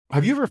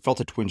Have you ever felt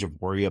a twinge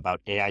of worry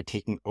about AI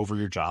taking over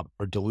your job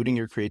or diluting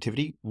your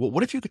creativity? Well,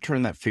 what if you could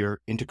turn that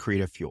fear into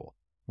creative fuel?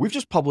 We've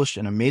just published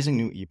an amazing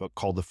new ebook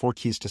called The 4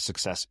 Keys to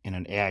Success in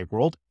an AI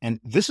World,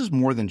 and this is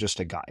more than just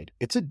a guide.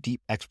 It's a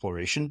deep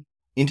exploration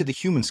into the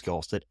human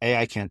skills that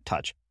AI can't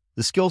touch,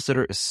 the skills that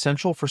are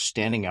essential for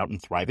standing out and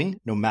thriving,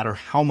 no matter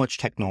how much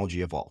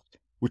technology evolves.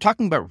 We're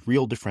talking about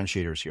real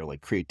differentiators here,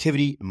 like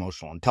creativity,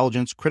 emotional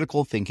intelligence,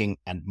 critical thinking,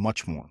 and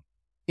much more.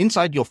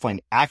 Inside, you'll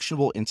find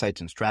actionable insights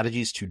and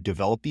strategies to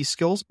develop these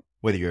skills,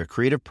 whether you're a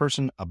creative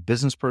person, a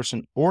business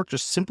person, or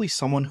just simply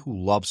someone who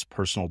loves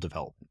personal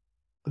development.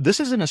 This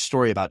isn't a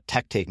story about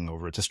tech taking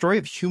over. It's a story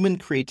of human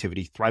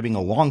creativity thriving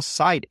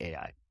alongside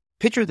AI.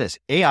 Picture this,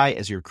 AI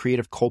as your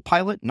creative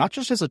co-pilot, not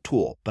just as a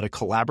tool, but a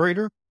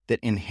collaborator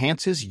that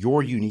enhances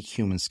your unique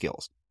human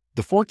skills.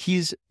 The 4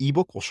 Keys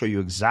ebook will show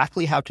you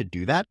exactly how to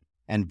do that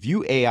and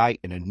view AI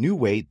in a new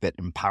way that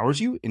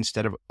empowers you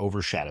instead of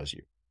overshadows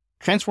you.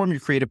 Transform your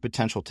creative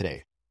potential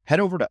today. Head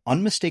over to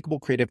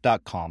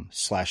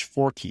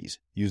unmistakablecreative.com/4keys.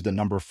 Use the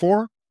number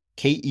 4,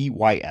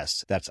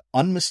 KEYS. That's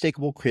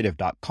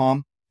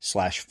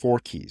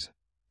unmistakablecreative.com/4keys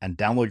and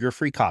download your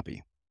free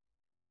copy.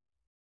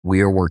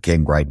 We are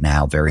working right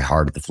now very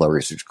hard at the Flow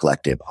Research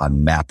Collective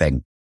on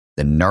mapping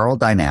the neural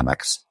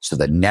dynamics, so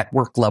the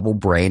network level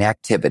brain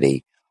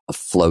activity of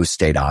flow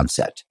state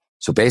onset.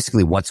 So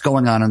basically what's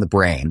going on in the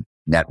brain,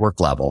 network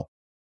level,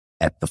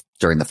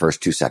 during the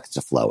first 2 seconds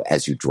of flow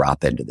as you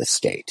drop into the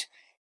state.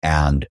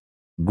 And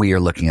we are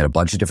looking at a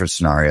bunch of different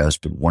scenarios,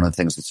 but one of the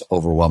things that's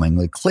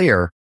overwhelmingly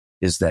clear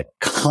is that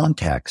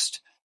context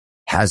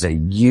has a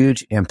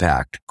huge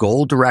impact.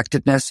 Goal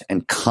directedness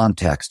and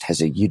context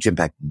has a huge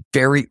impact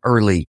very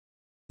early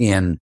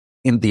in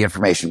the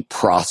information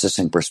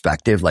processing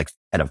perspective, like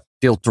at a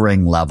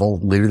filtering level,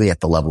 literally at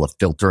the level of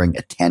filtering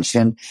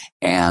attention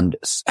and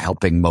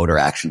helping motor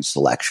action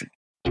selection.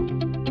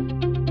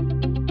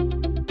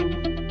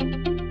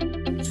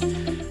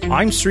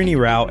 I'm Srini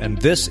Rao,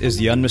 and this is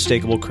the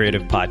Unmistakable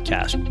Creative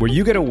Podcast, where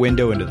you get a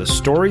window into the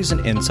stories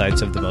and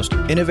insights of the most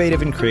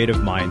innovative and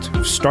creative minds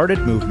who've started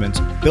movements,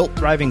 built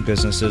thriving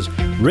businesses,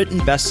 written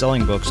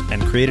best-selling books,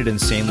 and created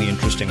insanely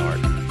interesting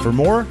art. For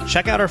more,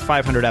 check out our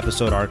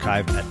 500-episode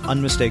archive at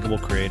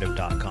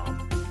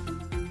unmistakablecreative.com.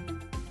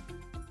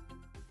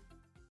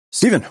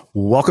 Stephen,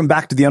 welcome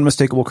back to the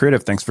Unmistakable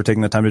Creative. Thanks for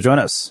taking the time to join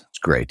us. It's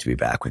great to be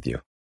back with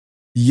you.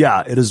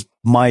 Yeah, it is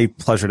my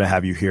pleasure to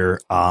have you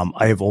here.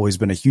 I have always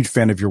been a huge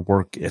fan of your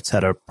work. It's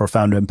had a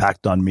profound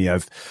impact on me.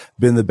 I've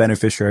been the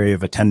beneficiary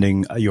of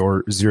attending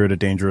your Zero to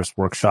Dangerous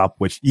workshop,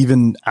 which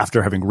even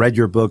after having read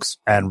your books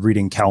and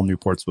reading Cal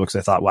Newport's books,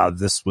 I thought, wow,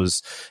 this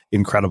was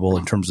incredible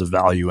in terms of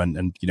value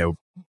and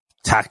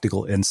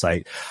tactical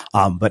insight.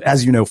 But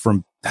as you know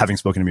from having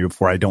spoken to me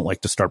before, I don't like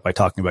to start by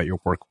talking about your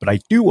work, but I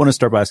do want to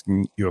start by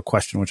asking you a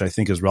question, which I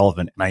think is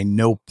relevant. And I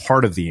know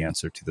part of the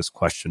answer to this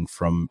question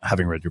from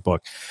having read your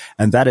book.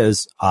 And that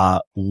is,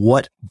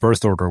 what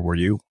birth order were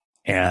you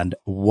and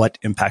what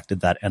impact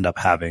did that end up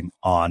having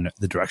on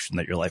the direction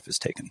that your life has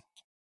taken?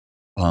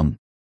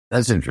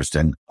 That's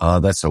interesting.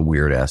 That's a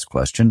weird ass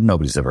question.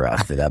 Nobody's ever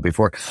asked me that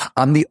before.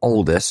 I'm the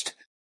oldest,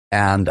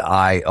 and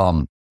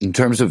in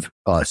terms of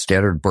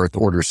standard birth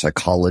order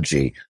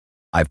psychology,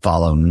 I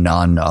follow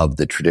none of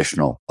the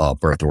traditional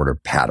birth order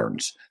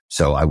patterns.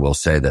 So I will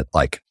say that,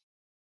 like,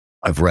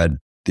 I've read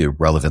the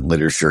relevant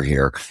literature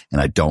here,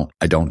 and I don't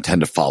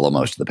tend to follow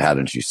most of the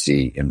patterns you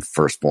see in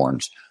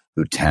firstborns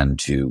who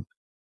the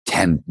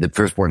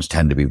firstborns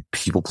tend to be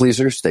people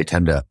pleasers. They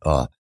tend to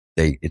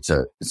it's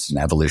an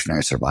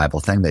evolutionary survival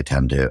thing. They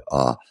tend to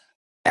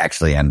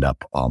actually end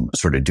up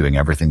sort of doing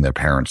everything their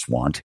parents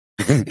want.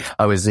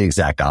 I was the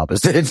exact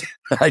opposite.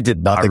 I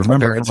did nothing. I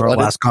remember from our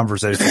last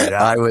conversation.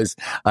 Yeah.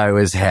 I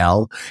was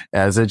hell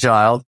as a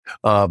child.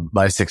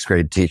 My 6th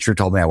grade teacher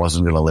told me I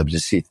wasn't going to live to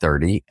see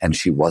 30, and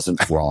she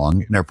wasn't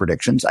wrong in her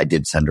predictions. I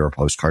did send her a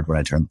postcard when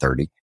I turned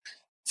 30.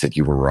 Said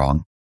you were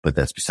wrong, but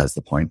that's besides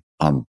the point.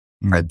 I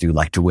do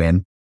like to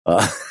win.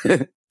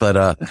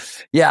 But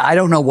yeah, I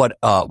don't know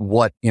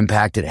what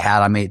impact it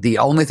had on me. The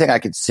only thing I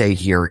could say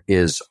here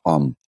is,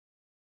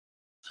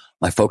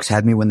 my folks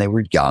had me when they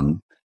were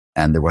young,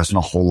 and there wasn't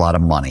a whole lot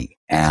of money.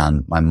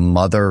 And my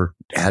mother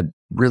had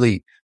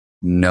really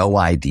no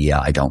idea,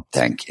 I don't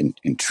think, in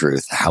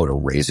truth, how to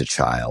raise a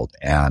child.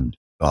 And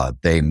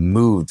they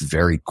moved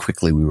very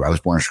quickly. I was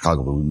born in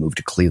Chicago, but we moved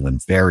to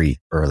Cleveland very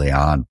early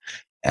on.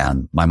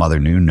 And my mother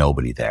knew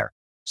nobody there.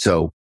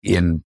 So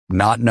in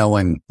not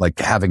knowing, like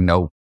having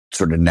no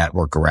sort of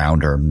network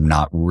around her,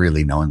 not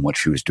really knowing what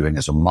she was doing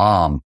as a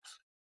mom,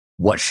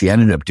 what she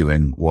ended up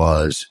doing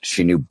was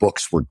she knew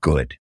books were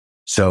good.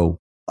 So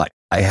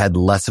I had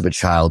less of a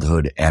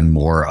childhood and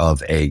more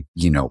of a,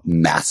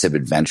 massive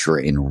adventure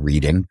in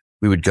reading.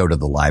 We would go to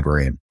the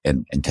library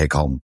and take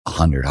home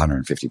 100,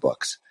 150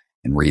 books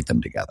and read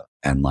them together.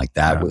 And like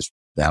that was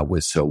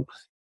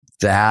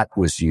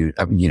you,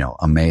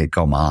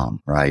 go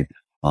mom, right?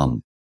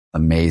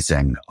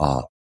 Amazing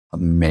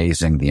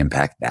the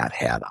impact that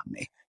had on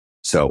me.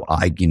 So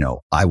I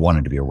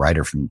wanted to be a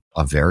writer from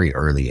a very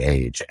early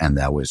age, and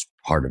that was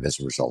part of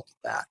as a result of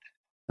that.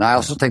 And I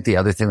also think the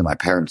other thing that my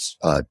parents,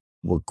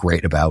 were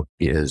great about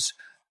is,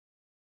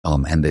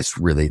 and this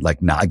really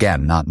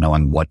not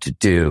knowing what to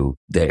do,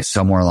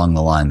 somewhere along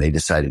the line, they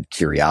decided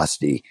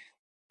curiosity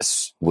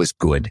was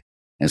good.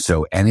 And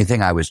so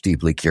anything I was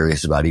deeply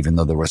curious about, even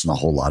though there wasn't a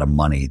whole lot of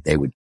money, they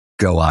would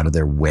go out of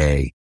their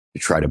way to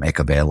try to make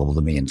available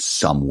to me in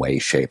some way,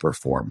 shape, or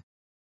form.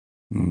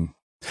 Mm.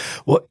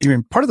 Well, I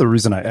mean, part of the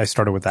reason I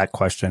started with that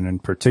question in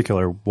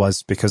particular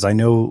was because I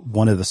know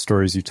one of the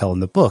stories you tell in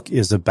the book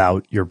is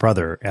about your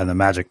brother and the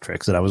magic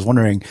tricks. And I was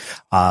wondering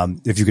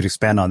if you could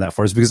expand on that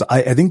for us, because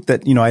I think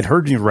that, I'd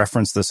heard you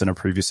reference this in a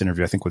previous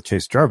interview, I think with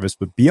Chase Jarvis,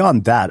 but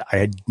beyond that,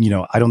 I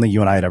don't think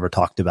you and I had ever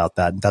talked about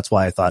that. And that's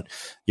why I thought,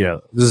 this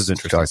is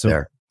interesting.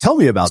 So tell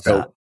me about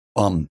that.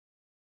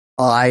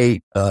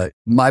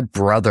 My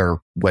brother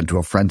went to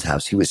a friend's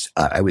house.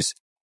 I was,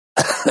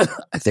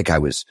 I think I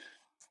was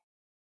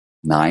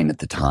 9 at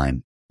the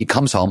time. He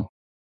comes home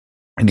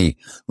and he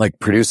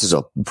produces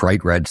a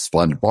bright red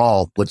sponge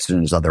ball, puts it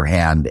in his other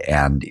hand,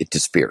 and it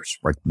disappears,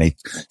 right?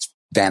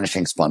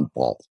 Vanishing sponge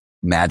ball.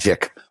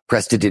 Magic,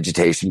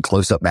 prestidigitation,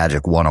 close-up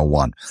magic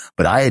 101.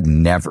 But I had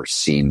never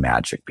seen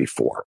magic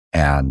before.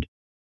 And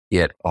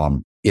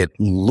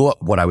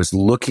what I was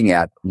looking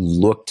at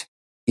looked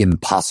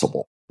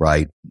impossible,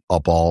 right? A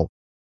ball.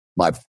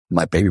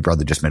 My baby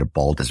brother just made a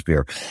ball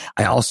disappear.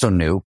 I also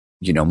knew,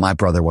 my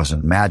brother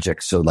wasn't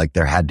magic. So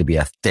there had to be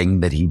a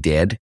thing that he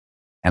did,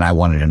 and I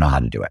wanted to know how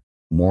to do it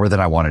more than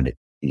I wanted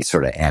to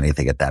sort of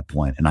anything at that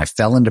point. And I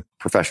fell into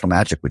professional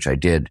magic, which I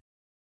did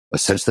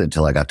essentially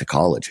until I got to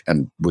college,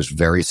 and was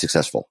very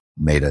successful.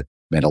 Made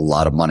a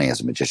lot of money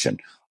as a magician.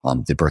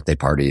 Did birthday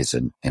parties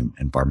and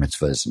bar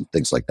mitzvahs and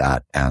things like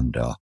that. And,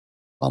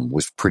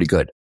 was pretty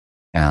good.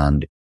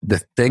 And the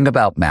thing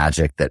about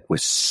magic that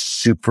was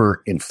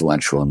super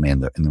influential in me,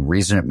 and the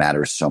reason it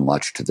matters so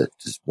much to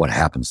what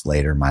happens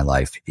later in my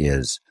life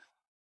is,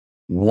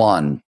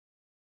 one,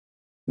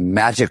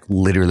 magic,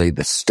 literally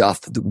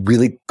the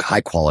really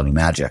high quality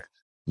magic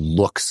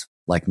looks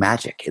like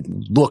magic. It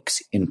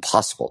looks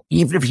impossible.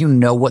 Even if you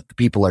know what the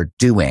people are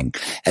doing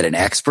at an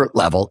expert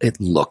level,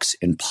 it looks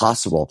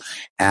impossible.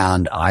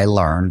 And I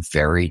learned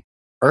very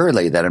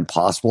early that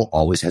impossible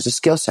always has a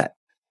skill set.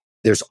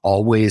 There's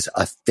always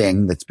a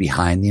thing that's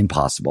behind the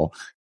impossible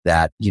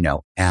that,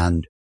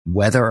 and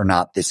whether or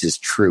not this is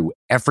true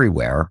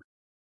everywhere,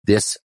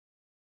 this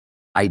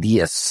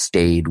idea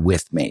stayed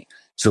with me.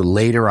 So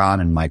later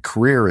on in my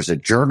career as a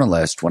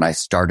journalist, when I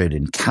started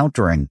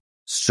encountering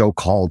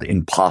so-called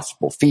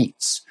impossible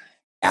feats,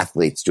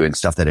 athletes doing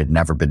stuff that had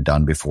never been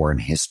done before in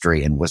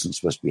history and wasn't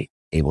supposed to be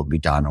able to be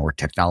done, or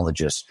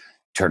technologists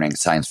turning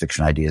science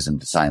fiction ideas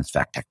into science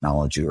fact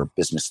technology, or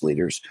business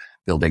leaders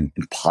building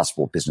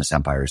impossible business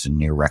empires in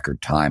near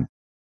record time.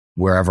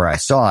 Wherever I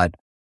saw it,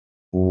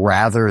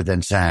 rather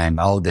than saying,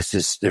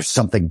 there's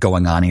something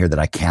going on here that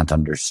I can't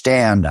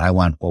understand, I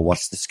went, well,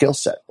 what's the skill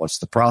set? What's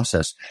the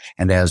process?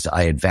 And as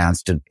I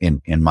advanced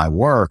in my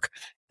work,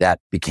 that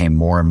became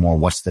more and more,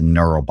 what's the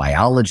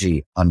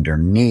neurobiology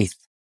underneath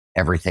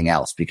everything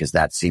else? Because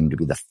that seemed to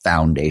be the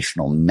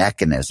foundational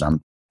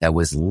mechanism that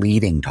was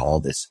leading to all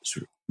this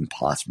sort of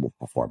impossible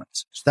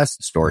performance. So that's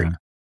the story. Yeah.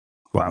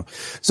 Wow.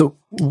 So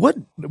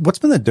what's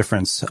been the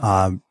difference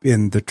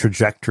in the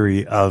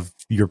trajectory of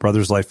your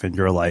brother's life and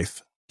your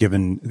life,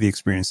 given the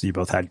experience that you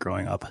both had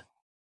growing up?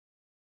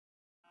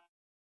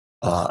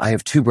 I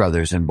have 2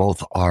 brothers, and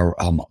both are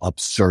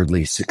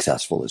absurdly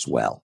successful as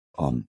well.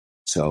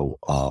 So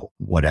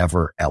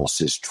whatever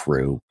else is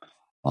true,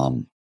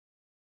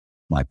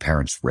 my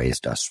parents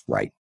raised us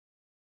right.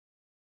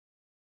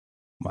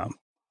 Wow.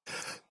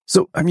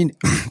 So, I mean,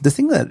 the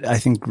thing that I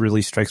think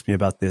really strikes me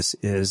about this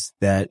is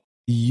that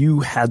you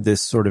had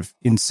this sort of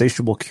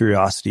insatiable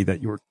curiosity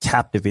that you were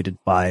captivated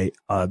by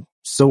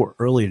so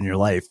early in your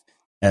life,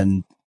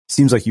 and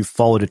seems like you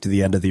followed it to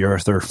the end of the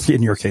earth, or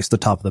in your case, the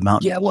top of the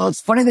mountain. Yeah, well,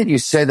 it's funny that you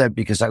say that,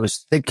 because I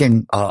was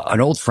thinking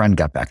an old friend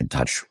got back in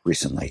touch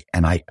recently,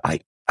 and I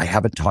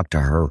haven't talked to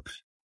her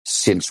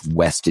since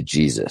West to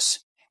Jesus.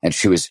 And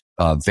she was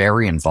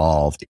very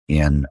involved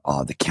in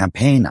the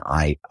campaign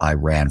I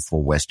ran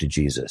for West to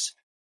Jesus.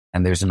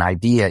 And there's an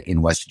idea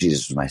in West to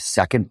Jesus, my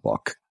second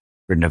book,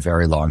 written a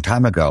very long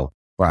time ago,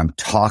 where I'm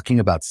talking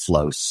about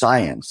flow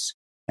science.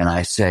 And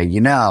I say,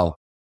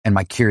 and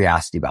my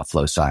curiosity about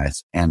flow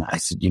science. And I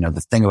said,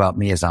 the thing about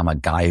me is I'm a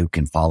guy who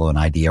can follow an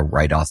idea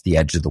right off the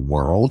edge of the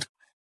world.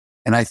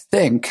 And I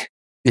think,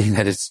 being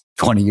that it's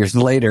 20 years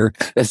later,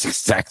 that's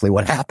exactly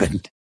what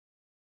happened.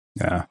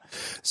 Yeah.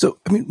 So,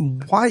 I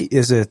mean, why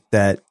is it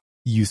that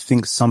you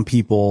think some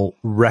people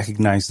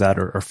recognize that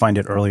or find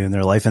it early in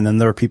their life, and then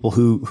there are people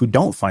who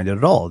don't find it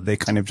at all? They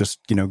kind of just,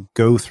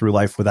 go through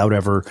life without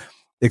ever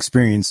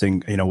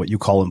experiencing, what you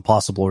call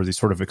impossible, or these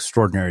sort of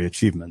extraordinary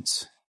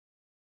achievements.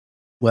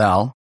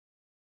 Well,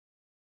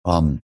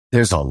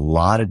 there's a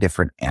lot of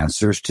different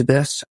answers to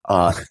this.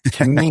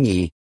 To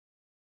me,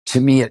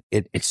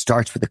 it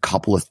starts with a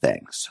couple of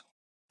things.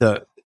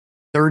 The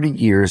 30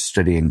 years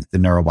studying the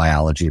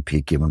neurobiology of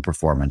peak human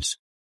performance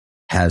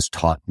has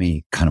taught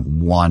me kind of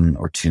one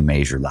or two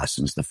major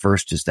lessons. The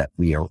first is that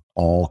we are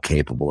all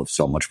capable of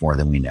so much more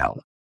than we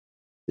know.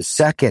 The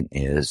second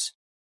is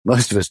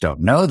most of us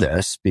don't know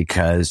this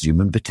because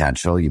human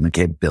potential, human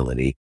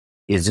capability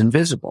is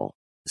invisible,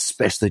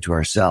 especially to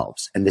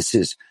ourselves. And this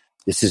is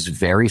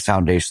very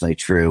foundationally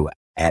true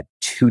at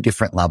two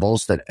different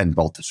levels and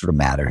both sort of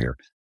matter here.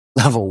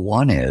 Level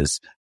one is,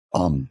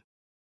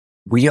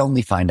 we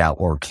only find out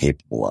what we're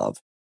capable of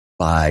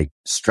by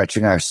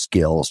stretching our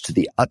skills to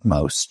the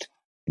utmost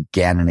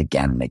again and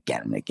again and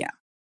again and again.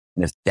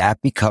 And if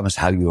that becomes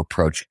how you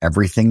approach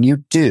everything you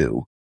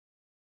do,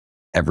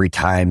 every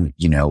time,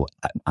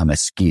 I'm a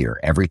skier,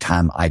 every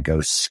time I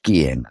go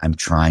skiing, I'm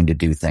trying to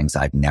do things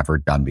I've never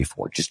done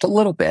before, just a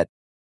little bit,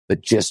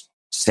 but just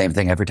same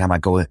thing every time I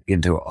go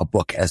into a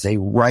book as a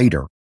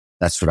writer.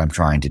 That's what I'm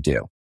trying to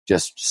do.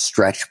 Just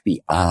stretch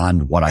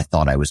beyond what I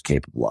thought I was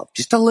capable of.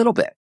 Just a little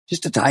bit,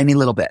 just a tiny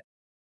little bit.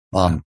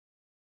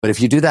 But if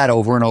you do that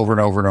over and over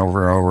and over and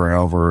over and over and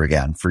over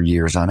again for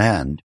years on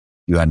end,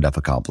 you end up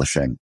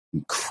accomplishing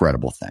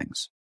incredible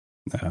things.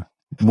 Yeah.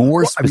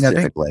 More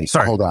specifically,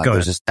 hold on,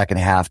 there's a second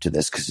half to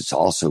this because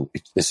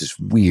this is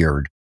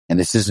weird. And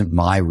this isn't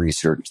my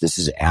research. This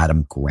is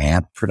Adam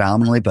Grant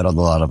predominantly, but a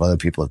lot of other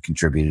people have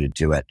contributed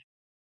to it.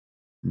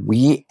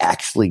 We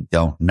actually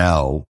don't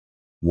know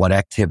what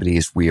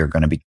activities we are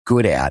going to be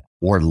good at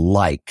or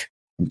like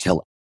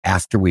until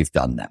after we've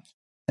done them.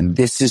 And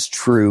this is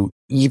true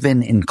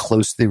even in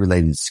closely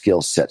related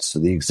skill sets. So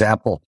the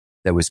example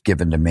that was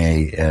given to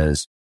me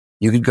is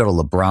you could go to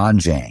LeBron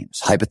James.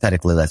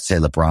 Hypothetically, let's say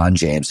LeBron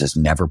James has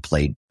never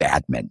played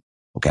badminton.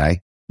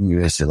 Okay.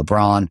 You say,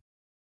 LeBron,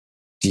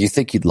 do you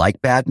think you'd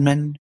like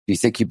badminton? Do you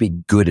think you'd be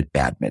good at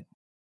badminton?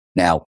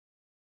 Now,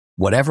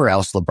 whatever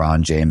else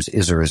LeBron James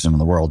is or isn't in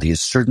the world, he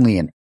is certainly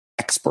an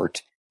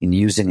expert in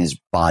using his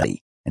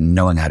body and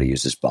knowing how to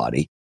use his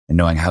body and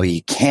knowing how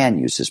he can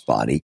use his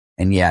body.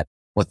 And yet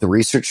what the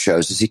research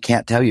shows is he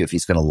can't tell you if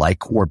he's going to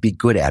like or be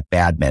good at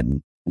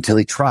badminton until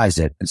he tries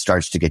it and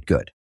starts to get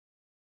good.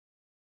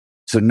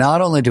 So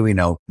not only do we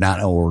not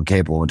know what we're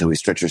capable until we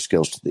stretch our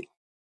skills to the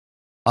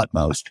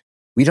utmost,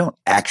 we don't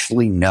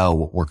actually know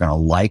what we're going to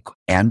like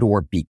and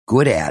or be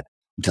good at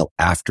until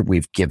after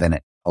we've given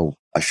it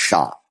a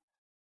shot.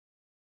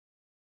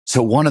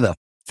 So one of the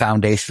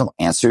foundational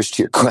answers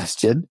to your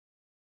question,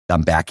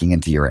 I'm backing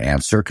into your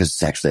answer because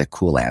it's actually a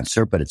cool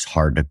answer, but it's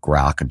hard to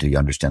grok until you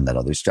understand that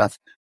other stuff,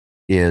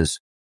 is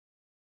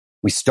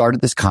we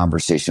started this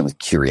conversation with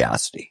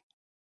curiosity.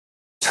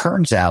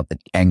 Turns out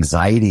that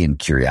anxiety and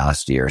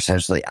curiosity are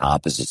essentially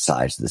opposite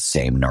sides of the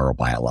same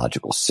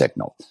neurobiological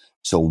signal.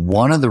 So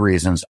one of the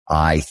reasons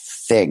I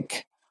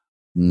think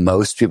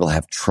most people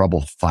have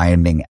trouble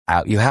finding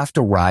out, you have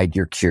to ride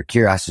your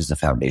curiosity as a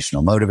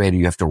foundational motivator.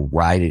 You have to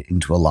ride it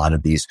into a lot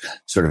of these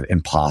sort of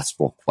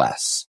impossible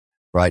quests,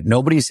 right?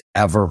 Nobody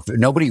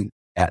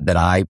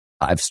that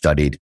I've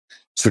studied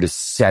sort of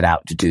set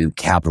out to do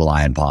capital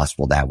I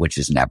impossible, that which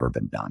has never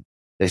been done.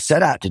 They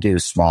set out to do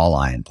small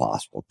I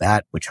impossible,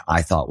 that which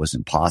I thought was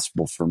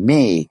impossible for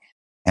me.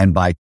 And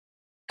by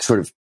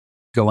sort of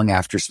going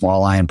after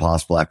small I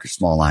impossible after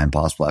small I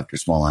impossible after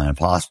small I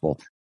impossible,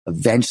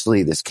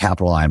 eventually this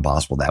capital I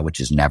impossible, that which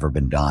has never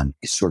been done,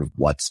 is sort of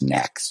what's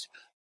next.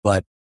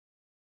 But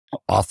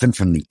often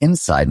from the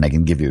inside, and I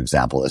can give you an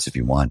example of this if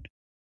you want,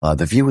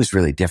 the view is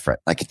really different.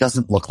 Like it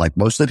doesn't look like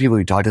most of the people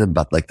we talk to them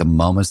about, like the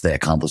moments they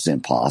accomplished the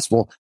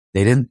impossible,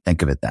 they didn't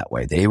think of it that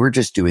way. They were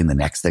just doing the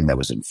next thing that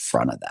was in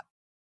front of them.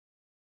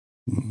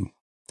 Mm-hmm.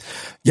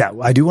 Yeah,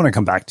 I do want to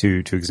come back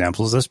to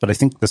examples of this, but I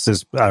think this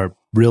is a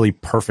really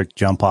perfect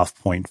jump off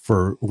point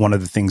for one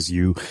of the things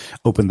you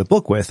opened the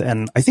book with.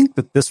 And I think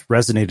that this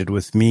resonated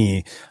with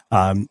me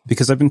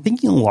because I've been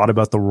thinking a lot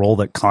about the role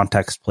that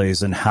context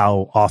plays and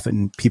how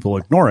often people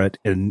ignore it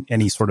in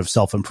any sort of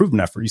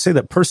self-improvement effort. You say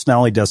that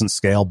personality doesn't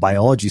scale,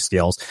 biology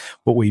scales.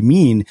 What we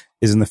mean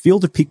is in the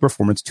field of peak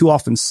performance, too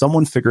often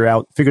someone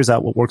figures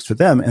out what works for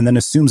them and then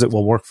assumes it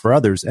will work for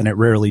others, and it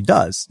rarely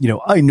does.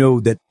 I know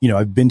that,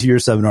 I've been to your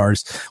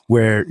seminars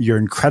where you're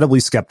incredibly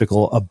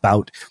skeptical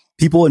about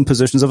people in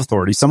positions of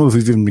authority, some of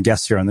who've even been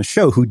guests here on the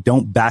show, who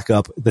don't back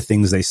up the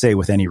things they say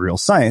with any real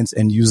science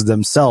and use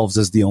themselves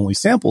as the only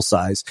sample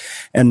size.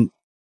 And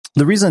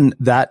the reason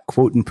that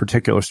quote in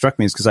particular struck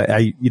me is because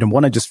I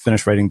just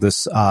finished writing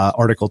this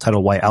article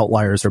titled "Why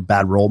Outliers Are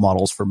Bad Role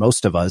Models for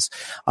Most of Us,"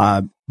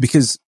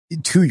 because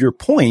to your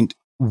point,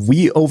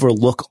 we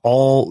overlook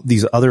all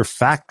these other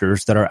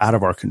factors that are out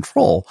of our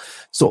control.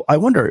 So I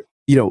wonder,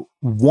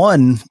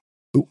 one,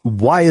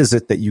 why is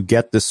it that you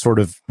get this sort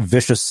of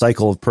vicious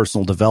cycle of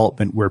personal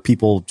development where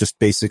people just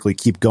basically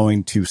keep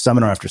going to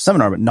seminar after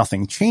seminar, but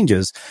nothing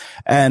changes?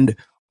 And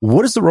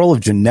what is the role of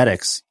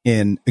genetics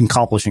in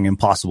accomplishing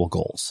impossible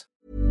goals?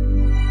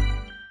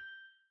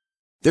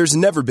 There's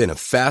never been a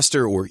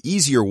faster or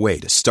easier way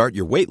to start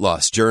your weight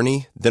loss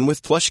journey than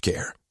with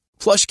PlushCare.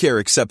 PlushCare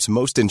accepts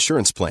most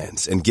insurance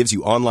plans and gives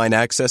you online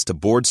access to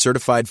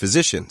board-certified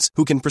physicians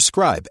who can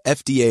prescribe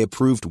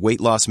FDA-approved weight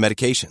loss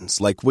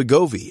medications like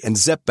Wegovy and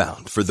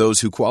Zepbound for those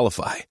who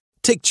qualify.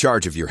 Take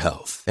charge of your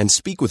health and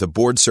speak with a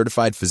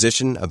board-certified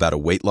physician about a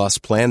weight loss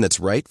plan that's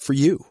right for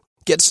you.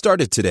 Get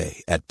started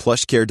today at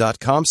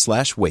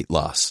plushcare.com/weight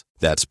loss.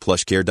 That's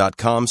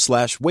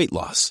plushcare.com/weight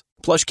loss.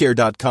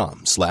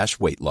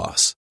 plushcare.com/weight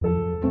loss.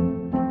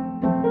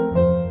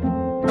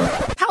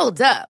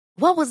 Hold up.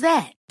 What was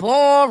that?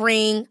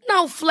 Boring.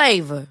 No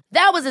flavor.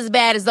 That was as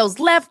bad as those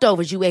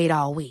leftovers you ate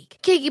all week.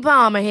 Keke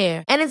Palmer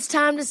here. And it's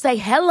time to say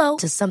hello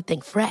to something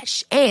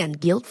fresh and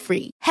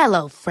guilt-free.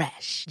 Hello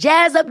Fresh.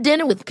 Jazz up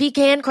dinner with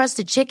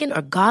pecan-crusted chicken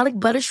or garlic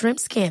butter shrimp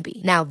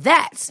scampi. Now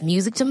that's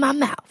music to my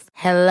mouth.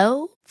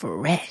 Hello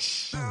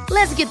Fresh.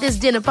 Let's get this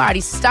dinner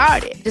party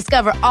started.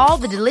 Discover all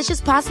the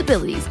delicious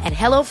possibilities at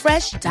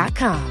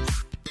HelloFresh.com.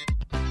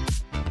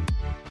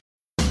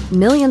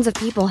 Millions of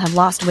people have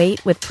lost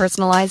weight with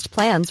personalized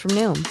plans from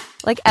Noom.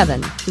 Like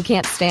Evan, who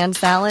can't stand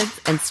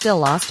salads and still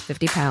lost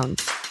 50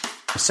 pounds.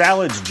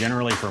 Salads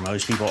generally for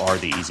most people are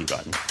the easy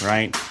button,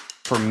 right?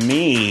 For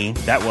me,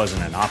 that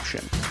wasn't an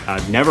option.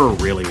 I never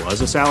really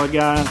was a salad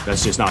guy.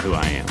 That's just not who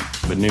I am.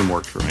 But Noom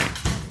worked for me.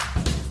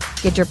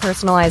 Get your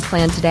personalized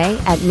plan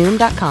today at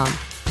Noom.com.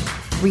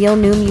 Real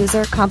Noom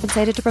user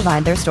compensated to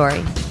provide their story.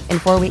 In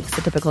 4 weeks,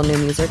 the typical Noom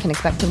user can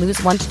expect to lose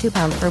 1 to 2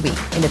 pounds per week.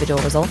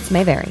 Individual results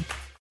may vary.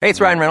 Hey, it's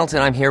Ryan Reynolds,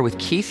 and I'm here with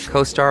Keith,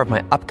 co-star of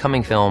my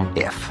upcoming film,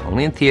 If,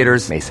 only in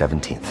theaters May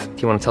 17th.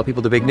 Do you want to tell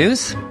people the big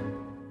news?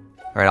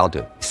 All right, I'll do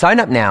it. Sign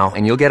up now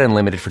and you'll get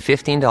unlimited for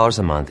 $15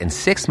 a month and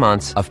 6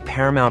 months of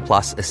Paramount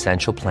Plus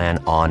Essential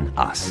Plan on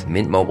us.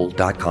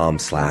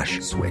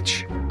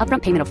 MintMobile.com/switch.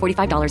 Upfront payment of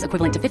 $45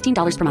 equivalent to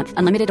 $15 per month.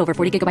 Unlimited over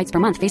 40 gigabytes per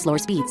month. Face lower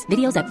speeds.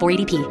 Videos at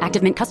 480p.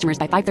 Active Mint customers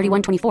by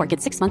 531.24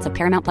 get 6 months of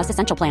Paramount Plus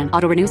Essential Plan.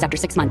 Auto renews after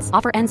 6 months.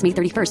 Offer ends May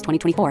 31st,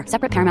 2024.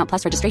 Separate Paramount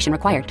Plus registration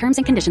required. Terms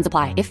and conditions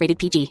apply if rated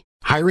PG.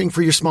 Hiring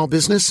for your small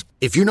business?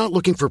 If you're not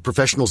looking for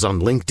professionals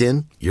on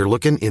LinkedIn, you're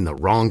looking in the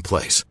wrong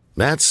place.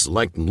 That's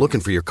like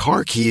looking for your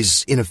car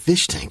keys in a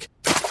fish tank.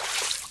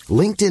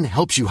 LinkedIn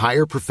helps you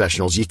hire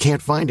professionals you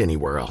can't find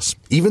anywhere else,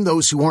 even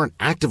those who aren't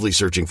actively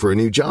searching for a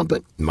new job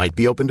but might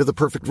be open to the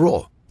perfect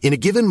role. In a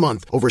given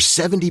month, over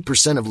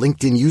 70% of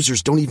LinkedIn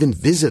users don't even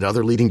visit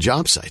other leading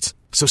job sites.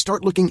 So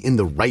start looking in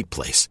the right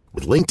place.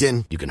 With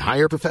LinkedIn, you can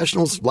hire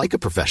professionals like a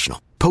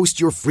professional.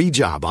 Post your free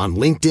job on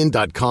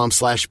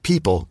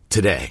linkedin.com/people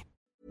today.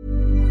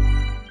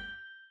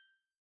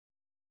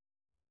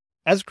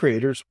 As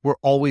creators, we're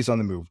always on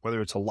the move.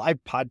 Whether it's a live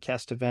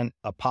podcast event,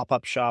 a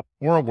pop-up shop,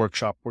 or a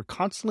workshop, we're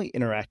constantly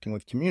interacting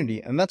with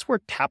community, and that's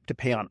where Tap to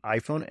Pay on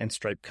iPhone and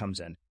Stripe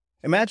comes in.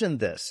 Imagine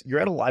this.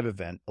 You're at a live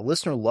event, a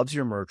listener loves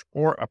your merch,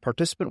 or a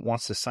participant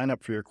wants to sign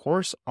up for your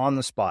course on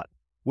the spot.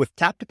 With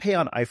Tap to Pay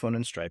on iPhone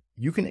and Stripe,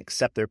 you can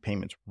accept their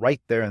payments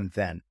right there and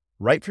then,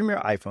 right from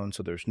your iPhone,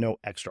 so there's no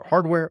extra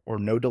hardware or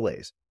no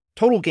delays.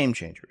 Total game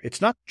changer. It's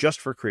not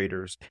just for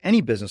creators. Any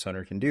business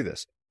owner can do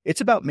this. It's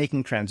about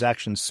making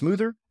transactions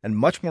smoother and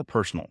much more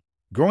personal,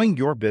 growing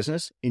your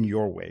business in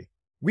your way.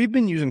 We've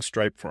been using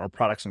Stripe for our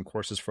products and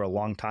courses for a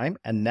long time,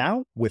 and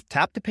now with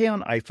Tap to Pay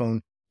on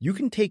iPhone, you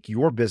can take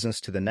your business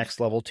to the next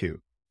level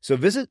too. So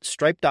visit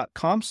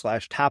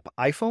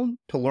stripe.com/tapiphone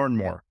to learn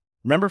more.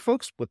 Remember,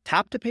 folks, with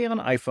Tap to Pay on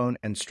iPhone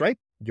and Stripe,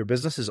 your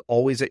business is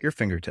always at your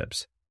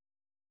fingertips.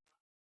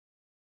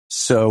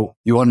 So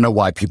you want to know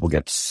why people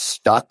get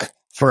stuck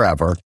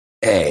forever,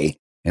 A,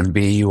 and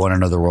B, you want to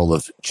know the role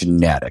of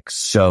genetics.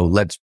 So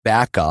let's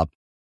back up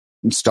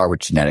and start with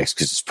genetics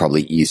because it's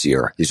probably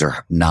easier.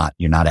 You're not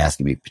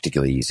asking me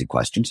particularly easy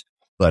questions,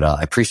 but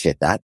I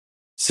appreciate that.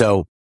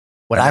 So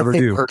when I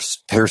think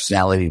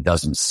personality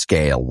doesn't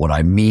scale, what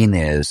I mean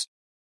is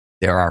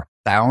there are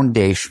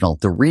foundational,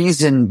 the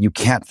reason you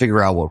can't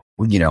figure out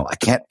I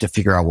can't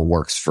figure out what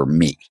works for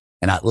me.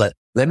 And let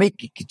me,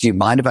 do you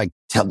mind if I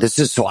tell this?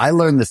 So I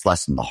learned this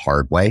lesson the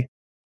hard way.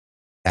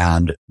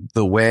 And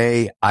the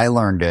way I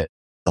learned it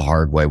the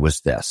hard way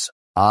was this.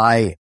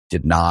 I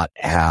did not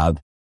have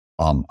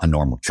a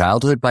normal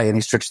childhood by any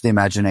stretch of the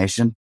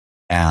imagination.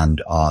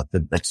 And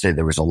let's say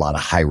there was a lot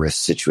of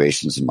high-risk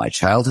situations in my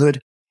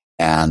childhood.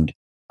 And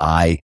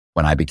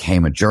when I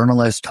became a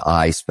journalist,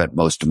 I spent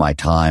most of my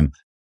time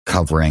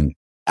covering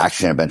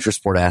action and adventure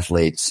sport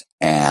athletes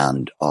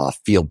and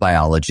field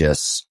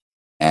biologists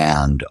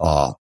and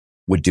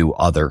would do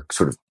other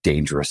sort of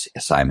dangerous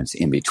assignments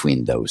in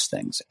between those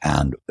things.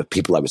 And the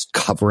people I was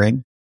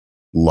covering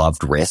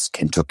loved risk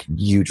and took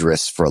huge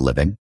risks for a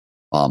living.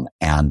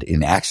 And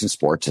in action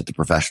sports at the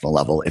professional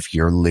level, if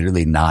you're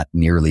literally not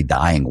nearly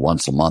dying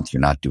once a month,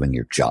 you're not doing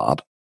your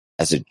job.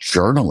 As a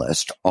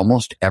journalist,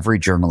 almost every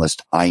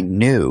journalist I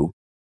knew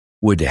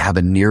would have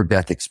a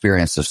near-death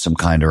experience of some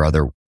kind or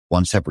other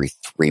once every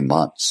 3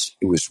 months.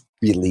 It was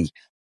really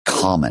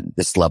common,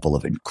 this level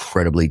of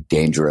incredibly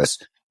dangerous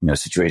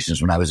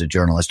situations. When I was a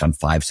journalist on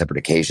 5 separate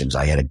occasions,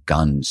 I had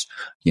guns,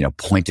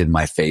 pointed in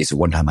my face. At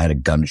one time I had a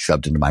gun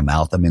shoved into my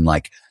mouth. I mean,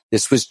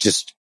 this was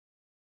just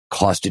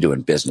cost of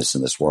doing business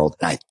in this world.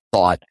 And I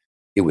thought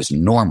it was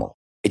normal.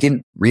 I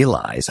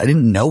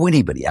didn't know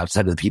anybody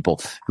outside of the people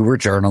who were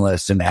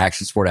journalists and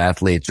action sport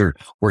athletes or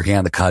working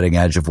on the cutting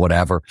edge of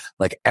whatever.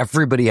 Like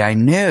everybody I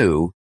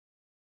knew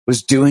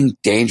was doing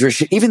dangerous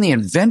shit. Even the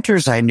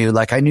inventors I knew,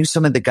 like I knew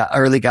some of the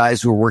early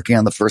guys who were working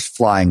on the first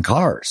flying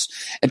cars.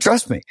 And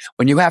trust me,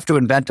 when you have to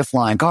invent a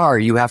flying car,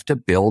 you have to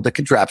build a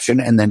contraption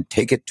and then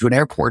take it to an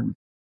airport and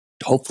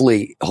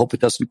hopefully hope it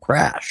doesn't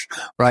crash.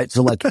 Right.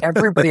 So like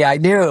everybody I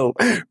knew,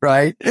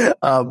 right.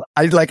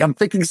 I'm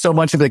thinking so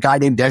much of the guy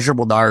named Deja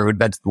Baldar who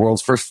invented the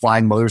world's first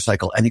flying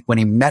motorcycle. And when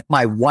he met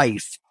my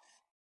wife,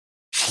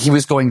 he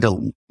was going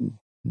to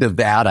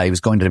Nevada. He was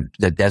going to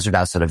the desert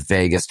outside of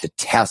Vegas to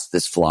test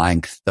this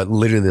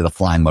literally the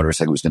flying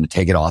motorcycle. Was going to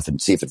take it off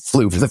and see if it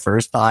flew for the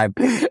first time.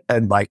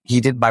 And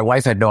my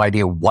wife had no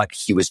idea what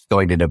he was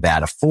going to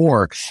Nevada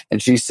for.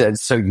 And she said,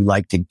 "So you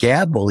like to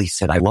gamble?" He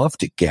said, "I love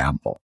to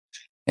gamble."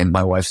 And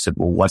my wife said,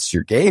 "Well, what's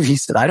your game?" He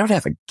said, "I don't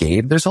have a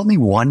game. There's only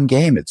one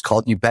game. It's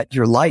called You Bet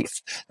Your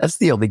Life. That's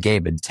the only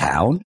game in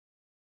town."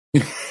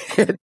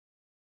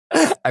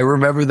 I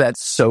remember that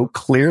so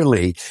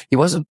clearly. He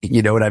wasn't,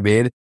 you know what I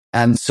mean?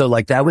 And so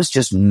like that was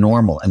just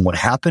normal. And what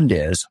happened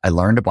is I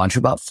learned a bunch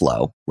about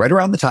flow right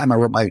around the time I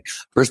wrote my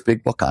first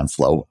big book on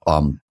flow,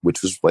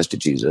 which was Voice to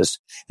Jesus.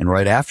 And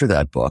right after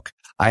that book,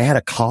 I had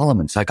a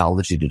column in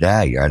Psychology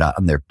Today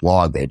on their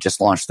blog. They had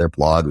just launched their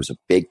blog. It was a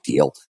big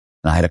deal.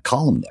 And I had a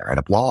column there, I had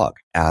a blog,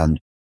 and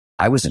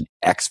I was an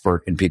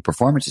expert in peak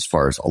performance as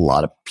far as a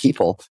lot of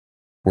people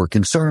were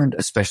concerned,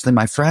 especially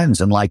my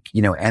friends. And like,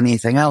 you know,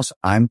 anything else,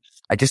 I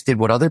just did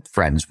what other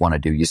friends want to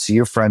do. You see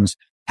your friends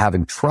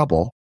having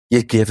trouble,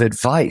 you give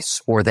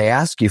advice, or they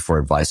ask you for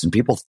advice. And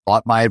people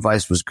thought my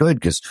advice was good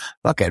because,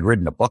 look, I'd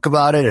written a book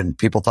about it and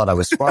people thought I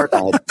was smart.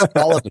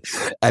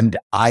 And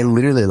I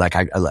literally,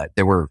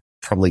 there were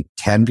probably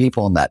 10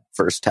 people in that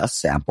first test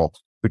sample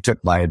who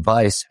took my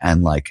advice,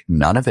 and like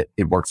none of it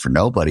worked for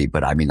nobody.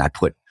 But I mean, I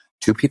put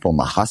 2 people in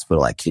the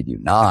hospital. I kid you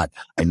not.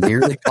 I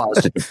nearly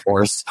caused a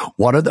divorce.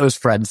 One of those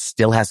friends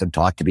still hasn't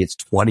talked to me. It's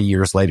 20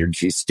 years later and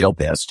she's still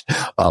pissed,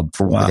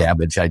 for the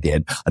damage I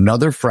did.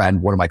 Another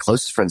friend, one of my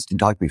closest friends,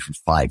 didn't talk to me for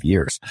 5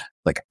 years.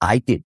 Like I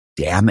did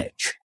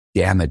damage.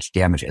 And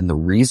the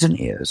reason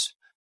is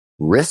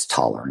risk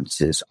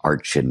tolerances are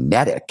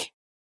genetic,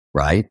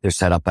 right? They're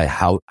set up by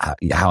how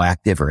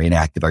active or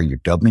inactive are your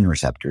dopamine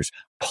receptors,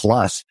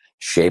 plus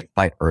shaped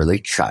by early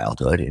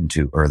childhood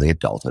into early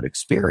adulthood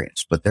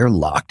experience, but they're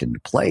locked into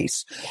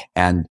place.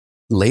 And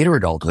later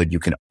adulthood, you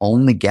can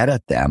only get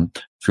at them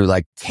through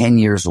like 10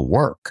 years of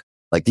work.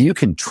 Like you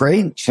can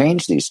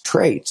change these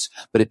traits,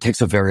 but it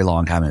takes a very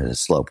long time and it's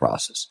a slow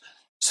process.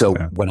 So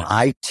when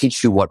I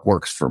teach you what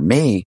works for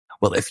me,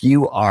 well, if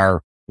you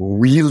are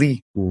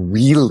really,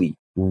 really,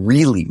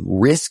 really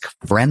risk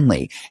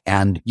friendly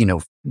and, you know,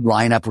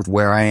 line up with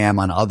where I am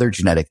on other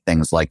genetic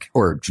things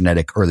or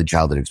genetic early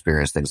childhood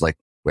experience, things like,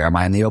 where am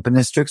I in the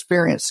openness to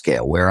experience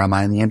scale? Where am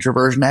I in the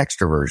introversion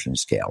extroversion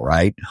scale,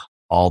 right?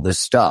 All this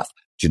stuff,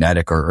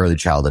 genetic or early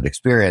childhood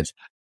experience.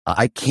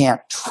 I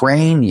can't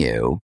train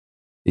you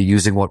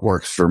using what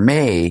works for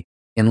me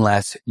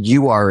unless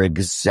you are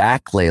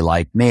exactly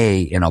like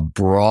me in a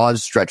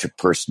broad stretch of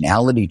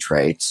personality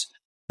traits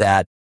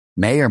that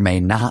may or may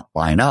not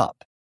line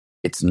up.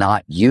 It's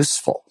not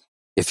useful.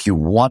 If you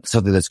want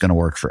something that's going to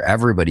work for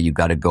everybody, you've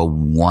got to go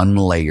one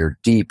layer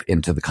deep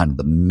into the kind of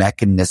the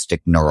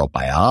mechanistic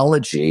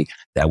neurobiology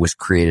that was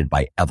created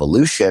by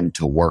evolution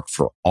to work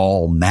for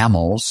all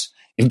mammals,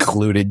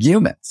 including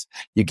humans.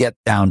 You get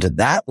down to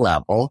that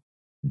level,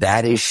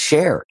 that is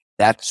shared.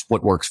 That's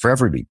what works for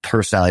everybody.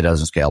 Personality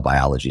doesn't scale,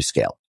 biology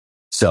scale.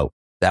 So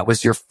that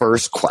was your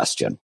first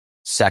question.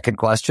 Second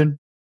question?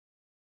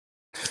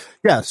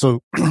 Yeah.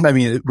 So, I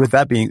mean, with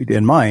that being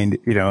in mind,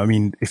 you know, I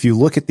mean, if you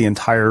look at the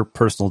entire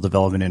personal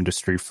development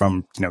industry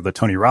from, you know, the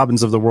Tony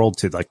Robbins of the world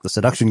to like the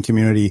seduction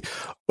community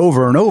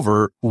over and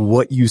over,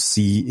 what you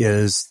see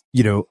is,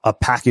 you know, a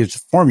packaged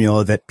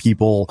formula that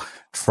people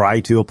try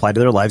to apply to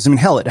their lives. I mean,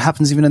 hell, it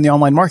happens even in the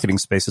online marketing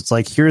space. It's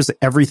like, here's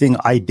everything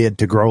I did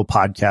to grow a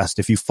podcast.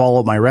 If you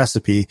follow my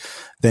recipe,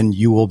 then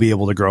you will be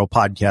able to grow a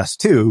podcast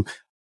too.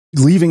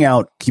 Leaving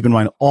out, keep in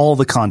mind, all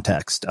the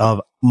context of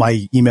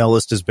my email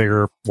list is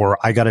bigger, or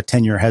I got a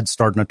 10-year head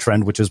start in a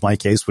trend, which is my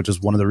case, which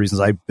is one of the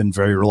reasons I've been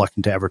very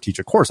reluctant to ever teach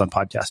a course on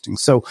podcasting.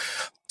 So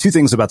 2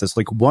 things about this.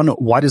 Like, one,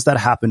 why does that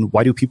happen?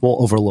 Why do people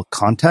overlook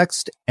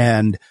context?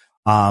 And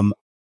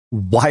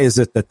why is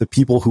it that the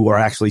people who are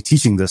actually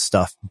teaching this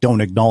stuff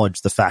don't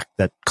acknowledge the fact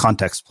that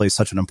context plays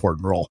such an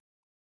important role?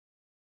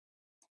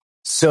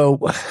 So,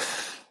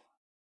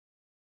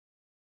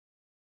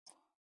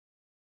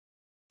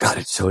 God,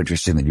 it's so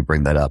interesting that you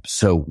bring that up.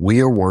 So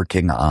we are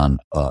working on,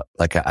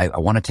 I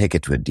want to take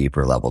it to a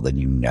deeper level than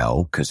you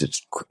know,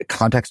 because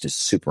context is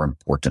super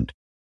important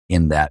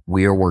in that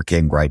we are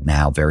working right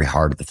now very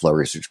hard at the Flow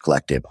Research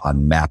Collective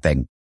on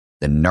mapping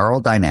the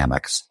neural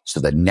dynamics, so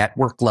the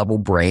network level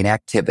brain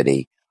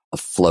activity of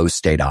flow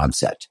state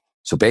onset.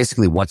 So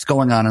basically what's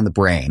going on in the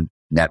brain,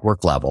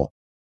 network level,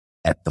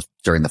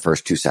 during the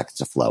first 2 seconds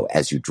of flow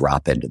as you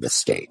drop into the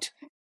state.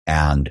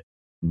 And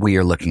we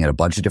are looking at a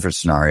bunch of different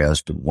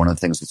scenarios, but one of the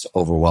things that's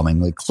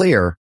overwhelmingly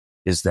clear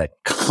is that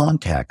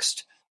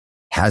context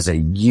has a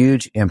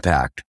huge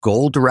impact.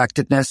 Goal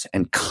directedness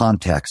and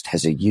context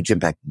has a huge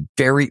impact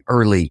very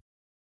early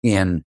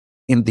in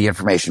in the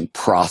information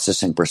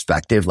processing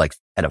perspective, like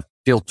at a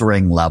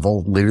filtering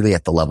level, literally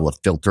at the level of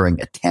filtering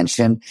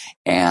attention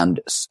and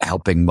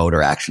helping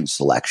motor action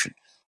selection.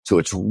 So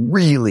it's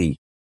really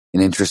an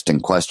interesting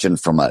question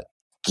from a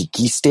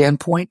geeky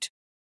standpoint.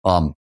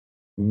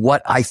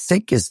 What I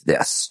think is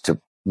this, to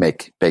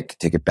take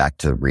it back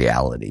to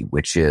reality,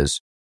 which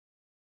is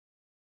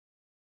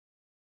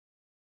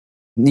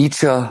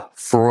Nietzsche,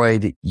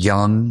 Freud,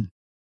 Jung,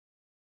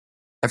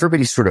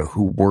 everybody sort of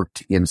who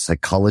worked in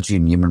psychology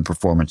and human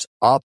performance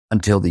up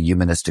until the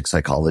humanistic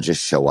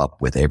psychologists show up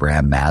with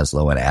Abraham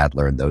Maslow and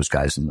Adler and those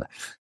guys in the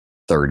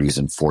 30s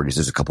and 40s.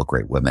 There's a couple of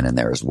great women in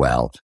there as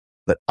well.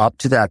 But up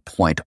to that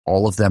point,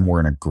 all of them were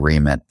in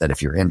agreement that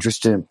if you're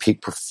interested in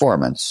peak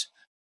performance,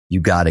 you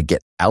got to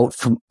get out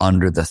from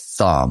under the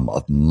thumb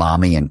of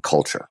mommy and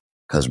culture,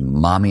 because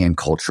mommy and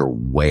culture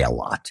weigh a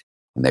lot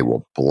and they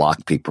will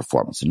block peak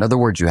performance. In other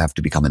words, you have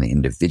to become an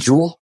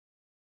individual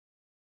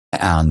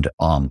and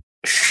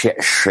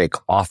shake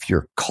off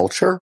your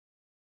culture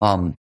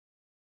to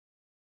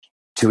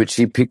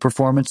achieve peak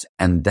performance.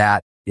 And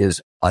that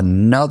is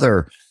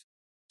another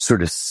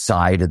sort of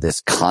side of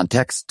this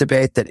context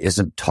debate that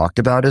isn't talked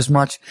about as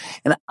much.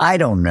 And I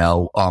don't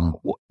know,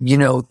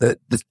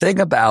 the thing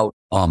about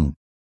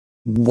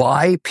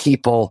why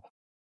people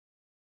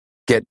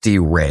get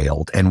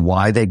derailed and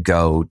why they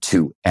go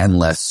to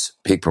endless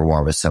peak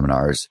performance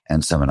seminars.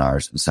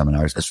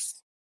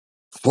 As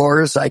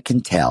far as I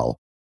can tell,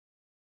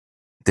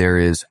 there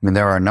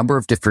are a number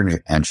of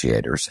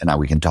differentiators, and now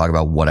we can talk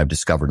about what I've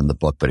discovered in the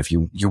book. But if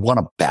you want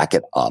to back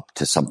it up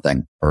to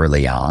something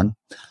early on,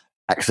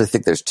 I actually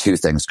think there's two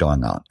things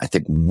going on. I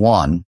think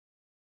one,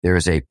 there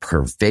is a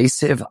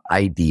pervasive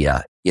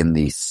idea in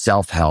the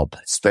self-help,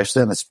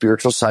 especially on the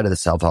spiritual side of the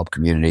self-help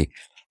community,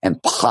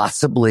 and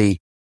possibly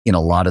in a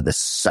lot of the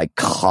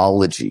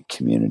psychology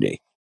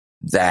community,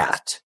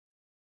 that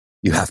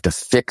you have to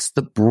fix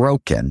the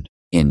broken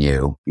in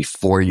you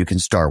before you can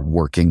start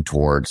working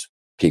towards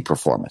peak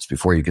performance,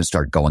 before you can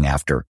start going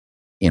after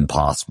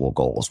impossible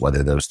goals,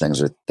 whether those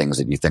things are things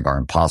that you think are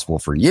impossible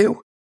for you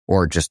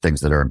or just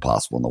things that are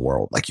impossible in the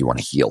world, like you want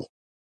to heal,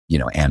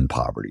 end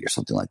poverty or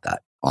something like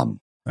that.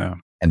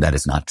 And that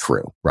is not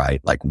true, right?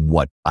 Like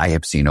what I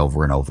have seen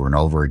over and over and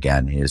over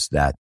again is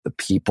that the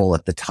people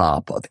at the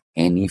top of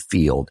any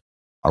field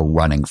are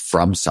running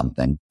from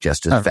something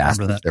just as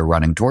fast as they're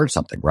running towards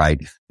something, right?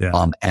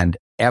 Yeah.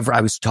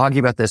 I was talking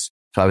about this.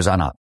 So I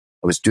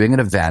was doing an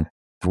event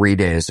 3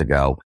 days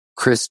ago.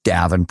 Chris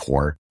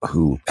Davenport,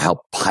 who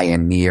helped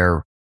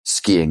pioneer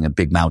skiing and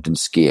big mountain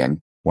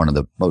skiing, one of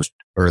the most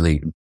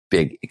early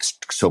big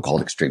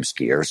so-called extreme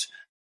skiers.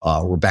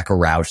 Rebecca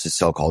Rausch, the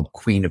so-called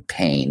queen of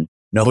pain.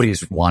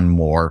 Nobody's won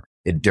more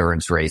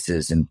endurance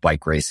races and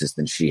bike races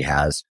than she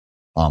has,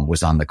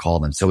 was on the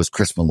call. And so was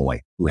Chris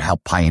Malloy, who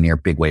helped pioneer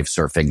big wave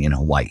surfing in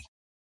Hawaii.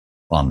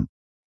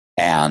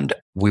 And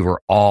we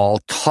were all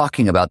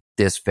talking about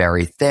this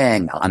very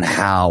thing, on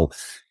how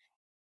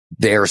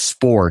their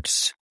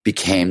sports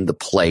became the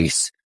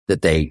place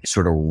that they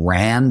sort of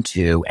ran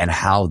to and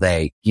how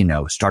they,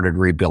 started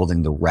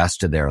rebuilding the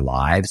rest of their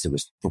lives. It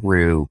was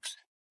through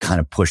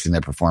kind of pushing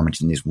their performance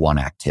in these one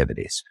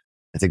activities.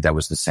 I think that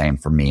was the same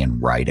for me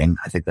in writing.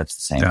 I think that's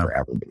the same for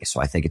everybody.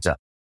 So I think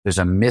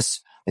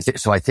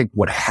I think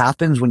what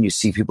happens when you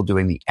see people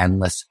doing the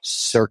endless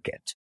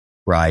circuit,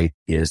 right,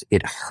 is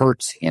it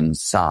hurts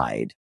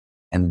inside,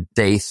 and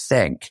they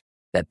think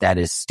that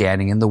is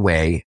standing in the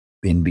way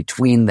in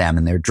between them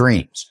and their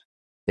dreams.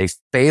 They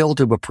fail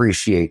to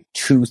appreciate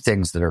three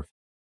things that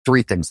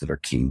are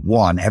key.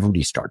 One,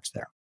 everybody starts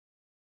there.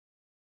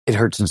 It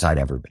hurts inside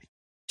everybody.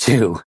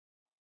 Two,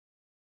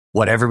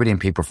 what everybody in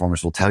peak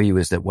performance will tell you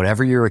is that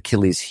whatever your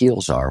Achilles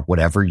heels are,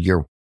 whatever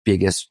your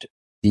biggest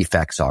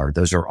defects are,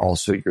 those are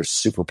also your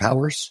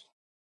superpowers,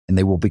 and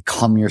they will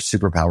become your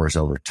superpowers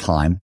over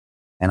time.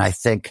 And I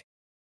think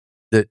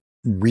the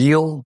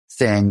real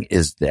thing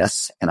is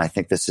this, and I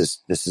think this is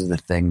the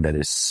thing that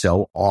is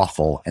so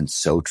awful and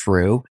so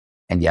true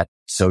and yet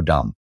so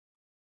dumb.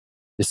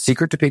 The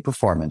secret to peak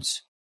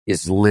performance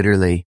is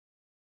literally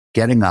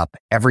getting up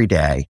every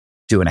day,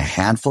 doing a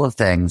handful of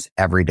things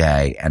every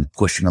day, and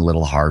pushing a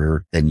little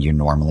harder than you're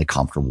normally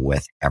comfortable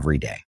with every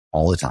day,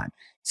 all the time.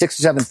 6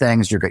 or 7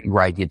 things, you're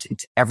right.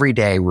 It's every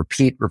day,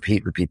 repeat.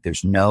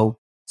 There's no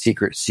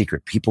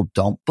secret. People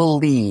don't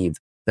believe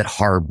that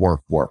hard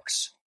work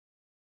works.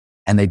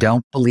 And they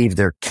don't believe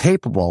they're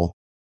capable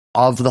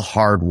of the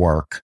hard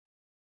work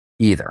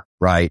either,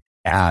 right?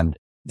 And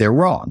they're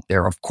wrong.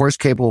 They're, of course,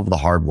 capable of the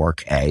hard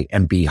work, A,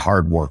 and B,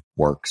 hard work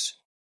works.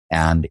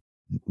 And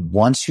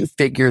once you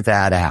figure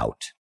that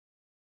out,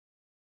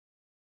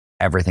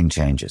 everything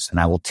changes. And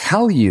I will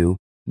tell you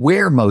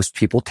where most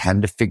people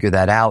tend to figure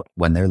that out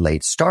when they're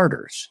late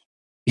starters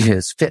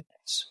is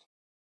fitness,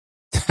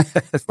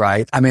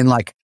 right? I mean,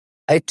 like,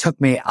 it took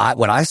me,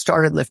 when I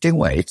started lifting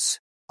weights,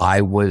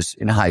 I was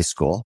in high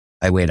school.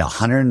 I weighed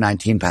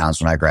 119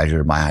 pounds when I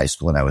graduated my high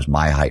school, and I was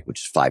my height,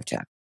 which is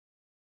 5'10".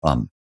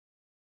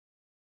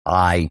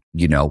 I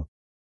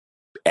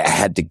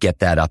had to get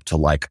that up to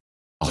like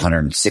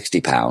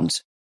 160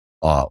 pounds,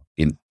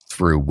 in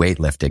through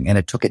weightlifting, and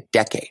it took a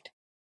decade.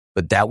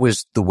 But that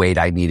was the weight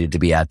I needed to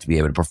be at to be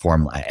able to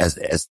perform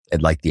as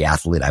like the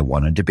athlete I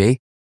wanted to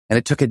be. And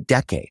it took a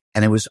decade,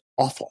 and it was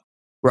awful,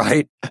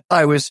 right?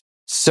 I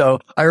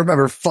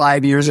remember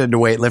 5 years into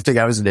weightlifting,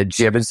 I was in a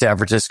gym in San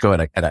Francisco,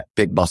 and a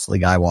big muscly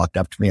guy walked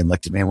up to me and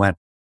looked at me and went,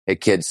 "Hey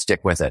kid,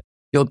 stick with it.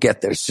 You'll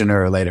get there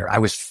sooner or later." I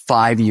was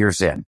 5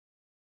 years in.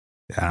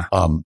 Yeah.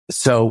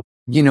 So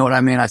you know what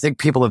I mean? I think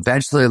people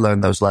eventually learn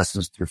those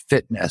lessons through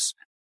fitness.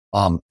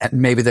 And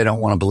maybe they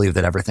don't want to believe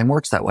that everything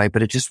works that way,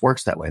 but it just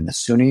works that way. And the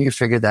sooner you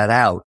figure that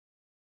out,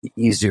 the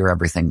easier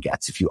everything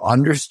gets. If you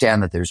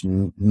understand that there's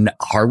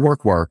hard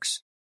work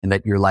works and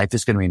that your life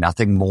is going to be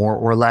nothing more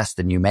or less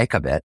than you make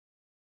of it,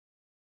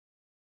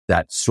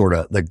 that sort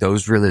of like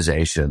those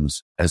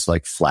realizations as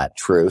like flat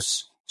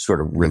truths sort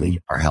of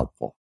really are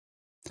helpful.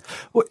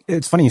 Well,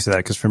 it's funny you say that,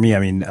 because for me, I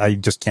mean, I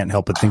just can't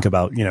help but think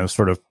about,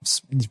 sort of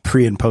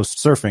pre and post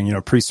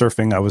surfing.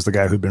 Pre-surfing, I was the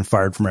guy who'd been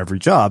fired from every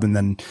job. And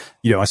then,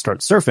 I start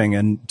surfing.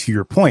 And to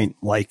your point,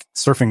 like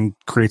surfing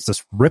creates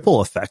this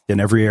ripple effect in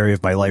every area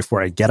of my life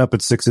where I get up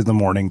at 6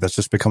 a.m. That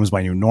just becomes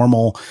my new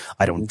normal.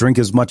 I don't drink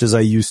as much as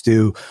I used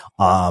to.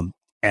 And,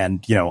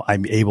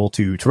 I'm able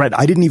to ride.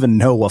 I didn't even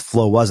know what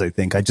flow was, I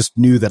think. I just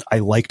knew that I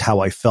liked how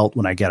I felt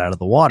when I get out of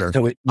the water.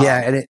 So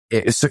and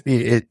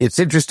it's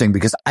interesting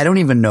because I don't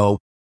even know.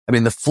 I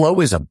mean, the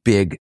flow is a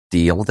big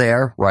deal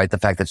there, right? The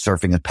fact that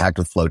surfing is packed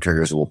with flow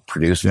triggers will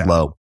produce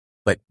flow.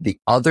 But the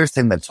other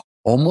thing that's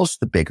almost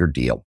the bigger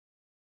deal.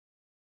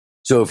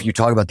 So if you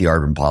talk about the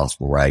art of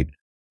impossible, right?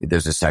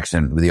 There's a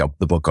section, the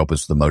book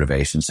opens with the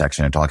motivation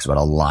section and talks about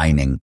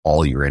aligning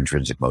all your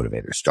intrinsic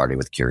motivators, starting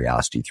with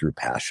curiosity through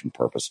passion,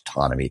 purpose,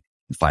 autonomy,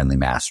 and finally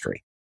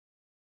mastery.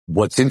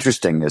 What's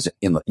interesting is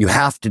you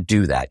have to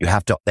do that. You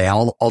have to,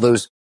 all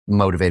those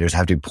motivators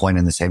have to point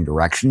in the same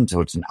direction. So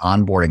it's an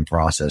onboarding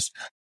process.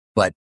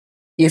 But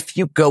if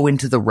you go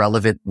into the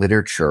relevant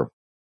literature,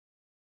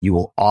 you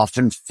will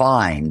often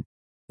find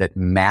that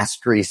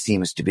mastery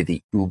seems to be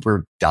the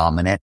uber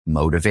dominant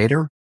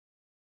motivator.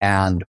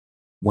 And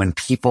when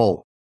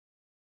people,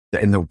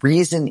 and the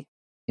reason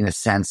in a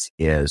sense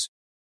is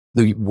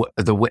the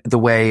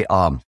way,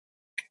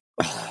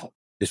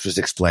 this was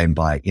explained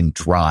in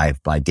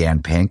Drive by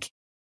Dan Pink,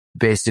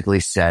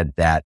 basically said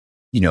that,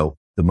 the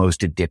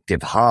most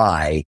addictive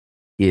high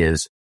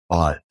is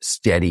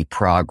steady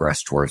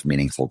progress towards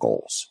meaningful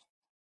goals.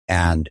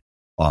 And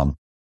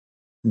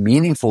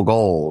meaningful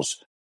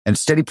goals and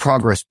steady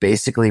progress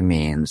basically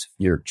means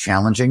you're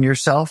challenging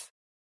yourself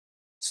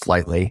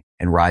slightly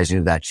and rising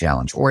to that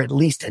challenge, or at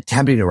least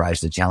attempting to rise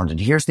to the challenge. And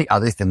here's the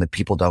other thing that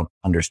people don't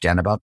understand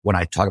about when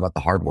I talk about the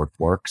hard work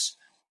works.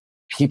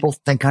 People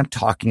think I'm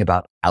talking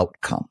about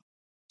outcome.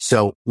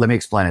 So let me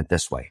explain it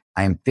this way.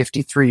 I am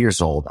 53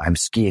 years old. I'm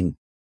skiing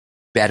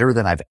better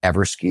than I've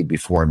ever skied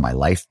before in my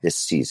life this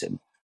season.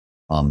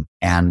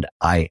 And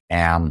I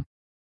am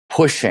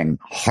pushing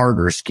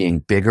harder, skiing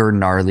bigger,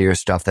 gnarlier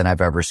stuff than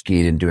I've ever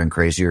skied and doing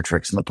crazier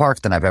tricks in the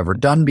park than I've ever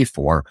done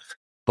before.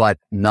 But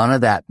none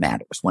of that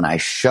matters. When I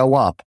show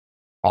up,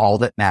 all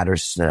that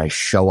matters is that I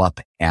show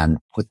up and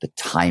put the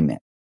time in.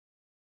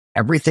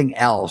 Everything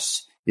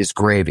else is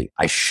gravy.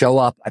 I show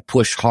up, I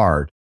push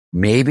hard.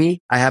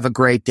 Maybe I have a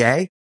great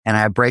day and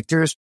I have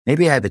breakthroughs.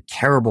 Maybe I have a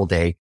terrible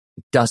day.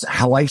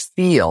 How I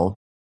feel,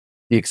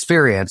 the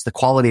experience, the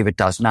quality of it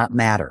does not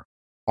matter.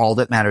 All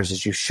that matters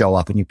is you show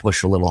up and you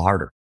push a little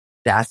harder.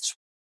 That's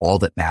all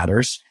that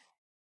matters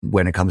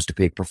when it comes to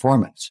peak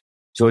performance.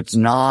 So it's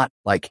not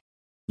like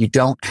you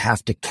don't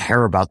have to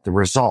care about the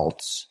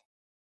results.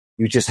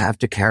 You just have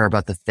to care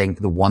about the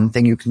one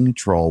thing you can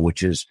control,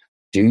 which is,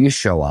 do you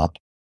show up?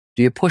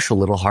 Do you push a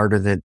little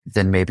harder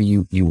than maybe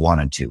you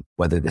wanted to,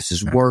 whether this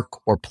is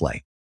work or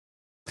play?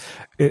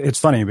 It's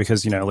funny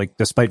because,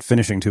 despite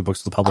finishing 2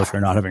 books with the publisher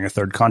and not having a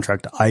third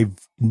contract, I've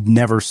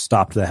never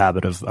stopped the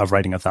habit of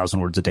writing 1,000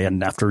 words a day.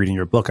 And after reading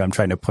your book, I'm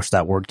trying to push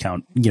that word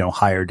count,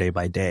 higher day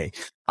by day.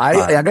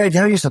 I got to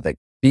tell you something.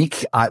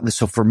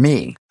 So for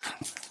me,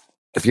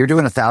 if you're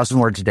doing 1,000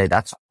 words a day,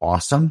 that's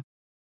awesome.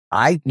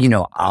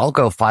 I'll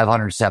go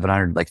 500,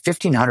 700, like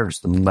 1,500 is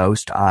the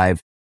most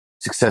I've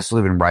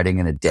successfully been writing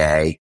in a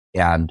day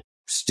and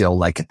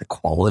still at the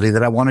quality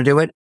that I want to do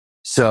it.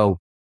 So,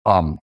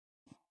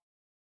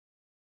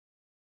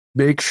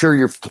 make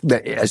sure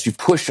as you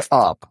push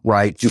up,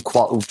 right, do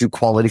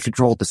quality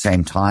control at the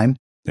same time.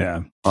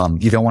 Yeah.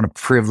 You don't want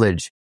to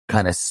privilege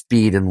kind of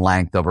speed and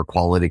length over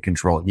quality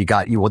control.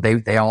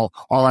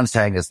 All I'm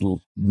saying is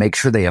make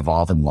sure they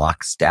evolve in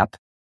lockstep.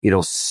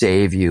 It'll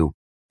save you.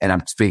 And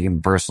I'm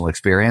speaking personal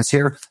experience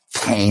here,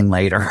 pain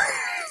later.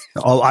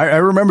 I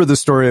remember the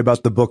story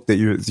about the book that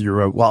you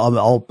wrote. Well,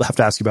 I'll have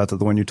to ask you about the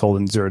one you told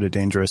in Zero to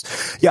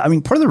Dangerous. Yeah, I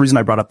mean, part of the reason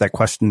I brought up that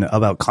question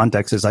about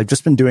context is I've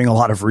just been doing a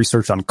lot of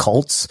research on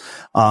cults,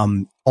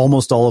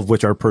 almost all of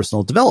which are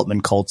personal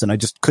development cults. And I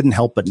just couldn't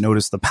help but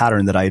notice the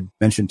pattern that I had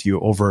mentioned to you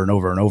over and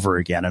over and over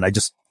again. And I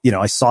just,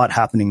 I saw it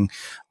happening,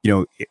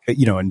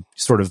 and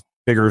sort of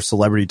bigger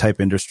celebrity type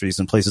industries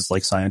and places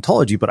like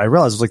Scientology. But I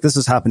realized this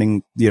is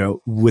happening,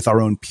 with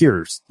our own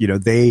peers. In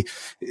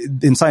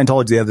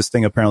Scientology, they have this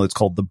thing, apparently it's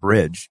called the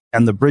bridge.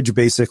 And the bridge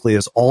basically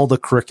is all the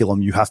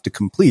curriculum you have to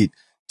complete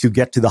to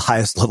get to the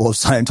highest level of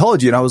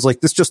Scientology. And I was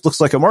like, this just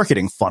looks like a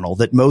marketing funnel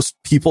that most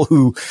people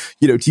who,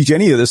 teach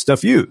any of this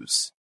stuff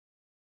use.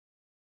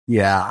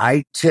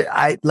 Yeah.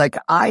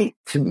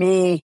 To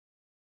me,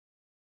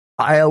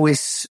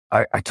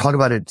 I talk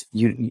about it.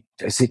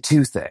 I say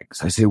two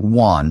things. I say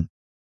one,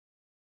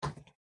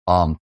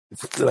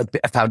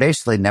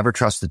 foundationally, never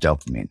trust the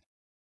dopamine,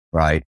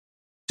 right?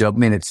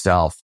 Dopamine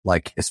itself,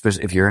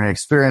 especially if you're in an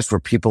experience where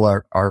people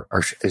are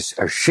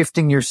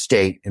shifting your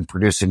state and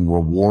producing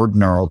reward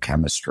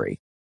neurochemistry,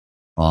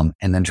 and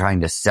then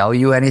trying to sell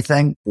you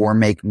anything or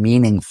make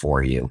meaning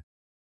for you.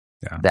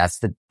 Yeah. That's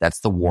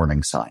the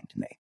warning sign to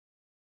me.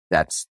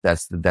 That's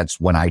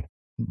when I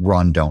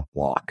run, don't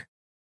walk.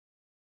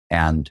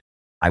 And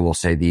I will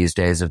say these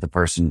days, if the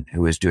person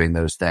who is doing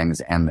those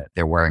things and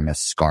they're wearing a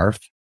scarf,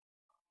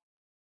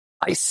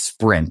 I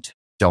sprint,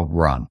 don't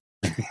run.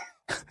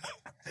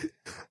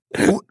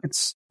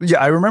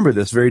 I remember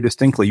this very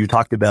distinctly. You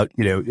talked about,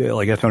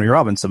 like a Tony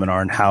Robbins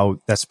seminar and how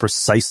that's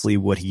precisely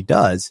what he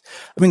does.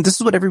 I mean, this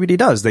is what everybody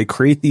does. They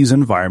create these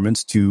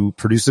environments to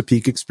produce a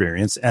peak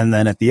experience. And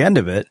then at the end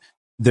of it,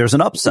 there's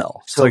an upsell.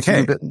 So,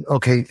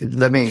 okay,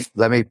 let me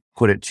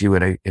put it to you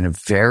in a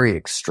very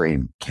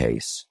extreme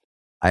case.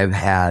 I've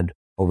had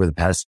over the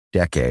past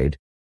decade,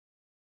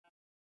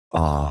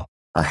 a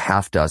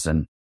half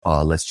dozen,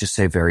 let's just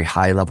say very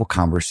high level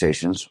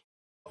conversations,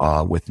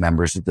 with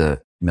members of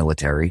the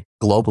military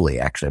globally.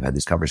 Actually, I've had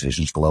these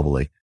conversations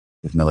globally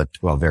with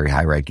very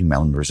high ranking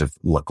members of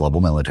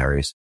global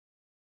militaries.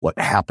 What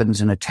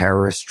happens in a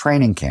terrorist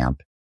training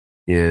camp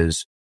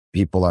is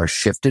people are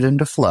shifted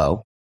into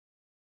flow,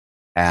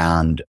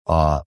 and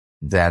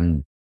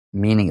then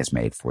meaning is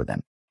made for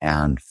them.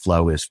 And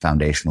flow is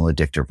foundational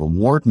addictive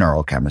reward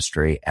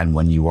neurochemistry. And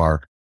when you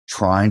are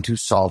trying to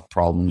solve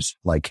problems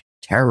like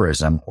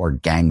terrorism or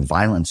gang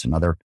violence and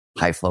other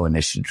high flow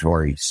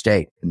initiatory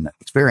state in the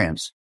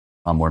experience,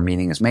 where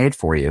meaning is made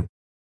for you,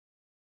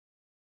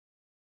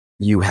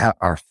 you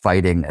are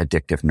fighting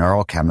addictive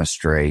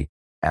neurochemistry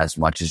as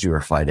much as you are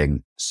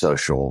fighting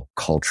social,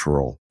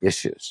 cultural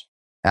issues.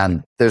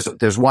 And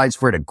there's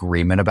widespread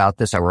agreement about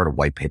this. I wrote a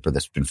white paper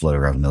that's been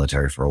floating around the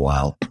military for a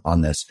while on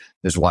this.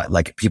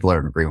 People are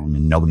in agreement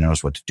and nobody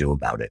knows what to do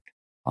about it.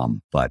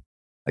 But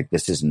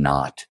this is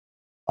not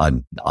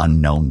an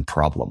unknown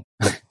problem.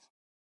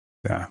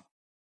 Yeah.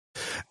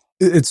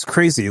 It's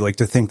crazy,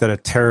 to think that a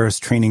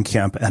terrorist training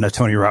camp and a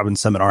Tony Robbins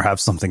seminar have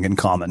something in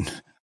common.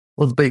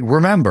 Well, but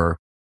remember,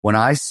 when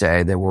I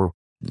say that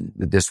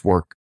this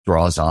work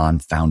draws on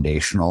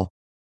foundational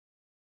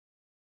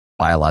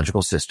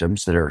biological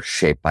systems that are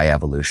shaped by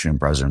evolution and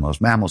present in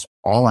most mammals,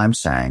 all I'm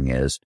saying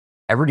is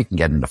everybody can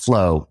get into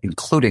flow,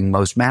 including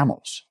most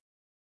mammals.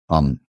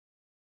 In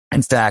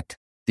fact,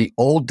 the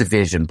old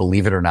division,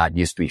 believe it or not,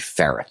 used to be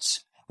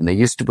ferrets. And they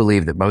used to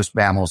believe that most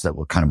mammals that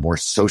were kind of more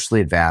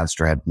socially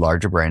advanced or had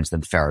larger brains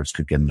than ferrets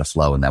could get into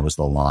flow. And that was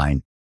the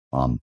line.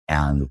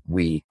 And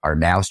we are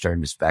now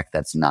starting to suspect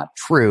that's not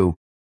true.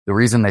 The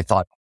reason they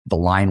thought the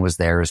line was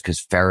there is because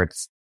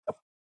ferrets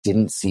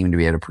didn't seem to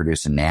be able to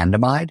produce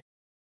anandamide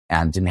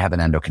and didn't have an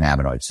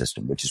endocannabinoid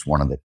system, which is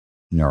one of the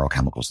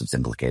neurochemicals that's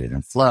implicated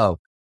in flow.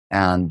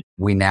 And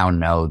we now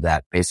know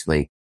that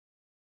basically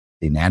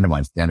the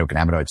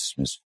endocannabinoid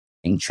system is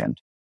ancient,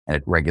 and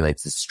it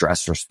regulates the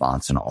stress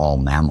response in all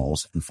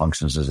mammals and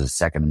functions as a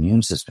second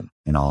immune system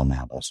in all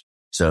mammals.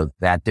 So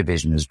that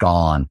division is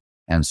gone.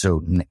 And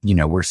so,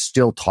 we're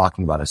still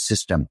talking about a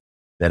system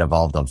that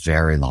evolved a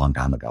very long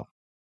time ago.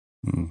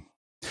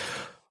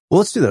 Well,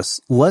 let's do this.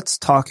 Let's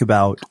talk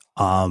about,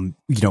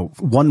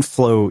 one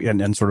flow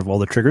and sort of all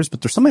the triggers,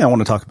 but there's something I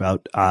want to talk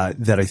about,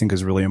 that I think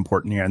is really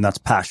important here, and that's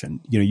passion.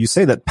 You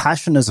say that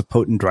passion is a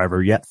potent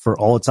driver, yet for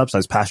all its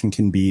upsides, passion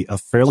can be a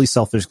fairly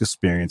selfish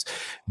experience.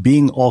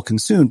 Being all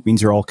consumed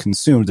means you're all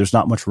consumed. There's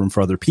not much room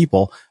for other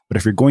people. But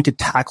if you're going to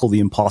tackle the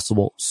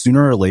impossible,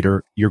 sooner or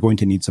later, you're going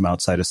to need some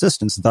outside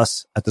assistance.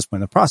 Thus, at this point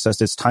in the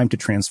process, it's time to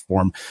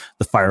transform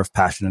the fire of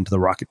passion into the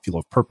rocket fuel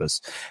of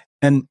purpose.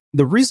 And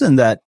the reason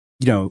that,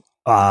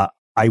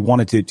 I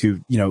wanted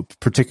to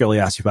particularly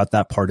ask you about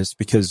that part is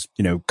because,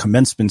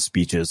 commencement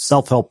speeches,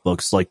 self-help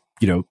books,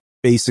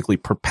 basically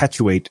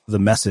perpetuate the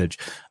message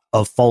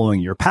of following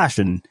your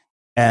passion.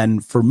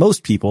 And for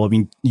most people, I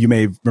mean, you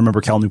may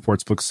remember Cal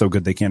Newport's book, So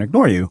Good They Can't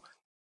Ignore You.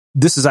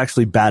 This is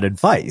actually bad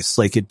advice.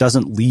 It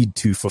doesn't lead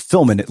to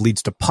fulfillment. It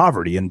leads to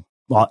poverty and,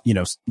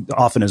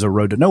 often is a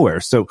road to nowhere.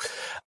 So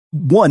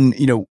one,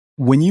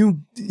 when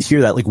you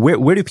hear that,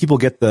 where do people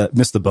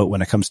miss the boat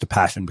when it comes to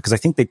passion? Because I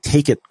think they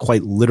take it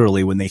quite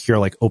literally when they hear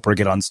Oprah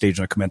get on stage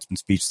in a commencement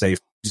speech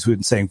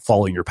saying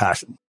following your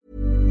passion.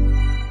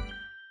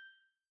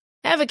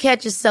 Ever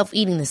catch yourself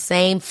eating the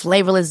same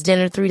flavorless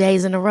dinner 3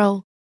 days in a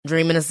row?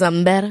 Dreaming of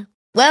something better?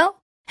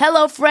 Well,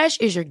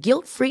 HelloFresh is your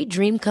guilt-free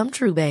dream come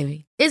true,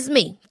 baby. It's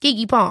me,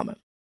 Keke Palmer.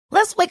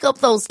 Let's wake up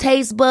those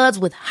taste buds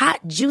with hot,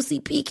 juicy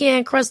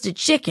pecan-crusted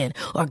chicken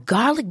or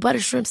garlic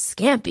butter shrimp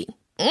scampi.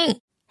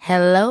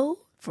 Hello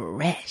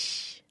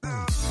Fresh.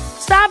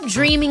 Stop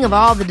dreaming of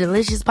all the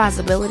delicious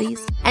possibilities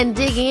and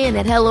dig in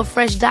at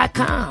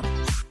HelloFresh.com.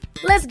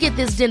 Let's get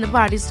this dinner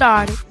party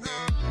started.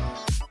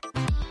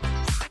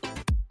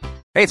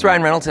 Hey, it's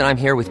Ryan Reynolds, and I'm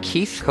here with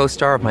Keith,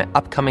 co-star of my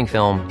upcoming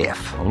film,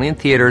 If, only in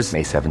theaters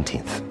May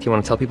 17th. Do you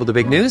want to tell people the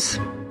big news?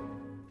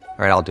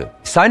 All right, I'll do it.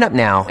 Sign up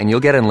now and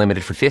you'll get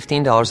unlimited for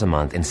 $15 a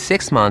month and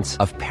 6 months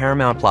of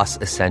Paramount Plus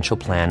Essential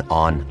Plan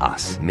on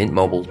us.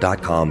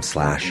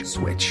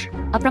 MintMobile.com/switch.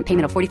 Upfront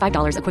payment of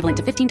 $45 equivalent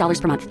to $15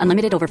 per month.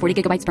 Unlimited over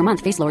 40 gigabytes per month.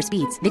 Face lower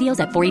speeds.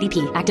 Videos at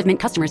 480p. Active Mint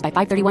customers by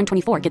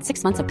 531.24 get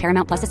 6 months of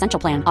Paramount Plus Essential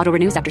Plan. Auto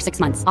renews after 6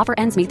 months. Offer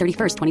ends May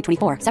 31st,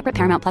 2024. Separate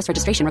Paramount Plus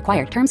registration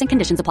required. Terms and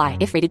conditions apply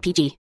if rated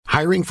PG.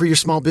 Hiring for your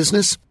small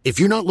business? If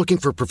you're not looking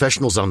for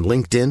professionals on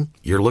LinkedIn,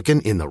 you're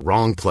looking in the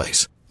wrong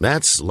place.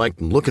 That's like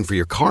looking for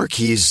your car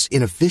keys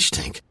in a fish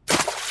tank.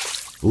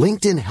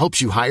 LinkedIn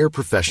helps you hire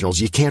professionals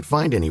you can't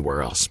find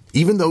anywhere else,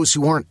 even those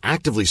who aren't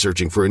actively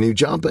searching for a new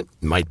job but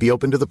might be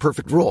open to the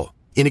perfect role.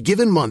 In a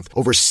given month,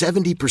 over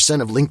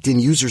 70% of LinkedIn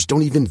users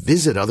don't even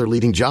visit other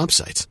leading job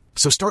sites.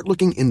 So start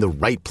looking in the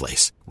right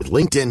place. With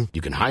LinkedIn,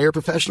 you can hire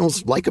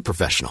professionals like a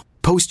professional.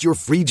 Post your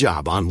free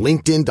job on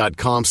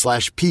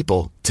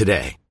linkedin.com/people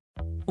today.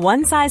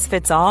 One size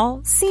fits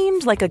all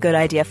seemed like a good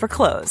idea for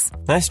clothes.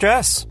 Nice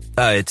dress.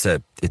 It's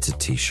a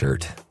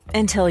t-shirt.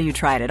 Until you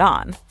tried it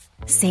on.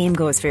 Same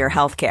goes for your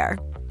healthcare.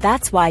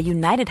 That's why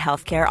United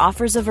Healthcare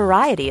offers a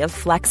variety of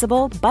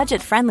flexible,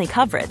 budget-friendly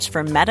coverage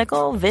for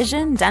medical,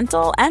 vision,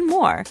 dental, and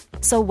more.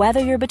 So whether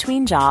you're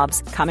between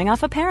jobs, coming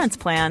off a parent's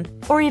plan,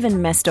 or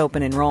even missed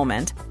open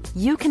enrollment,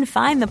 you can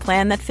find the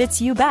plan that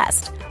fits you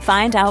best.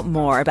 Find out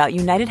more about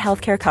United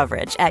Healthcare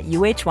coverage at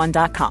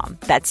uh1.com.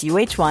 That's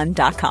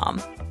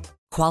uh1.com.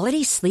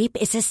 Quality sleep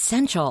is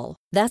essential.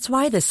 That's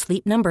why the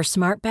Sleep Number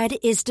Smart Bed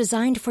is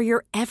designed for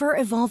your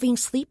ever-evolving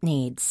sleep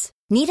needs.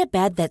 Need a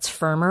bed that's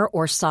firmer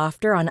or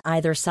softer on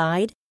either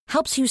side?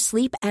 Helps you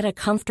sleep at a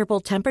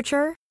comfortable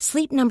temperature?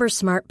 Sleep Number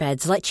Smart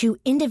Beds let you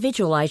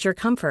individualize your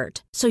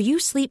comfort, so you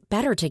sleep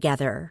better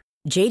together.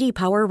 J.D.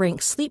 Power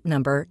ranks Sleep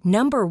Number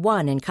number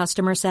 1 in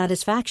customer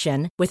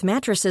satisfaction with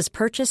mattresses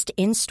purchased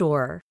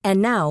in-store.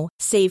 And now,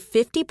 save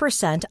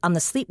 50% on the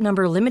Sleep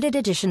Number Limited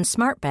Edition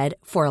Smart Bed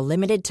for a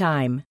limited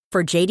time.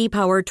 For J.D.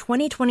 Power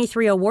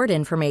 2023 award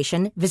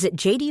information, visit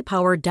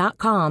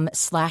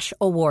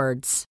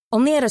jdpower.com/awards.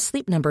 Only at a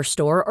Sleep Number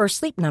store or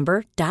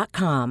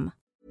sleepnumber.com.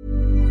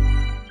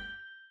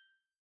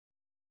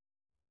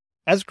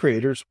 As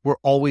creators, we're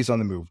always on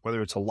the move.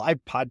 Whether it's a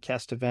live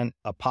podcast event,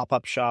 a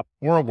pop-up shop,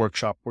 or a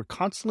workshop, we're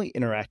constantly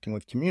interacting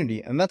with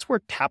community, and that's where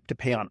Tap to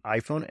Pay on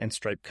iPhone and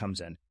Stripe comes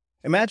in.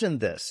 Imagine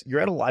this. You're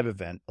at a live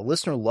event, a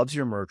listener loves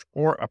your merch,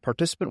 or a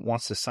participant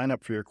wants to sign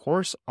up for your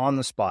course on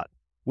the spot.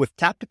 With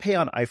Tap to Pay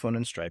on iPhone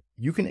and Stripe,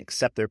 you can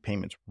accept their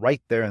payments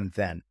right there and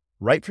then,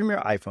 right from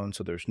your iPhone,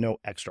 so there's no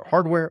extra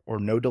hardware or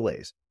no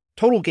delays.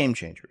 Total game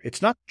changer.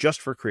 It's not just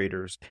for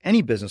creators.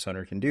 Any business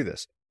owner can do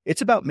this.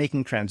 It's about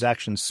making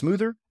transactions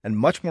smoother and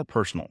much more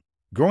personal,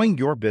 growing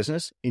your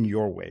business in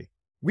your way.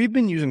 We've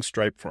been using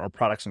Stripe for our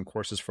products and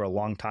courses for a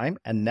long time,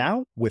 and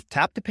now with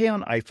Tap to Pay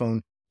on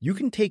iPhone, you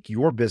can take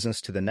your business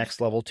to the next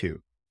level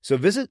too. So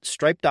visit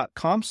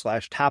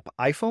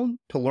stripe.com/tapiphone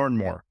to learn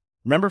more.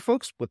 Remember,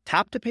 folks, with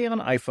Tap to Pay on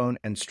iPhone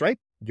and Stripe,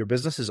 your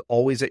business is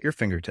always at your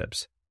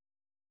fingertips.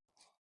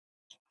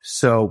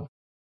 So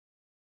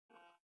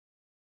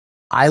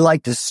I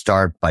like to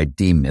start by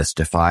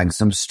demystifying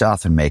some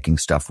stuff and making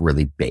stuff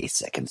really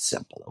basic and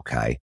simple,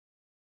 okay?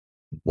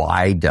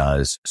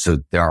 So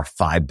there are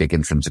 5 big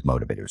intrinsic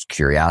motivators: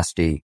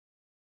 curiosity,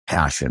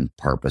 passion,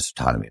 purpose,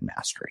 autonomy, and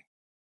mastery.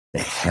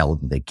 The hell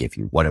do they give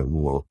you? What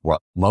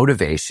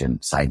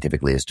motivation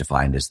scientifically is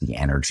defined as the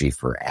energy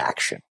for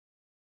action.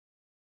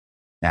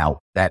 Now,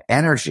 that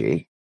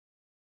energy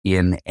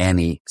in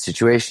any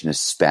situation is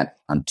spent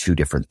on 2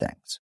 different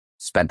things.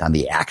 Spent on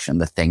the action,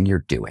 the thing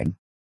you're doing.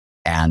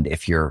 And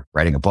if you're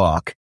writing a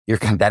book,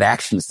 that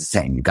action is the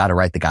same. You got to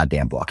write the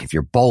goddamn book. If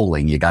you're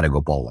bowling, you got to go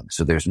bowling.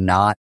 So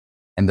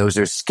and those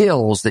are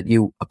skills that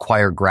you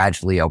acquire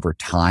gradually over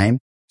time.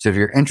 So if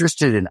you're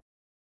interested in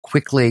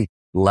quickly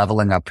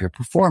leveling up your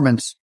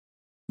performance,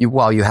 you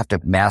have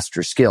to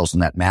master skills,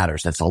 and that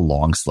matters. That's a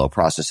long, slow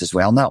process, as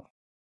we all know.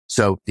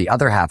 So the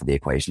other half of the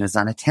equation is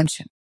on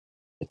attention.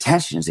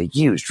 Attention is a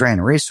huge drain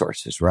of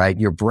resources, right?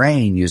 Your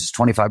brain uses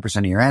 25%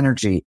 of your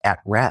energy at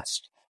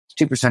rest. It's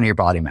 2% of your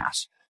body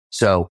mass.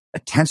 So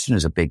attention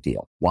is a big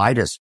deal. Why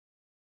does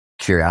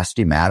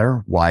curiosity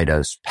matter? Why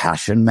does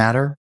passion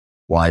matter?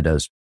 Why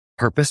does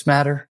purpose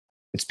matter?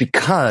 It's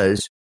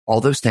because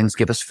all those things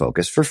give us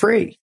focus for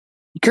free.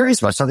 You're curious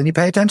about something, you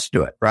pay attention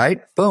to it,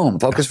 right? Boom,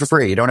 focus for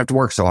free. You don't have to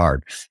work so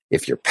hard.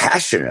 If you're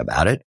passionate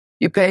about it,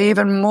 you pay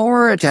even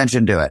more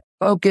attention to it.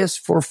 Focus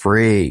for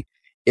free.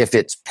 If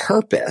it's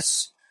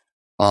purpose,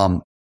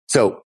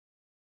 so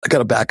I got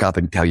to back up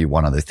and tell you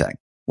one other thing.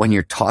 When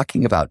you're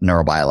talking about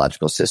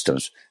neurobiological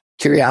systems,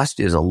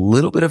 Curiosity is a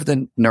little bit of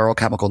the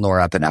neurochemical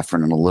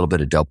norepinephrine and a little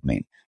bit of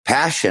dopamine.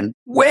 Passion,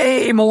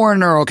 way more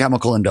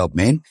neurochemical and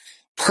dopamine.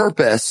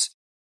 Purpose,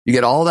 you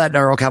get all that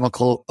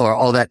neurochemical or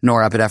all that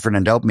norepinephrine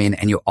and dopamine,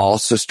 and you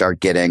also start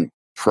getting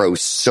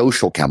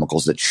pro-social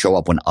chemicals that show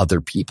up when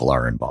other people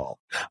are involved,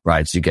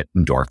 right? So you get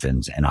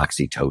endorphins and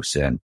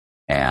oxytocin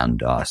and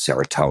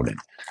serotonin.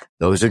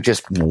 Those are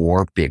just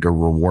more bigger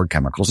reward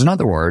chemicals. In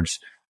other words,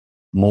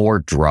 more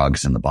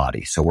drugs in the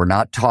body. So we're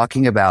not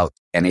talking about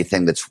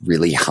anything that's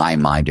really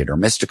high-minded or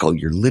mystical.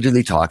 You're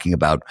literally talking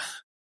about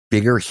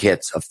bigger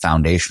hits of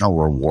foundational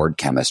reward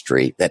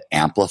chemistry that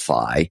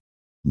amplify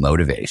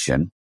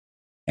motivation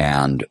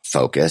and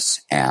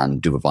focus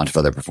and do a bunch of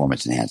other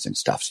performance enhancing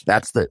stuff. So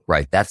that's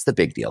the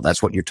big deal.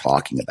 That's what you're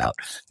talking about.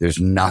 There's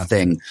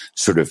nothing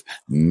sort of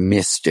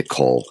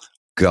mystical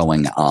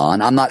going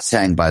on. I'm not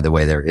saying, by the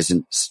way, there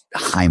isn't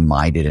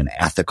high-minded and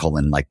ethical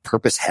and like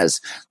purpose has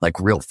like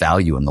real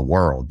value in the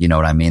world. You know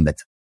what I mean?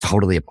 That's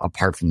totally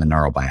apart from the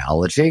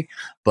neurobiology,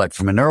 but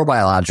from a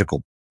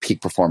neurobiological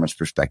peak performance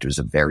perspective is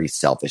a very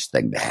selfish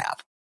thing to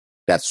have.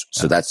 That's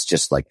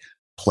just like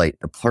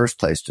the first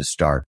place to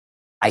start.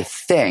 I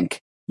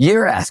think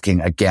you're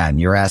asking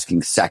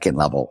second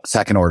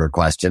order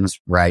questions,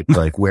 right?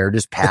 Like where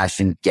does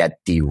passion get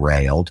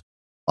derailed?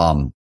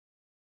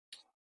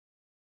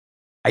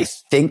 I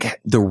think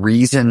the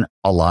reason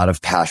a lot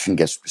of passion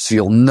so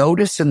you'll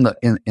notice in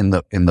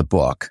the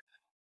book,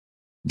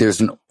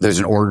 there's an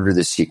order to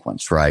the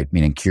sequence, right?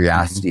 Meaning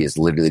curiosity is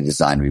literally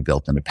designed to be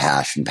built into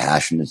passion.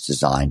 Passion is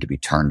designed to be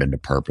turned into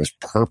purpose.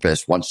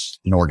 Purpose, once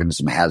an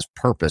organism has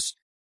purpose,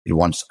 it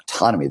wants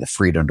autonomy, the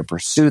freedom to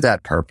pursue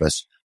that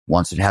purpose.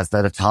 Once it has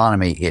that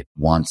autonomy, it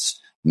wants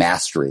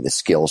mastery, the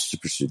skills to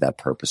pursue that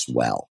purpose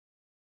well.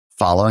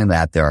 Following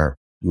that, there are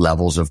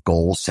levels of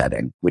goal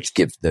setting, which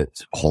give the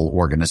whole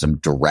organism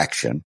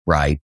direction,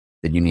 right?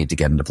 That you need to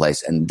get into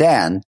place. And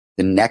then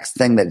the next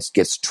thing that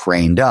gets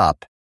trained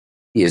up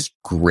is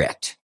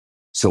grit.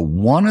 So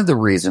one of the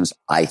reasons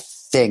I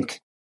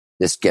think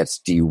this gets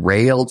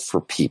derailed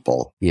for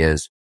people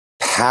is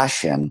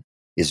passion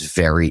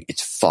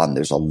it's fun.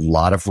 There's a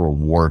lot of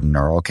reward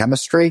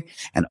neurochemistry,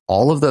 and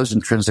all of those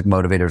intrinsic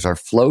motivators are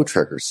flow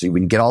triggers. So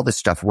when you get all this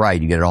stuff right,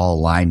 you get it all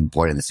aligned and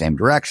pointed in the same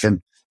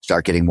direction,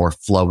 start getting more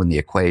flow in the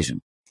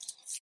equation.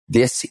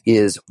 This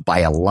is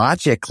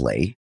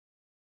biologically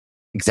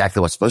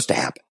exactly what's supposed to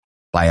happen.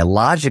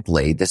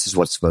 Biologically, this is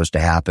what's supposed to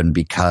happen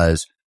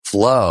because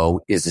flow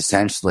is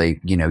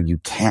essentially, you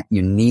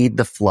need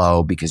the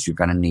flow because you're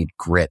going to need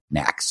grit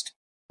next,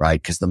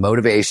 right? Because the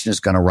motivation is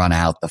going to run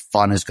out. The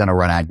fun is going to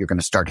run out. You're going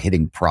to start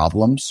hitting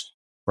problems,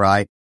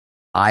 right?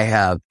 I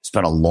have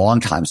spent a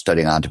long time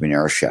studying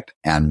entrepreneurship,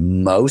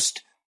 and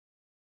most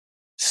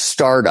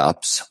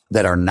startups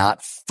that are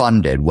not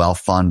funded,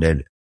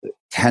 well-funded,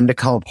 tend to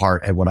come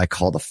apart at what I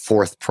call the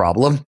fourth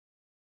problem,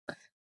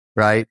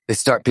 right?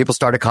 People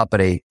start a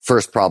company,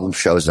 first problem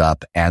shows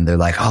up, and they're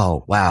like,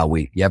 oh, wow,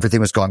 everything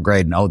was going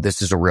great. And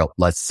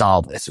let's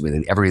solve this.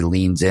 Everybody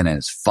leans in and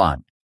it's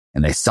fun,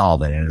 and they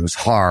solve it, and it was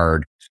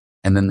hard.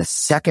 And then the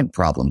second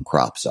problem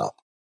crops up.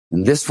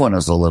 And this one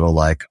is a little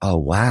like, oh,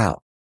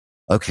 wow.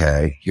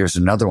 Okay, here's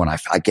another one. I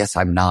guess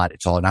it's not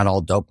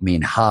all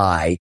dopamine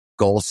high,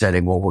 goal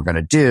setting, what we're going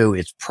to do.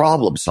 It's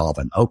problem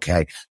solving.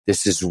 Okay,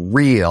 this is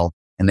real.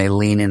 And they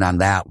lean in on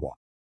that one.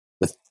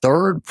 The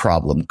third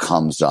problem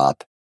comes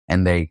up,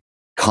 and they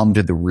come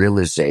to the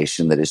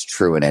realization that is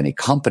true in any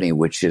company,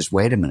 which is,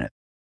 wait a minute,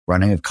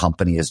 running a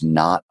company is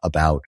not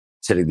about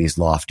setting these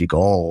lofty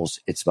goals.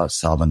 It's about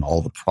solving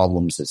all the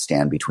problems that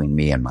stand between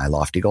me and my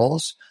lofty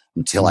goals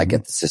until I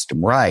get the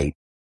system right.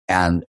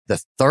 And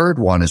the third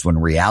one is when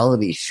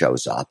reality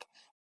shows up.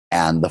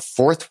 And the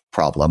fourth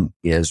problem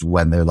is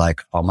when they're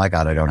like, oh my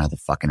God, I don't have the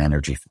fucking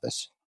energy for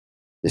this.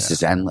 This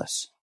is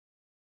endless.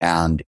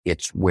 And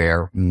it's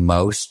where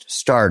most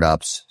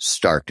startups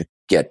start to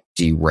get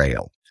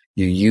derailed.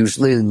 You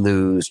usually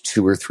lose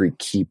 2 or 3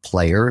 key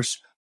players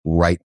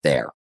right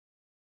there.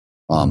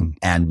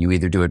 And you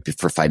either do it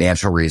for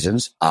financial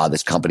reasons.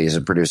 This company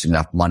isn't producing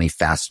enough money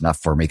fast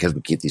enough for me because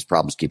these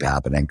problems keep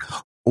happening,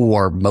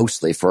 or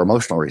mostly for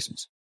emotional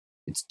reasons.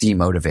 It's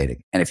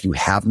demotivating. And if you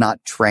have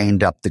not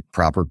trained up the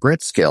proper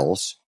grit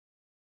skills,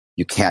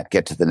 you can't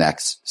get to the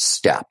next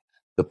step.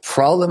 The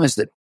problem is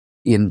that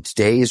in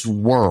today's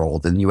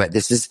world,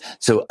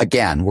 so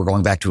again, we're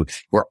going back to,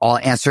 we're all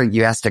answering,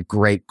 you asked a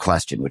great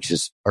question, which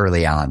is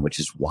early on, which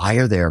is why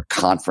are there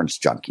conference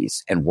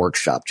junkies and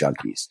workshop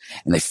junkies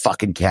and they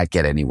fucking can't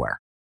get anywhere,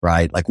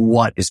 right? Like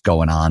what is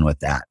going on with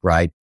that,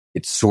 right?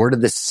 It's sort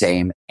of the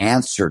same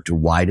answer to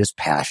why does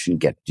passion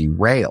get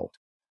derailed?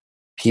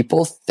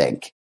 People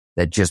think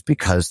that just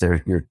because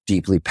you're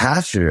deeply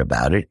passionate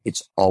about it,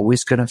 it's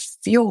always going to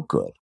feel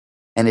good.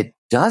 And it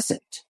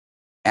doesn't.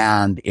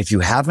 And if you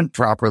haven't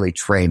properly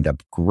trained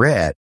up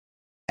grit,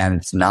 and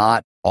it's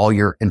not all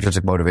your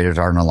intrinsic motivators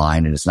aren't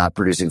aligned and it's not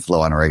producing flow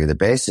on a regular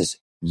basis,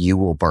 you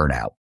will burn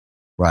out,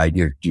 right?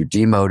 You're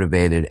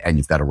demotivated and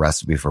you've got a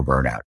recipe for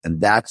burnout. And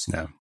that's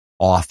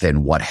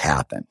often what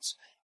happens.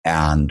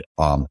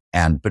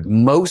 But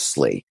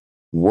mostly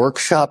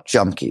workshop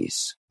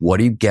junkies, what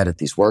do you get at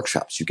these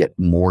workshops? You get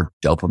more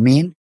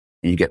dopamine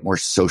and you get more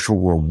social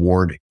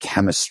reward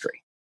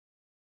chemistry.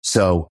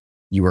 So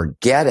you are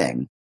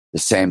getting the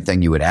same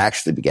thing you would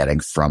actually be getting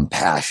from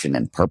passion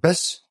and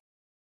purpose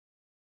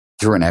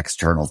through an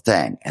external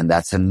thing. And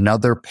that's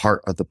another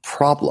part of the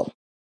problem,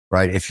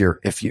 right? If your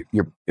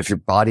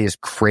body is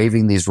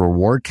craving these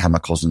reward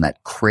chemicals and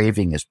that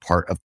craving is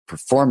part of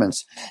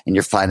performance and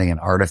you're finding an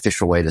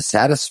artificial way to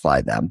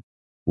satisfy them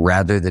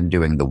rather than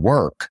doing the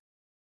work,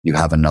 you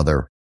have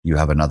another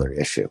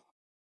issue.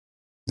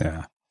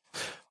 Yeah.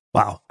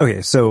 Wow.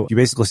 Okay. So you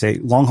basically say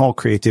long haul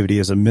creativity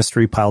is a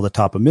mystery piled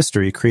atop a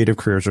mystery. Creative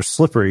careers are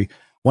slippery.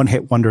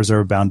 One-hit wonders are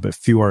abound, but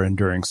few are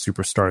enduring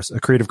superstars. A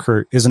creative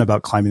career isn't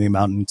about climbing the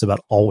mountain. It's about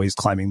always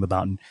climbing the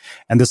mountain.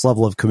 And this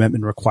level of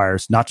commitment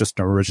requires not just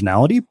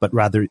originality, but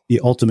rather the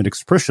ultimate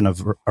expression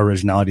of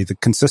originality, the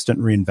consistent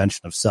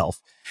reinvention of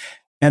self.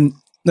 And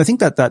I think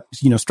that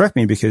struck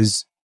me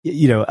because,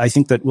 I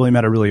think that William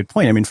had a really good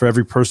point. I mean, for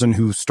every person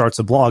who starts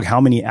a blog,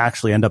 how many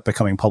actually end up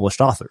becoming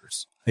published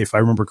authors? If I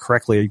remember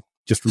correctly,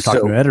 just from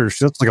talking to editors,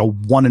 that's like a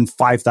 1 in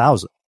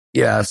 5,000.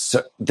 Yeah.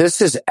 So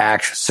this is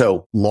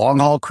actually, long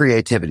haul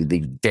creativity.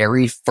 The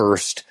very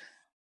first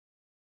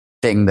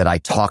thing that I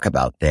talk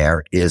about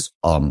there is,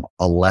 a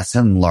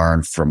lesson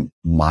learned from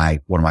one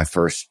of my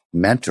first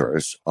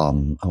mentors,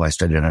 who I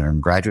studied under in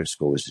graduate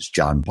school, was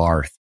John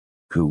Barth,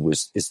 who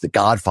is the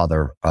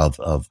godfather of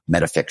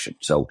metafiction.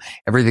 So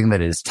everything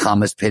that is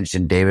Thomas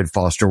Pynchon, David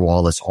Foster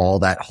Wallace, all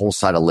that whole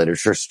side of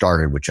literature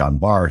started with John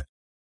Barth.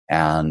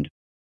 And,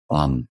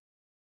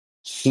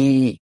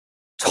 he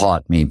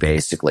taught me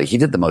basically, he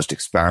did the most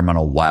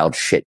experimental wild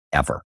shit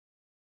ever.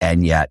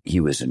 And yet he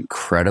was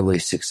incredibly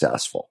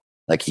successful.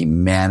 Like he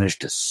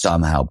managed to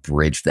somehow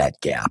bridge that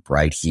gap,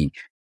 right?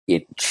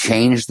 It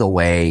changed the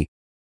way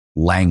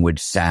language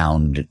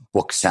sound,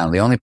 books sound. The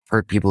only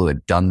people who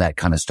had done that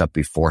kind of stuff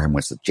before him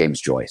was James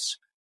Joyce,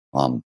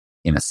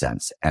 in a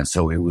sense. And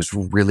so it was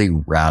really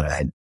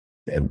radical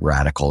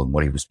in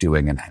what he was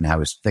doing and how he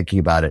was thinking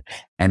about it.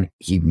 And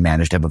he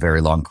managed to have a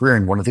very long career.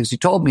 And one of the things he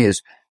told me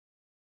is,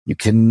 you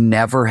can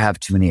never have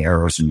too many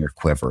arrows in your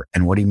quiver.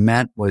 And what he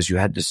meant was you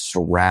had to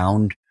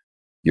surround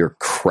your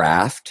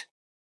craft.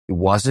 It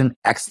wasn't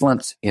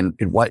excellence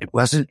it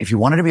wasn't, if you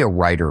wanted to be a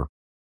writer,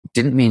 it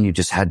didn't mean you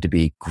just had to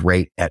be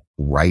great at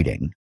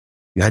writing.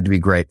 You had to be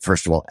great,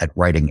 first of all, at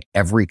writing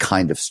every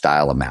kind of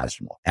style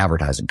imaginable: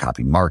 advertising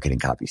copy, marketing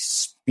copy,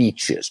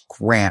 speeches,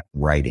 grant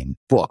writing,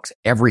 books,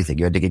 everything.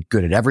 You had to get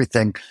good at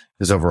everything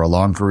because over a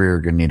long career,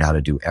 you're going to need how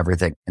to do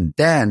everything. And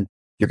then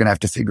you're going to have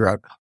to figure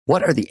out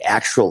what are the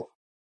actual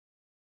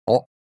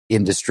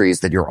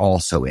industries that you're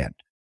also in.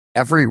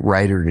 Every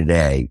writer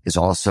today is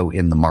also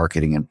in the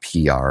marketing and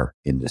PR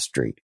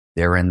industry.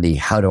 They're in the,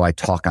 how do I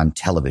talk on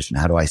television?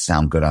 How do I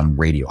sound good on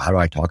radio? How do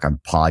I talk on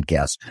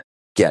podcasts?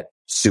 Get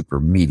super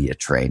media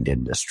trained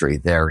industry.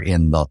 They're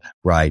in the,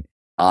 right,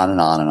 on and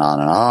on and on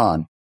and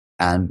on.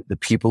 And the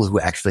people who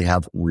actually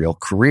have real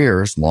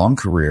careers, long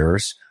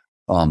careers,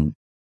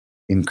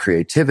 in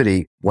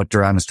creativity, what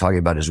Duran is talking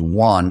about is,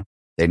 one,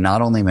 they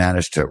not only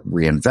manage to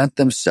reinvent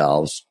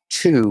themselves,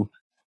 two,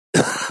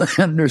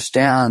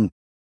 understand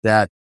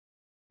that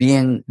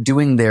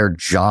doing their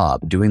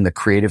job, doing the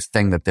creative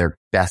thing that they're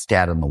best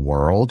at in the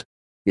world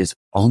is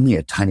only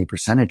a tiny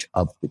percentage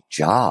of the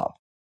job.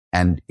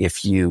 And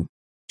if you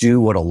do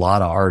what a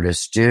lot of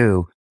artists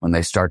do when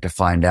they start to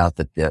find out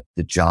that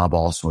the job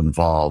also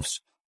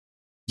involves,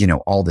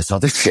 all this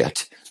other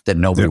shit that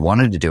nobody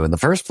wanted to do in the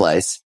first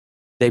place,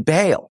 they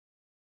bail.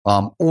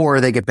 Or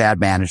they get bad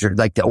managers,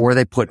 or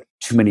they put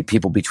too many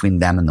people between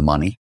them and the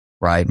money,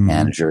 right? Mm-hmm.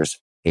 Managers,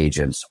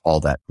 agents, all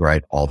that,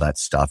 right? All that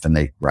stuff. And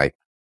they, right,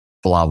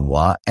 blah, blah,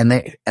 blah. And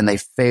they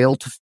fail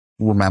to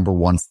remember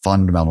one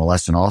fundamental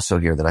lesson also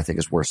here that I think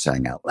is worth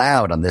saying out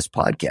loud on this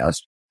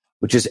podcast,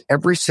 which is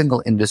every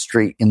single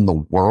industry in the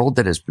world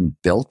that has been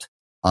built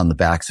on the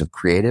backs of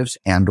creatives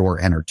and or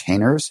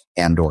entertainers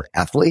and or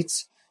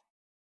athletes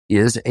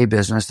is a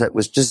business that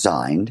was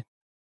designed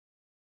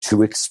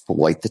to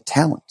exploit the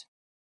talent.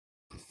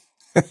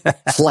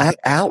 Flat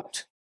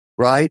out,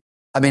 right?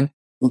 I mean,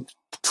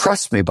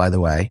 trust me, by the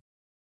way,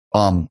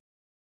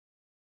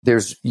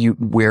 this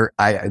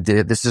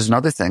is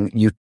another thing.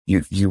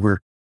 You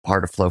were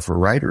part of Flow for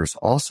Writers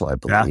also, I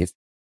believe.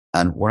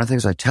 Yeah. And one of the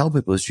things I tell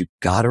people is you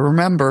got to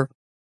remember,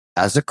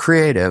 as a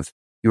creative,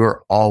 you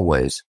are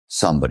always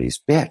somebody's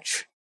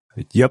bitch.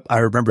 Yep. I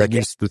remember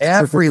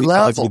every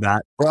level,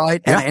 that.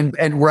 Right. Yeah.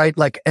 And right.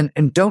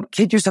 And don't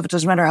kid yourself. It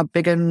doesn't matter how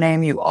big a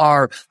name you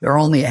are. There are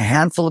only a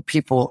handful of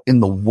people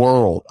in the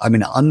world. I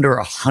mean, under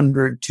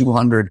 100,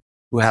 200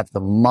 who have the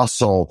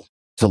muscle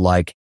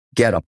to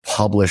get a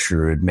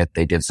publisher to admit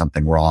they did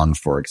something wrong,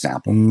 for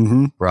example.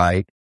 Mm-hmm.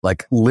 Right.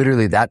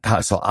 Literally that.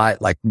 So I've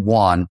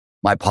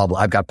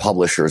got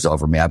publishers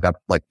over me. I've got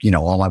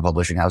all my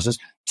publishing houses.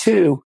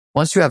 Two,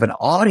 once you have an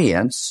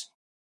audience,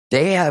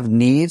 they have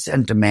needs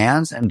and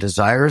demands and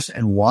desires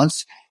and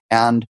wants.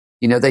 And,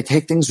 they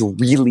take things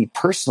really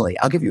personally.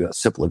 I'll give you a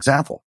simple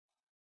example.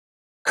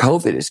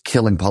 COVID is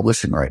killing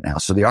publishing right now.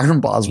 So the Art of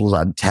Impossible was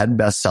on 10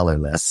 bestseller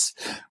lists.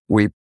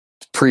 We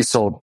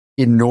pre-sold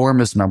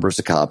enormous numbers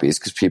of copies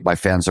because my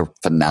fans are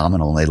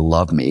phenomenal and they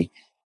love me.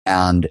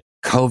 And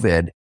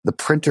COVID,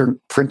 the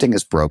printing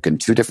is broken.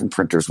 2 different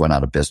printers went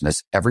out of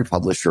business. Every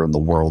publisher in the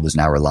world is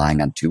now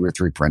relying on 2 or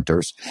 3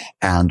 printers.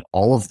 And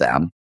all of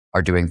them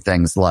are doing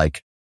things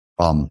like,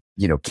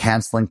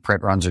 canceling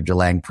print runs or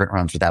delaying print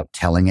runs without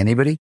telling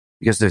anybody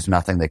because there's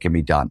nothing that can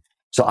be done.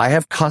 So I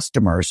have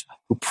customers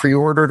who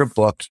pre-ordered a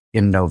book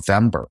in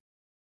November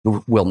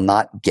who will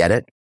not get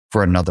it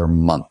for another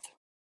month.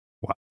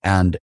 Wow.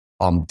 And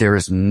there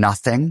is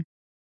nothing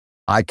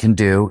I can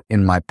do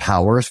in my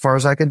power, as far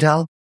as I can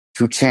tell,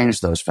 to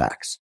change those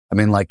facts. I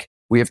mean, like,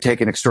 we have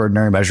taken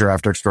extraordinary measure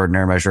after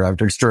extraordinary measure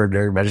after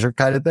extraordinary measure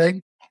kind of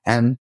thing.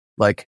 And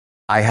like,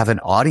 I have an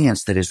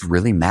audience that is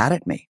really mad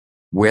at me.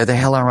 Where the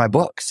hell are my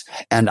books?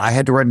 And I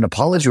had to write an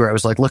apology where I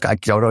was like, look, I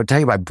don't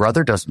tell you, my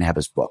brother doesn't have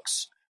his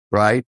books,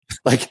 right?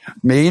 Like,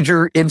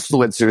 major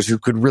influencers who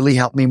could really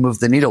help me move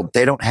the needle,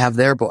 they don't have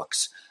their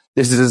books.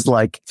 This is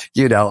like,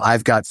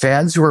 I've got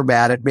fans who are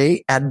mad at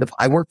me and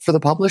I work for the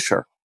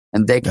publisher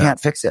and they can't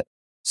fix it.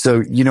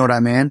 So you know what I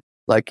mean?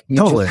 Like, you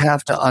just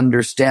have to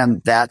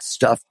understand that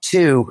stuff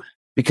too,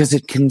 because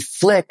it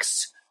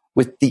conflicts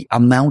with the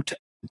amount.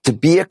 To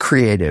be a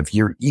creative,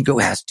 your ego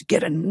has to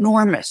get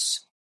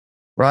enormous,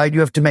 right?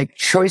 You have to make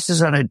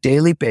choices on a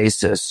daily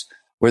basis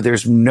where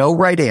there's no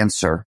right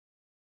answer.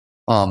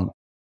 And,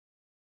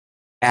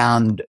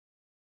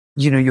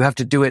 you have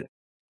to do it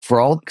for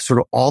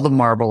all the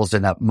marbles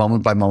in that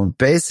moment by moment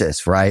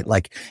basis, right?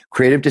 Like,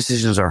 creative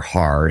decisions are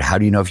hard. How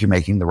do you know if you're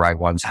making the right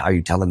ones? How are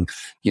you telling,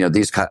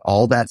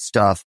 all that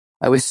stuff?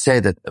 I always say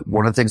that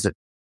one of the things that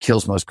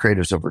kills most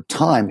creatives over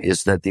time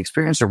is that the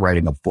experience of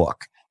writing a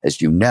book,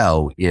 as you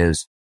know,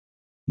 is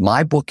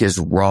my book is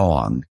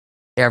wrong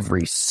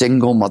every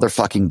single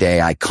motherfucking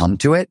day I come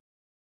to it,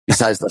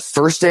 besides the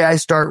first day I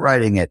start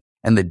writing it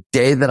and the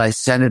day that I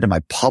send it to my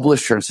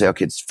publisher and say,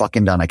 okay, it's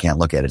fucking done. I can't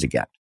look at it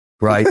again.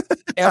 Right?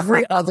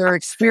 Every other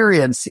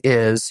experience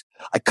is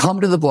I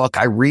come to the book,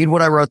 I read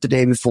what I wrote the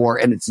day before,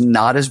 and it's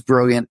not as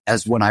brilliant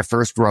as when I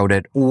first wrote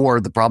it, or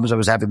the problems I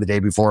was having the day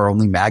before are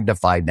only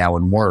magnified now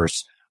and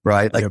worse.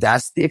 Right? Like,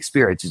 that's the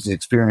experience. It's an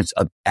experience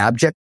of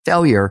abject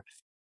failure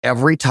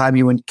every time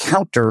you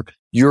encounter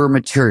your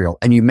material,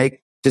 and you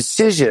make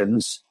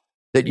decisions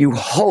that you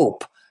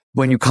hope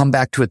when you come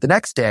back to it the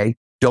next day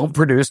don't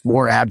produce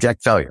more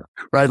abject failure,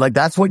 right? Like,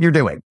 that's what you're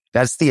doing.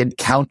 That's the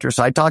encounter.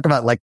 So I talk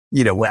about, like,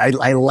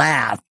 I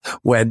laugh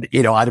when,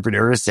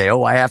 entrepreneurs say,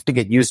 oh, I have to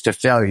get used to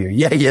failure.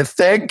 Yeah, you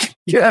think?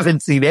 You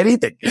haven't seen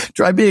anything.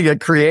 Try being a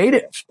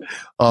creative.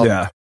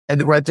 And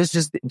right, this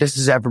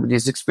is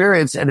everybody's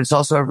experience. And it's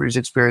also everybody's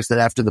experience that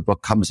after the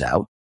book comes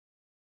out,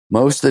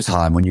 most of the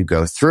time when you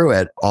go through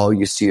it, all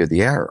you see are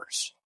the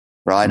errors,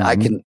 right?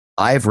 Mm-hmm.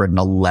 I've written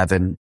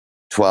 11,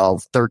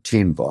 12,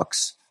 13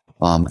 books.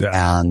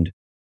 And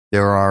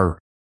there are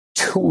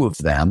 2 of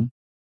them,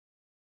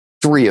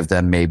 3 of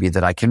them maybe,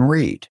 that I can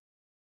read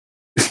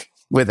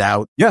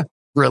without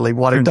really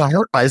wanting to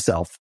hurt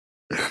myself.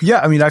 Yeah,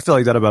 I mean, I feel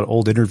like that about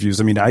old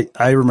interviews. I mean,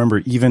 I remember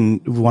even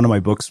one of my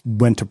books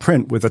went to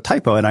print with a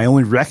typo, and I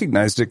only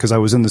recognized it because I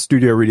was in the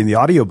studio reading the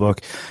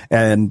audiobook,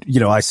 and,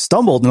 I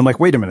stumbled, and I'm like,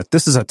 wait a minute,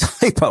 this is a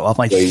typo. I'm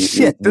like,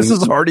 shit, this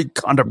has already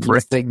gone to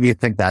print. You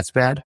think that's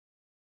bad?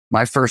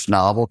 My first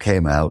novel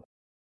came out.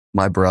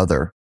 My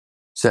brother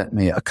sent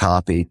me a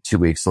copy 2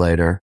 weeks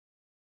later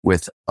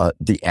with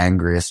the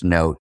angriest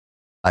note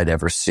I'd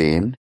ever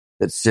seen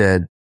that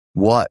said,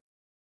 what?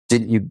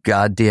 Didn't you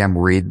goddamn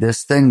read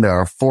this thing? There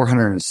are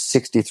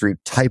 463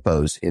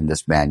 typos in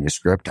this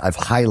manuscript. I've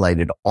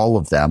highlighted all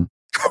of them.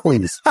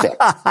 Please fix.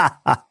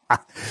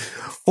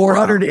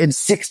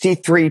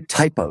 463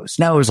 typos.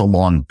 Now, it was a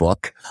long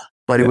book,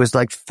 but it was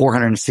like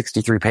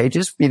 463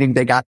 pages, meaning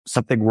they got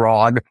something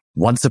wrong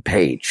once a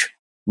page.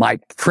 My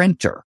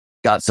printer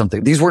got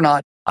something.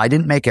 I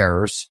didn't make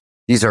errors.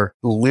 These are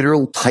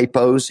literal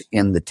typos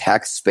in the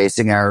text,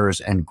 spacing errors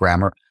and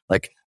grammar.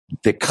 Like,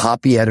 the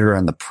copy editor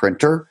and the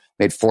printer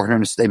made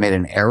they made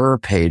an error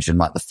page in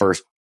the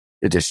first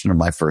edition of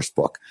my first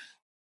book.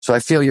 So I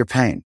feel your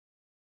pain.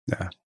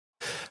 Yeah.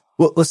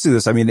 Well, let's do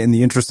this. I mean, in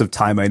the interest of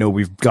time, I know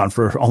we've gone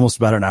for almost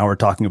about an hour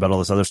talking about all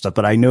this other stuff,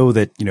 but I know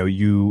that,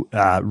 you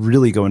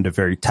really go into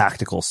very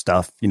tactical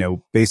stuff,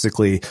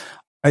 basically.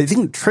 I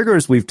think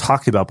triggers we've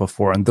talked about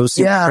before, and those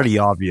seem pretty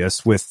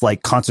obvious, with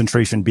like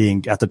concentration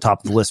being at the top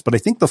of the list. But I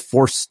think the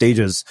 4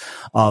 stages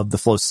of the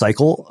flow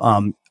cycle,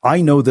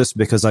 I know this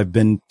because I've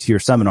been to your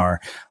seminar,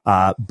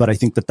 but I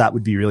think that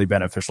would be really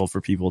beneficial for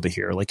people to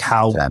hear, like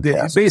how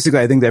basically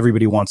I think that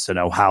everybody wants to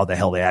know how the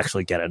hell they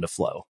actually get into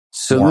flow.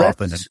 So let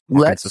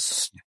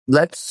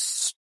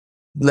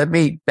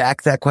me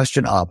back that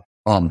question up,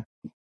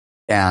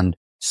 and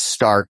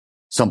start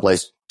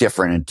someplace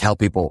different and tell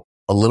people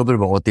a little bit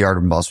about what the Art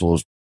of Impossible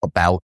is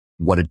about,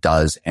 what it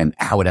does, and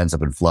how it ends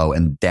up in flow.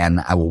 And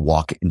then I will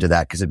walk into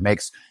that, because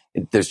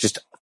there's just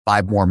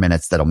 5 more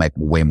minutes that'll make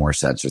way more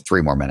sense, or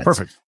 3 more minutes.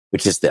 Perfect.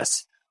 Which is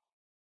this.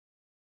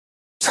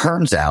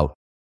 Turns out,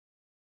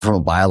 from a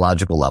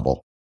biological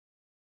level,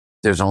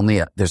 there's a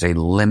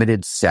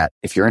limited set.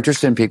 If you're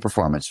interested in peak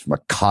performance from a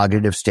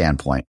cognitive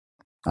standpoint,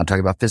 I'm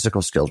talking about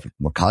physical skills, but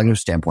from a cognitive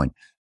standpoint,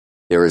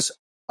 there is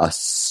a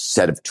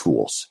set of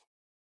tools.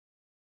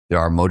 There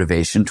are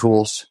motivation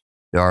tools,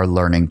 there are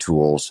learning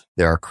tools,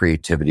 there are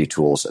creativity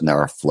tools, and there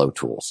are flow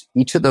tools.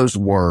 Each of those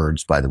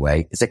words, by the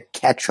way, is a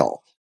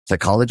catch-all.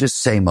 Psychologists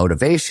say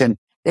motivation,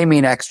 they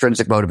mean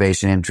extrinsic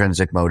motivation,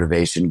 intrinsic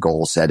motivation,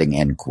 goal setting,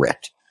 and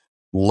grit.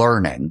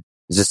 Learning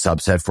is a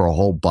subset for a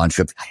whole bunch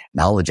of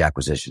knowledge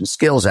acquisition,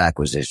 skills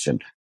acquisition.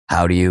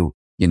 How do you,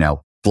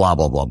 blah,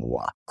 blah, blah, blah,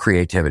 blah.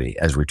 Creativity,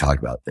 as we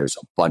talked about, there's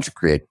a bunch of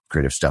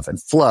creative stuff.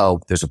 And flow,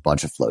 there's a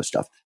bunch of flow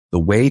stuff. The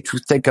way to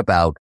think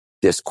about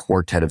this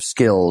quartet of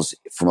skills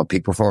from a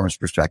peak performance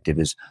perspective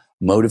is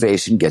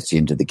motivation gets you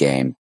into the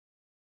game.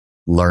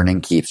 Learning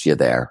keeps you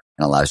there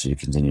and allows you to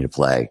continue to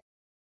play.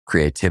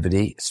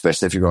 Creativity,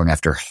 especially if you're going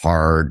after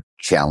hard,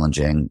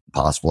 challenging,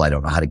 possible, I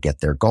don't know how to get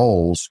there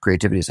goals.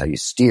 Creativity is how you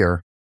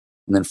steer.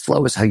 And then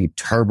flow is how you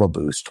turbo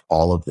boost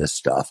all of this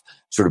stuff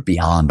sort of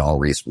beyond all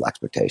reasonable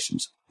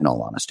expectations, in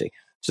all honesty.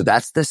 So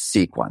that's the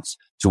sequence.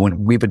 So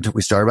when we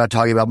started about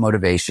talking about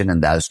motivation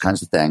and those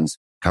kinds of things,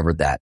 covered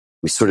that.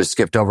 We sort of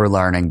skipped over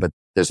learning, but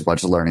there's a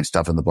bunch of learning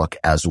stuff in the book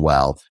as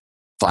well.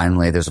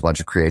 Finally, there's a bunch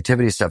of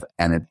creativity stuff,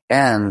 and it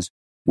ends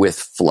with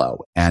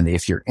flow. And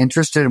if you're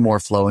interested in more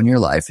flow in your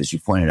life, as you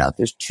pointed out,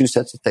 there's two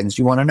sets of things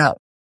you want to know.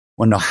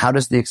 Well, how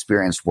does the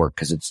experience work?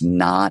 Because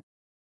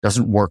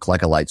doesn't work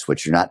like a light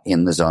switch. You're not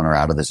in the zone or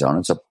out of the zone.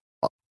 It's a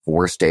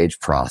 4-stage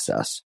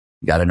process.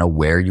 You got to know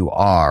where you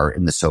are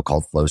in the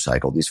so-called flow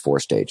cycle, these 4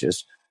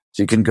 stages.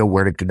 So you can go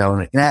where to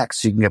go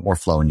next so you can get more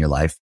flow in your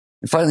life.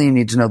 And finally, you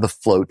need to know the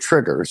flow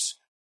triggers,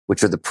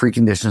 which are the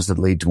preconditions that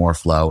lead to more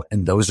flow.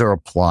 And those are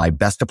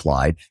best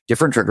applied.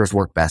 Different triggers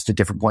work best at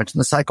different points in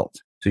the cycle.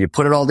 So you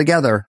put it all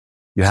together,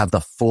 you have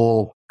the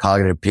full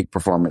cognitive peak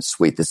performance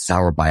suite. This is how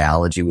our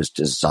biology was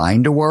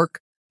designed to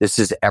work. This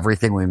is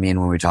everything we mean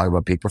when we talk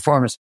about peak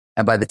performance.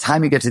 And by the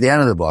time you get to the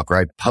end of the book,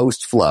 right,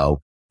 post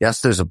flow,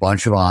 yes, there's a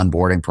bunch of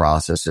onboarding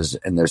processes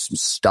and there's some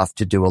stuff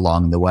to do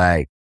along the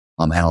way,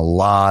 and a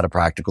lot of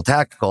practical,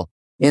 tactical.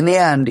 In the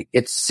end,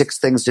 it's 6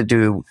 things to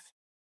do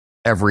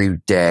every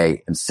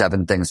day and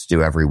 7 things to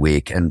do every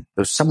week. And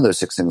some of those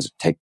 6 things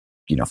take,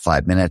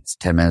 5 minutes,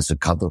 10 minutes to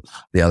cover.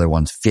 The other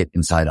ones fit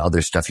inside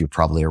other stuff you're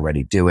probably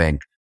already doing,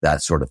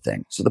 that sort of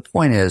thing. So the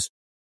point is,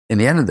 in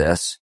the end of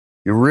this,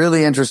 you're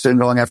really interested in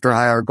going after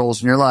higher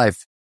goals in your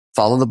life,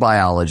 follow the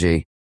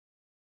biology,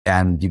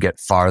 and you get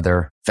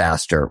farther,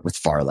 faster, with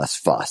far less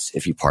fuss,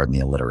 if you pardon the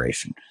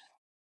alliteration.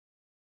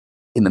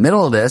 In the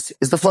middle of this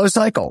is the flow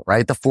cycle,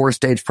 right? The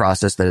 4-stage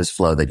process that is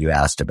flow that you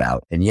asked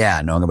about. And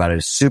yeah, knowing about it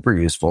is super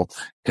useful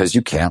because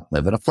you can't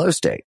live in a flow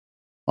state.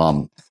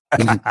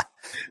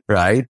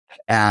 Right?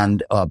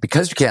 And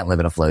because you can't live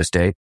in a flow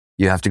state,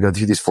 you have to go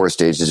through these 4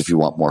 stages if you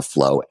want more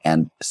flow.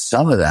 And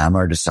some of them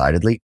are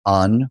decidedly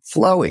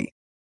unflowy.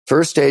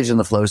 First stage in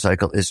the flow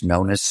cycle is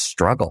known as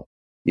struggle.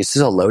 This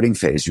is a loading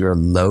phase. You are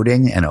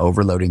loading and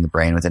overloading the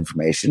brain with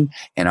information.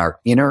 And our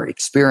inner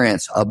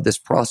experience of this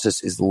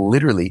process is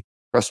literally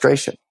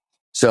frustration.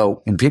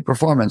 So in peak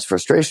performance,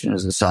 frustration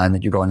is a sign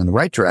that you're going in the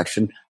right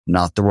direction,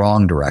 not the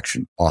wrong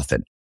direction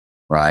often,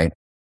 right?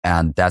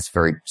 And that's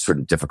very sort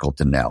of difficult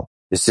to know.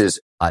 This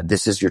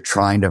is you're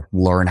trying to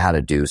learn how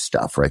to do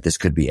stuff, right? This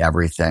could be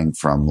everything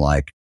from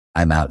like,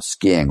 I'm out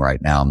skiing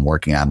right now. I'm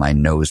working on my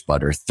nose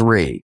butter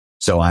 3.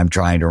 So I'm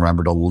trying to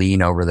remember to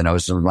lean over the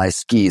nose of my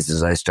skis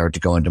as I start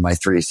to go into my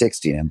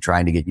 360. And I'm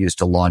trying to get used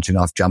to launching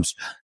off jumps,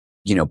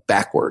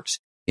 backwards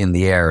in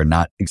the air and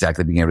not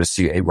exactly being able to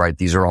see, right?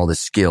 These are all the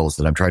skills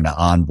that I'm trying to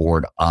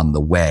onboard on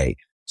the way.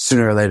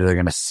 Sooner or later, they're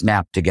going to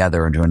snap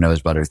together into a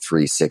nose butter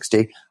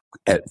 360.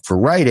 For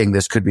writing,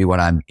 this could be when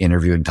I'm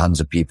interviewing tons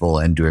of people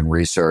and doing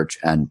research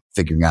and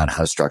figuring out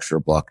how to structure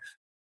a book.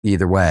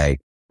 Either way,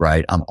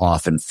 right? I'm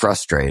often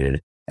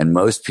frustrated. And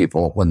most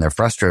people, when they're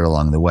frustrated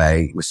along the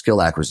way with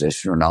skill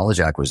acquisition or knowledge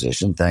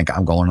acquisition, think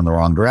I'm going in the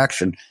wrong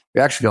direction.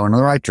 You're actually going in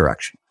the right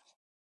direction.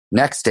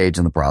 Next stage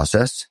in the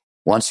process,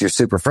 once you're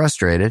super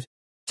frustrated,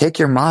 take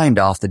your mind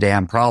off the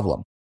damn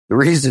problem. The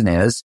reason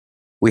is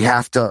we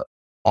have to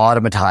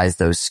automatize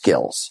those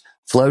skills.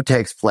 Flow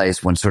takes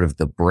place when sort of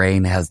the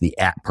brain has the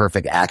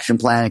perfect action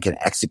plan and can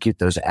execute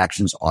those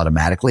actions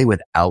automatically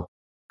without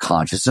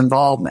conscious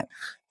involvement.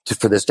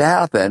 For this to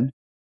happen,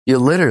 you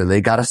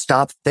literally got to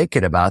stop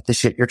thinking about the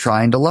shit you're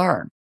trying to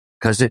learn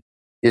because it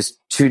is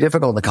too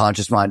difficult. The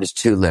conscious mind is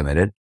too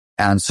limited.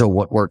 And so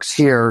what works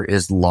here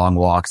is long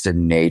walks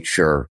in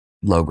nature,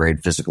 low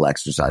grade physical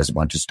exercise, a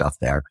bunch of stuff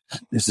there.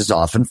 This is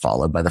often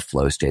followed by the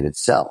flow state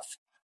itself,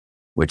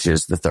 which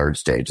is the 3rd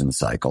stage in the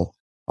cycle.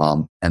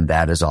 And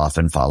that is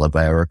often followed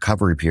by a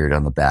recovery period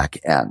on the back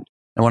end.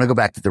 I want to go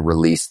back to the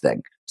release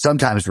thing.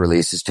 Sometimes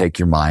releases take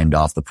your mind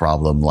off the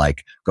problem,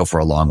 like go for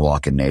a long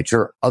walk in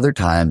nature. Other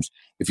times,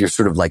 if you're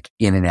sort of like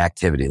in an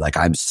activity, like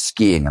I'm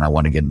skiing and I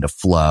want to get into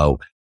flow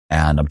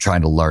and I'm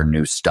trying to learn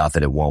new stuff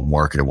and it won't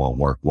work.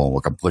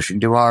 I'm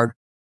pushing too hard.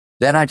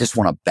 Then I just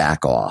want to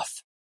back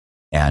off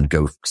and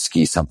go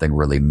ski something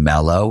really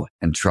mellow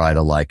and try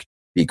to like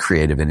be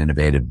creative and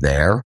innovative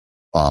there.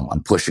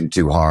 I'm pushing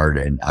too hard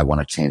and I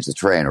want to change the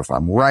terrain, or if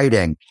I'm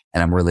writing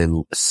and I'm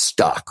really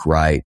stuck,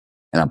 right?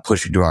 And I'm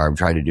pushing too hard, I'm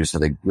trying to do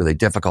something really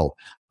difficult,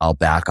 I'll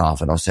back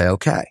off and I'll say,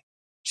 okay,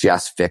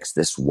 just fix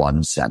this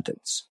one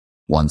sentence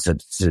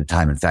at a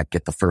time. In fact,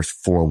 get the first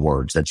 4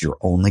 words. That's your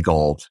only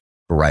goal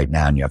for right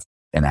now. And you have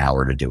an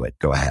hour to do it.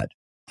 Go ahead.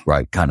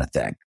 Right. Kind of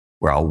thing,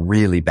 where I'll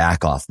really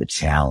back off the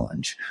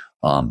challenge,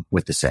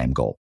 with the same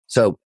goal.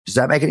 So does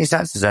that make any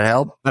sense? Does that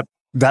help?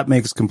 That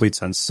makes complete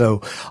sense.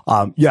 So,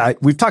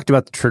 we've talked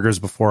about the triggers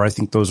before. I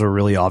think those are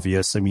really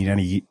obvious. I mean,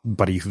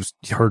 anybody who's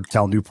heard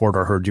Cal Newport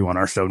or heard you on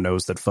our show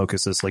knows that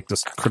focus is like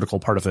this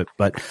critical part of it.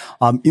 But,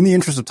 in the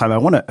interest of time, I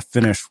want to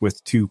finish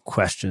with 2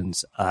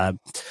 questions.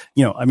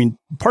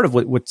 Part of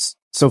what's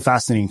so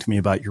fascinating to me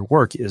about your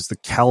work is the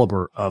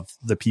caliber of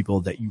the people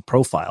that you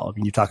profile. I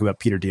mean, you talk about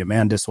Peter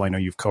Diamandis, who I know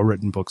you've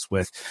co-written books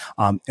with.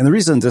 And the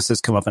reason this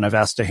has come up, and I've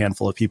asked a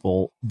handful of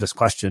people this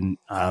question,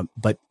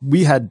 but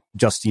we had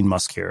Justine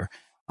Musk here,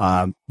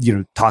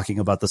 talking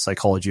about the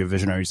psychology of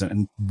visionaries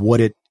and what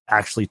it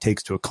actually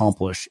takes to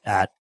accomplish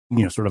at,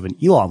 sort of an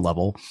Elon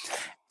level.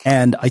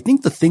 And I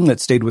think the thing that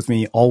stayed with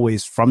me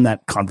always from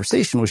that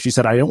conversation was she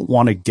said, I don't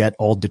want to get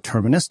all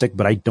deterministic,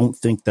 but I don't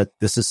think that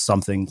this is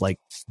something like,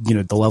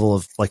 the level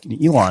of like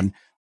an Elon,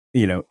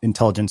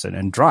 intelligence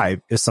and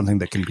drive is something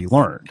that can be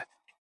learned.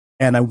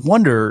 And I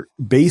wonder,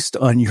 based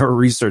on your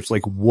research,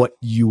 like what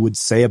you would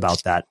say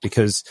about that,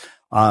 because,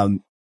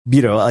 I'm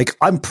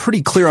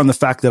pretty clear on the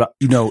fact that,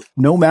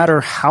 no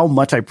matter how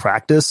much I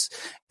practice,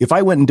 if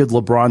I went and did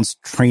LeBron's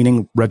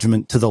training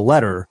regimen to the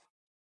letter,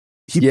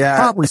 he'd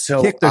probably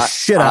kick the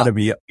shit out of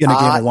me in a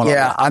game of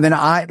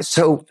one-on-one.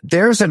 So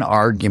there's an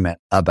argument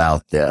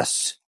about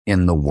this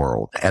in the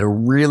world at a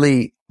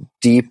really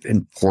deep,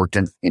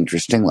 important,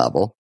 interesting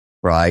level,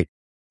 right?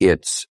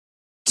 It's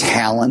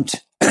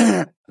talent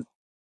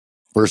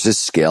versus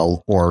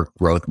skill, or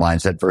growth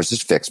mindset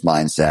versus fixed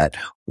mindset,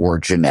 or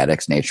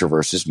genetics, nature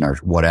versus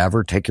nurture,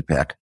 whatever, take your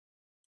pick.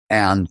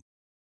 And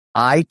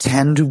I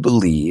tend to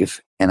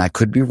believe, and I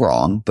could be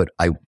wrong, but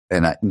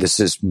this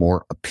is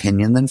more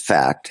opinion than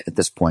fact at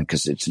this point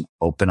because it's an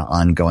open,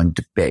 ongoing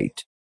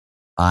debate.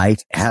 I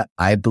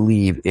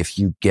believe if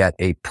you get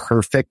a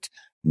perfect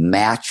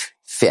match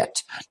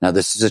fit. Now,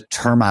 this is a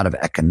term out of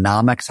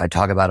economics. I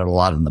talk about it a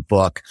lot in the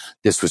book.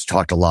 This was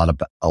talked a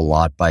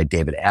lot by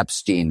David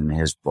Epstein in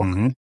his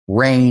book,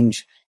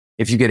 Range.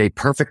 If you get a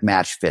perfect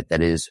match fit,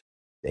 that is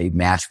a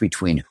match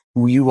between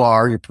who you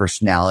are, your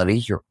personality,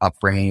 your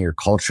upbringing, your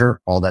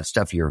culture, all that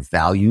stuff, your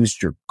values,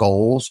 your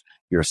goals,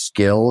 your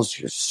skills,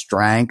 your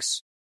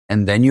strengths,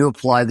 and then you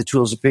apply the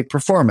tools of peak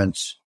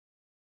performance,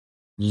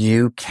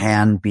 you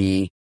can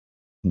be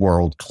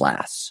world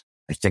class.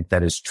 I think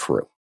that is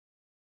true.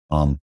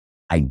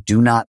 I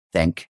do not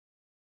think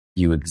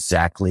you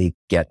exactly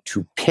get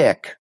to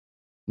pick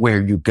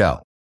where you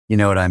go. You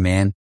know what I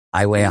mean?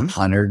 I weigh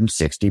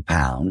 160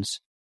 pounds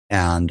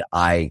and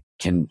I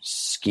can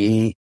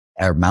ski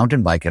or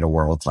mountain bike at a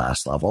world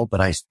class level,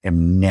 but I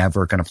am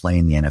never going to play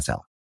in the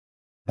NFL.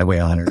 I weigh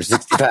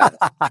 160 pounds,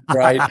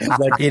 right?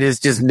 Like it is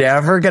just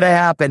never going to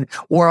happen.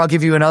 Or I'll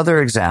give you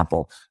another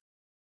example.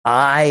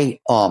 I'm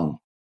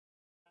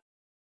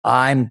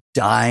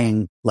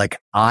dying. Like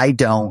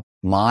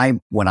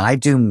when I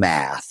do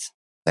math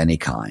of any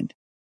kind,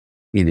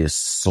 it is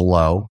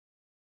slow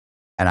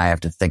and I have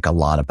to think a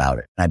lot about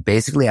it. And I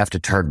basically have to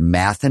turn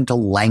math into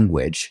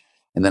language,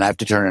 and then I have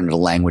to turn it into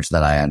language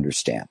that I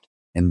understand.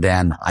 And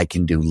then I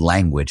can do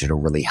language at a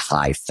really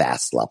high,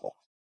 fast level,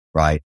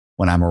 right?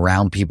 When I'm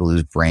around people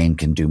whose brain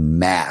can do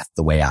math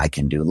the way I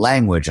can do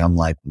language, I'm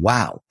like,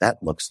 wow,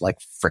 that looks like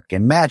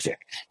frickin' magic.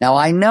 Now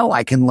I know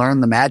I can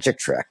learn the magic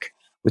trick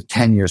with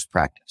 10 years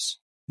practice.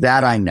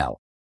 That I know.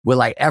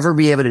 Will I ever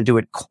be able to do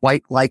it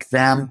quite like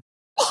them?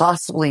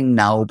 Possibly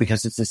no,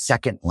 because it's a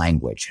second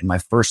language. And my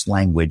first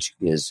language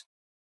is,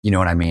 you know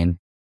what I mean?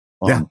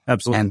 Yeah,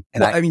 absolutely.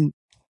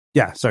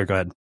 Sorry, go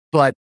ahead.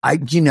 But I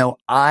don't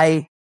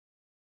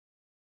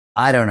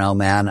know,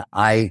 man.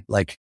 I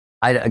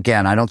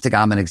don't think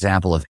I'm an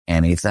example of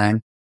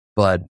anything,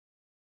 but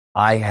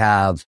I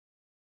have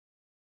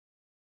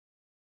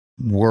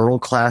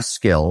world-class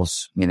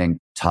skills, meaning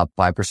top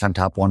 5%,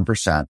 top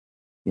 1%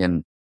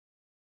 in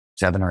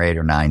 7 or 8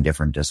 or 9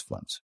 different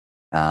disciplines.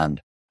 And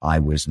I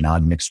was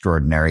not an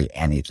extraordinary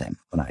anything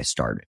when I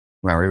started.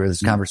 Remember where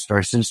this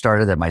conversation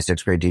started that my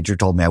 6th grade teacher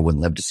told me I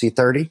wouldn't live to see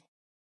 30?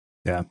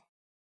 Yeah.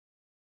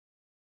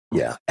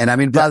 Yeah. And I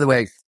mean, by the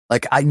way,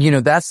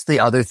 that's the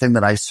other thing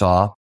that I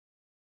saw,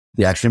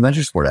 the action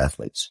adventure sport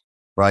athletes,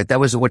 right? That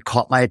was what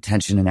caught my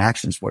attention in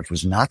action sports,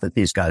 was not that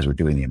these guys were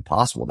doing the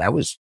impossible. That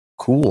was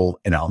cool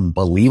and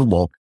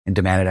unbelievable and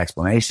demanded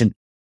explanation.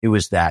 It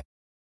was that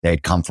they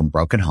had come from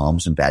broken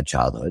homes and bad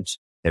childhoods.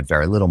 They had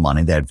very little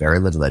money. They had very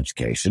little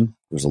education.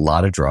 There was a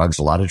lot of drugs,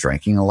 a lot of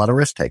drinking, a lot of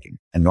risk taking.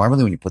 And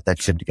normally when you put that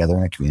shit together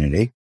in a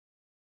community,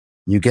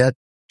 you get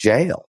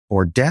jail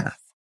or death.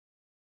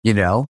 You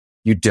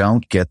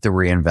don't get the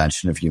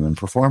reinvention of human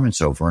performance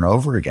over and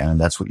over again.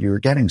 And that's what you were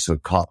getting. So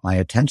it caught my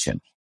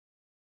attention.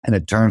 And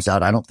it turns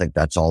out I don't think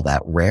that's all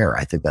that rare.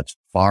 I think that's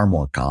far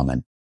more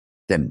common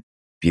than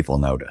people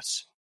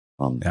notice.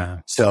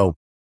 So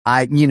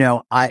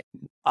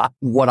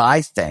what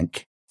I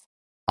think,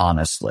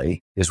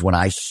 honestly, is when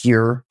I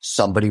hear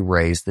somebody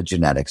raise the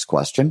genetics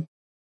question,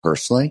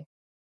 personally,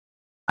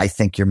 I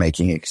think you're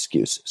making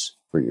excuses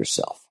for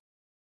yourself.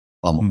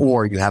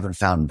 Or you haven't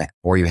found,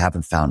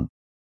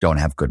 don't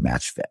have good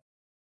match fit.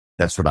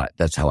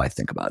 That's how I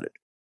think about it.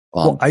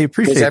 Well, I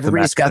appreciate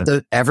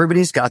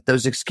everybody's got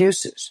those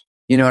excuses.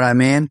 You know what I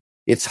mean?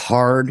 It's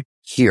hard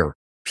here,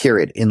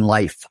 period, in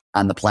life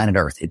on the planet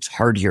Earth. It's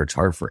hard here. It's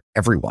hard for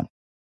everyone.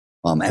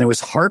 And it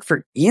was hard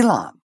for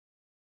Elon.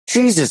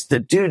 Jesus, the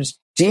dude's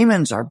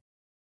demons are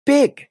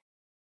big.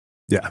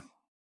 Yeah.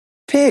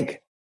 Big.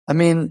 I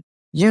mean,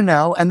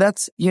 and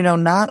that's,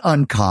 not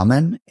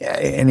uncommon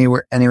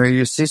anywhere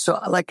you see. So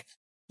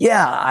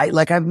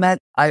I've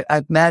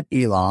met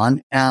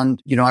Elon,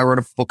 and, I wrote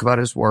a book about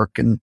his work,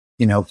 and,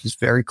 he's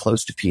very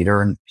close to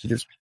Peter, and he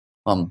just,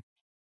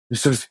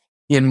 sort of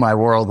in my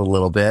world a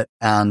little bit.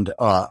 And,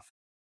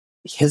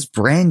 his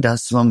brain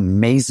does some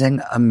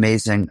amazing,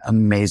 amazing,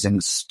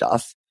 amazing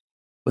stuff,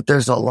 but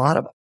there's a lot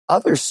of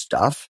other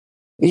stuff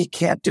he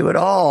can't do at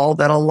all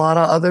that a lot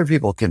of other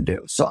people can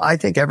do. So I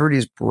think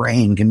everybody's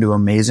brain can do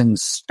amazing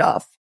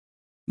stuff.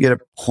 You get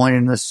to point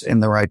in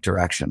the right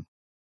direction.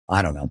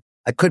 I don't know.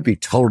 I could be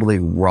totally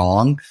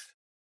wrong,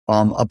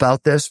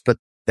 about this, but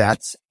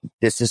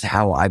this is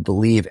how I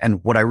believe.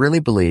 And what I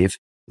really believe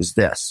is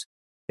this: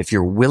 if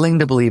you're willing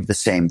to believe the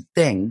same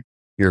thing,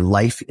 your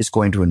life is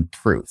going to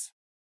improve.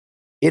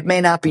 It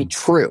may not be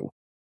true,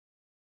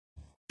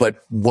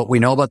 but what we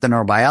know about the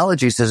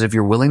neurobiology says if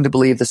you're willing to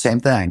believe the same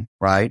thing,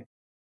 right,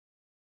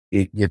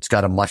 it's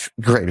got a much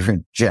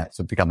greater chance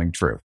of becoming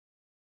true.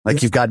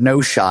 Like, you've got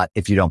no shot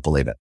if you don't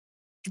believe it.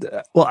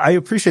 Well, I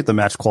appreciate the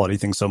match quality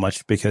thing so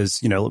much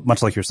because,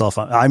 much like yourself,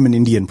 I'm an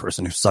Indian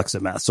person who sucks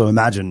at math. So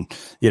imagine,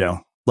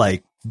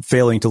 like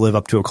failing to live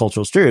up to a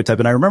cultural stereotype.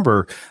 And I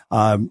remember,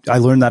 I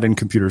learned that in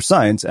computer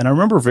science. And I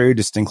remember very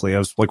distinctly, I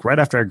was like, right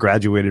after I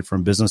graduated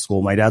from business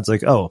school, my dad's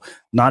like, oh,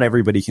 not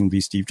everybody can be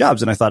Steve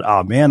Jobs. And I thought,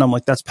 oh man, I'm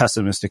like, that's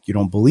pessimistic. You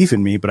don't believe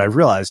in me. But I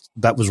realized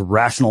that was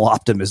rational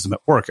optimism at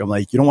work. I'm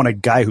like, you don't want a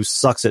guy who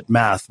sucks at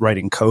math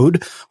writing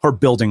code or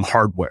building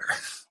hardware.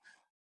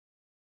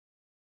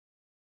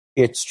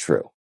 It's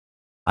true.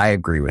 I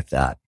agree with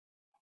that.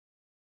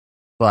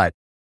 But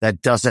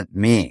that doesn't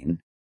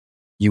mean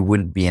you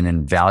wouldn't be an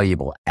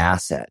invaluable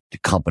asset to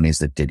companies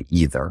that did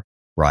either,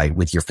 right?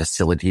 With your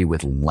facility,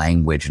 with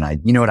language.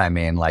 And you know what I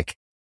mean? Like,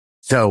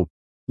 so,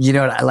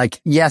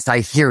 yes, I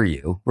hear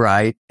you,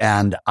 right?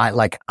 And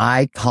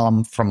I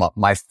come from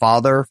my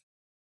father,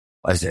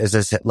 as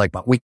I said, my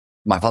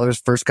father was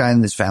the first guy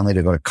in this family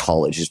to go to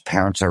college. His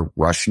parents are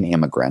Russian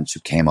immigrants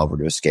who came over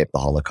to escape the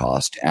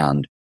Holocaust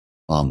and,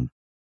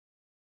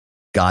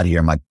 got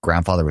here. My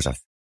grandfather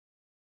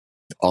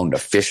owned a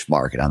fish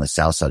market on the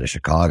south side of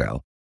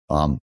Chicago,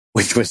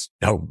 which was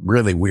a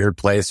really weird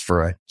place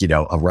for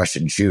a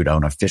Russian Jew to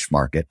own a fish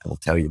market. I will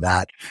tell you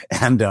that.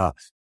 And,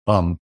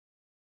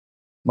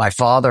 my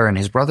father and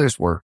his brothers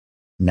were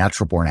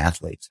natural born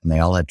athletes, and they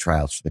all had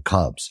tryouts for the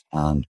Cubs.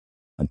 And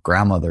my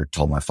grandmother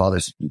told my father,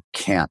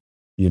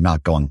 you're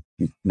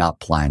not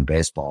playing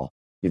baseball.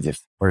 You're the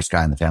first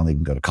guy in the family who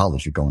can go to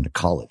college. You're going to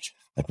college.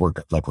 We're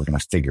going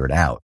to figure it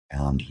out.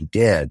 And he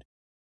did.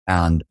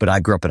 But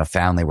I grew up in a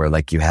family where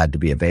you had to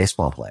be a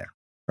baseball player,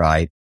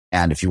 right?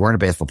 And if you weren't a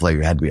baseball player,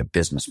 you had to be a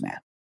businessman.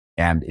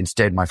 And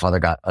instead, my father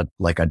got a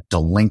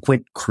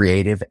delinquent,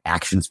 creative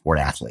action sport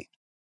athlete,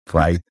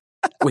 right?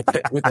 with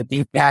a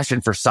deep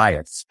passion for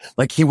science.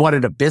 He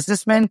wanted a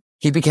businessman.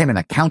 He became an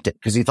accountant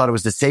because he thought it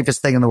was the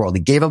safest thing in the world.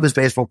 He gave up his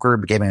baseball career,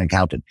 became an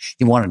accountant.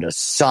 He wanted a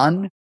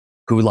son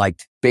who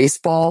liked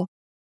baseball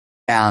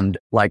and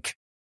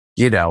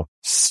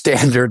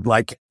standard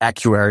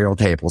actuarial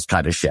tables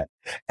kind of shit.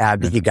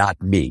 And he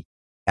got me.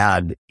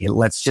 And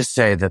let's just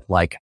say that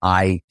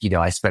I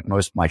spent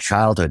most of my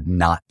childhood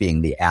not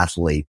being the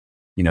athlete,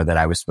 that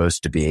I was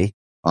supposed to be,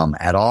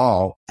 at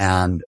all,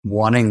 and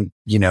wanting,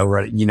 you know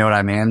what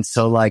I mean?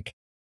 So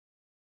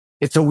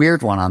it's a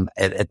weird one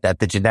that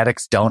the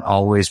genetics don't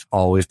always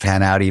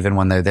pan out even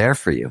when they're there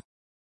for you.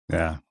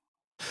 Yeah.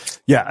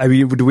 Yeah. I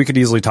mean, we could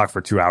easily talk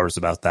for 2 hours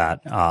about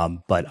that.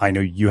 But I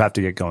know you have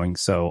to get going.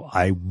 So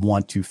I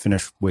want to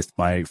finish with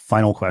my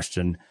final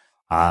question,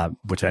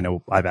 which I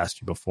know I've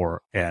asked you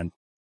before. And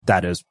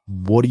that is,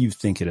 what do you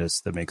think it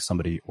is that makes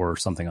somebody or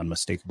something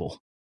unmistakable?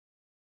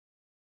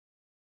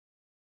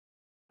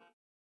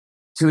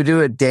 To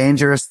do a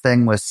dangerous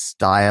thing with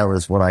style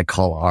is what I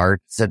call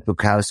art, said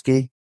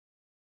Bukowski.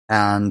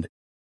 And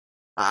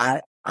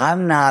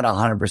I'm not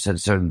 100%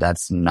 certain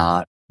that's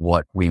not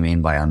what we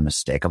mean by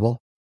unmistakable.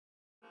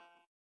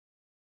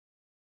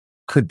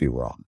 Could be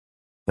wrong,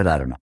 but I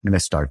don't know.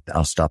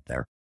 I'll stop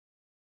there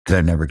because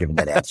I've never given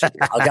that answer.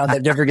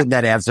 I've never given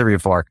that answer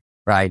before,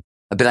 right?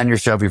 I've been on your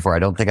show before. I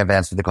don't think I've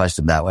answered the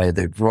question that way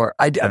before.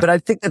 But I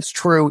think that's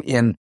true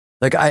in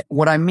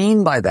what I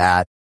mean by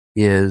that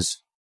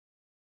is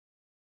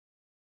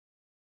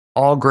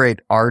all great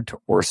art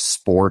or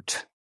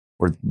sport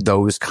or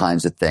those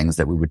kinds of things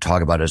that we would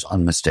talk about as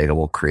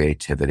unmistakable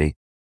creativity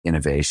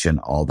innovation,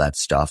 all that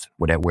stuff,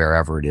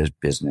 wherever it is,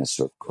 business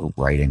or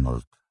writing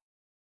or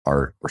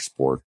art or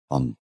sport.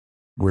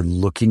 We're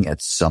looking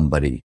at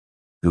somebody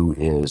who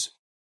is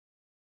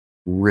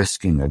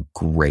risking a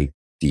great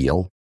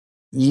deal,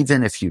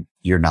 even if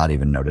you're not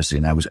even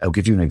noticing. I'll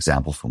give you an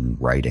example from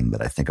writing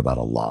that I think about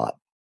a lot.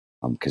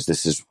 Because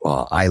this is,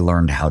 I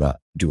learned how to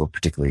do a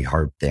particularly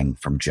hard thing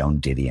from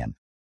Joan Didion.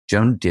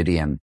 Joan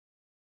Didion,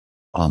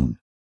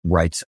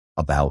 writes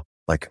about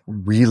like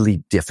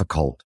really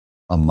difficult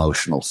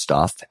emotional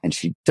stuff. And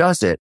she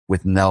does it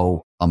with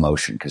no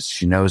emotion because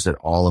she knows that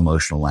all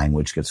emotional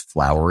language gets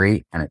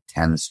flowery and it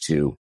tends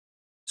to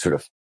sort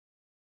of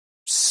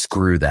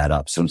screw that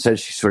up. So instead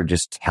she sort of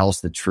just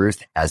tells the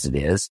truth as it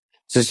is.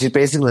 So she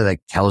basically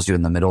like tells you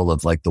in the middle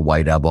of like the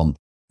White Album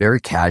very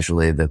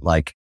casually that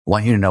like, I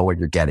want you to know what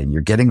you're getting.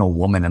 You're getting a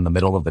woman in the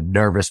middle of a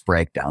nervous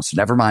breakdown. So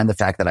never mind the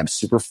fact that I'm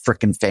super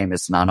freaking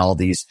famous and on all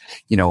these,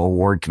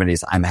 award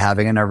committees. I'm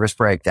having a nervous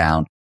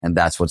breakdown and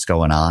that's what's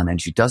going on.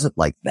 And she does it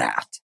like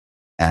that.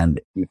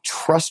 And you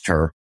trust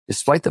her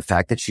despite the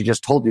fact that she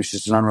just told you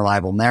she's an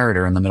unreliable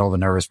narrator in the middle of a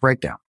nervous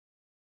breakdown.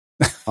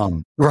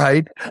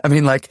 Right? I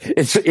mean, like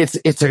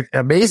it's an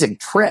amazing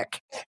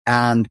trick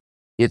and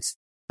it's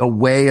a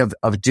way of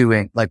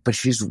doing like, but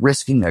she's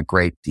risking a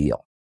great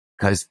deal.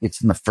 Because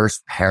it's in the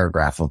first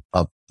paragraph of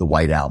the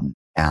White Album,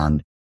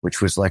 and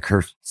which was like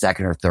her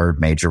second or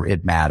third major.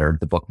 It mattered.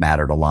 The book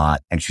mattered a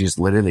lot. And she's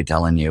literally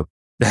telling you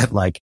that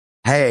like,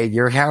 hey,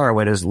 your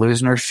heroine is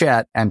losing her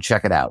shit and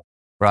check it out.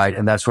 Right.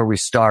 And that's where we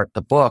start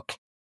the book.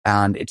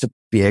 And it's a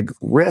big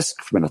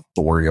risk from an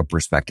authorial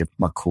perspective,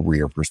 from a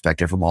career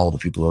perspective, from all the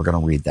people who are going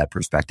to read that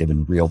perspective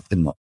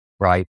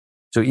right.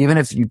 So even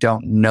if you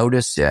don't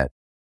notice it,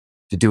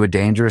 to do a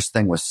dangerous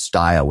thing with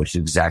style, which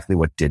is exactly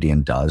what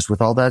Didion does with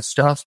all that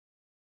stuff.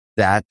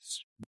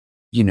 That's,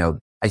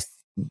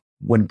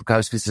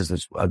 because this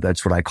is,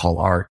 that's what I call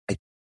art.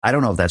 I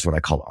don't know if that's what I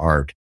call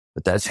art,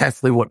 but that's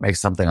definitely what makes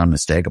something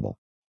unmistakable.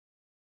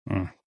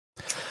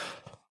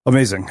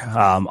 Amazing.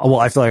 Well,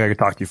 I feel like I could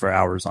talk to you for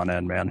hours on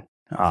end, man.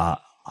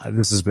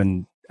 This has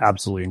been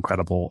absolutely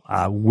incredible.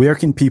 Where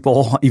can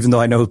people, even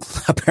though I know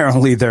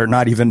apparently they're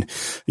not even,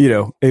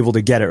 able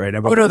to get it right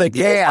now. Oh, no, they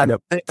can.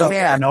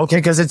 Okay,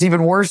 because it's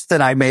even worse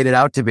than I made it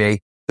out to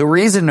be. The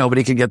reason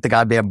nobody can get the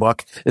goddamn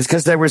book is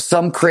because there was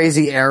some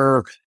crazy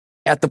error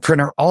at the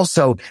printer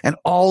also, and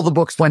all the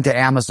books went to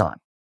Amazon,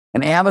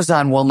 and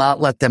Amazon will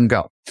not let them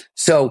go.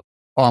 So,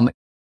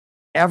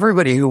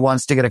 everybody who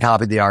wants to get a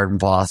copy of The Art of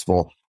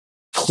Impossible,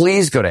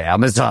 please go to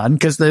Amazon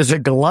because there's a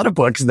lot of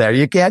books there.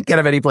 You can't get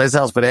them anyplace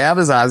else, but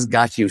Amazon's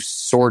got you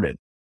sorted.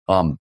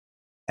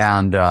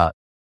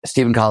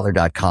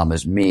 StephenKotler.com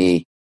is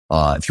me.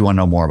 If you want to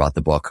know more about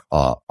the book,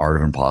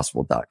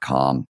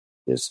 artofimpossible.com.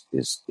 is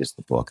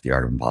the book,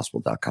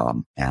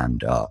 theartofimpossible.com.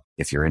 And,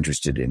 if you're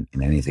interested in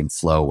anything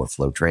flow or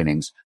flow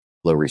trainings,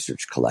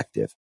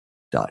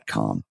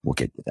 flowresearchcollective.com will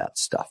get you that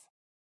stuff.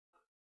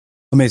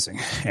 Amazing.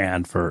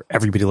 And for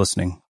everybody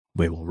listening,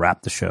 we will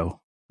wrap the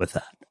show with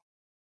that.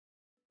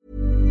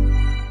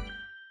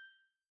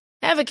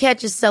 Ever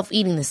catch yourself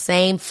eating the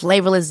same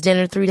flavorless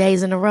dinner 3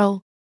 days in a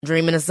row?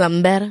 Dreaming of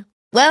something better?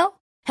 Well,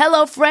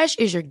 HelloFresh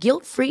is your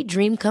guilt-free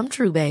dream come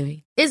true,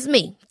 baby. It's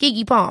me,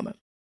 Keke Palmer.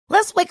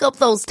 Let's wake up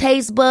those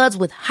taste buds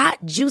with hot,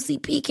 juicy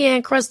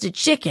pecan-crusted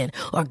chicken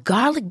or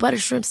garlic butter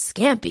shrimp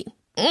scampi.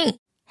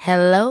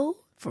 Hello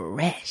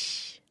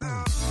Fresh.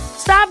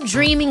 Stop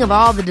dreaming of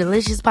all the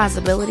delicious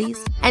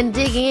possibilities and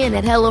dig in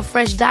at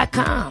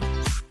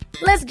HelloFresh.com.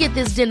 Let's get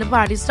this dinner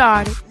party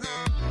started.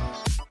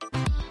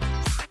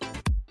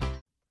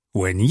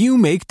 When you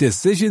make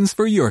decisions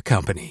for your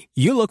company,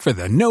 you look for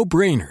the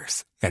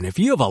no-brainers. And if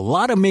you have a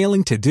lot of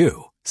mailing to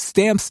do,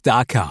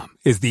 Stamps.com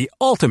is the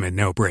ultimate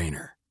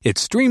no-brainer. It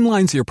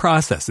streamlines your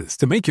processes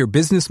to make your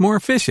business more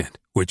efficient,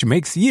 which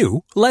makes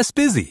you less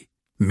busy.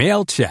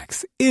 Mail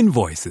checks,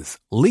 invoices,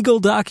 legal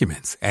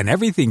documents, and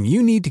everything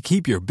you need to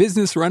keep your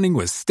business running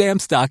with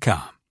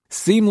Stamps.com.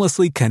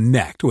 Seamlessly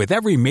connect with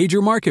every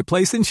major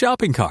marketplace and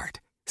shopping cart.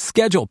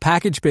 Schedule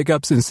package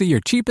pickups and see your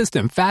cheapest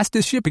and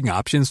fastest shipping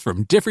options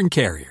from different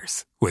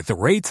carriers. With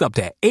rates up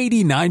to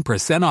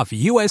 89% off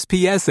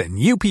USPS and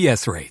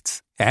UPS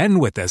rates. And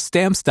with the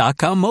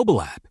Stamps.com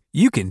mobile app,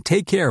 you can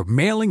take care of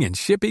mailing and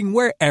shipping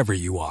wherever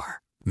you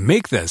are.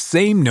 Make the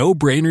same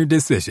no-brainer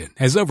decision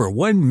as over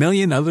 1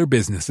 million other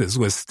businesses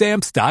with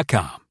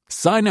Stamps.com.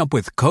 Sign up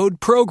with code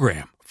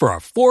PROGRAM for a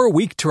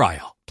 4-week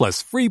trial,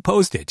 plus free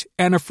postage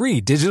and a free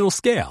digital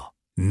scale.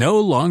 No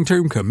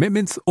long-term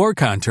commitments or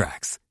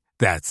contracts.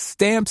 That's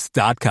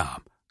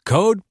Stamps.com.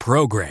 Code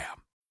PROGRAM.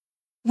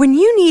 When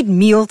you need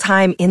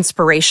mealtime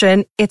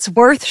inspiration, it's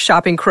worth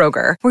shopping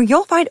Kroger, where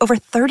you'll find over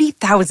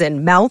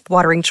 30,000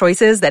 mouth-watering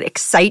choices that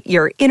excite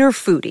your inner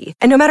foodie.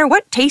 And no matter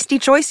what tasty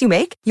choice you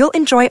make, you'll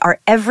enjoy our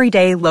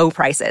everyday low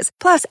prices,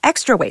 plus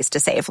extra ways to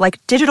save,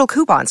 like digital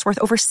coupons worth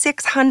over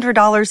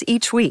 $600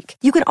 each week.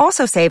 You can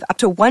also save up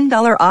to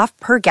 $1 off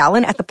per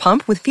gallon at the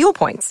pump with fuel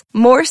points.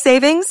 More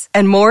savings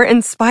and more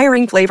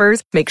inspiring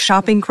flavors make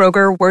shopping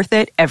Kroger worth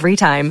it every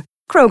time.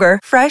 Kroger,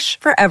 fresh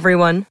for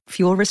everyone.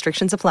 Fuel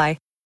restrictions apply.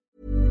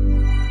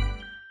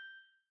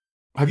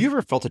 Have you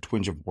ever felt a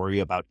twinge of worry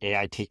about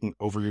AI taking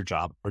over your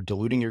job or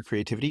diluting your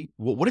creativity?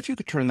 Well, what if you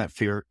could turn that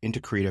fear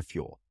into creative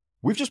fuel?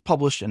 We've just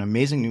published an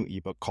amazing new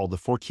ebook called The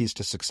 4 Keys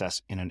to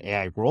Success in an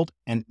AI World,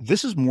 and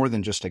this is more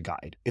than just a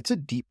guide. It's a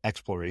deep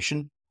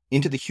exploration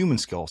into the human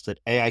skills that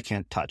AI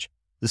can't touch,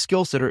 the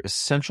skills that are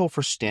essential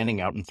for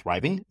standing out and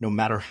thriving, no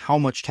matter how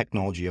much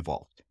technology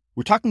evolved.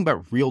 We're talking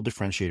about real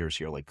differentiators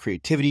here, like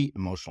creativity,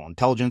 emotional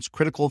intelligence,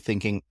 critical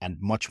thinking,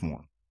 and much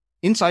more.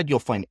 Inside, you'll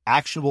find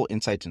actionable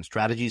insights and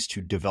strategies to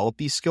develop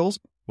these skills,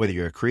 whether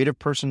you're a creative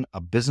person, a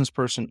business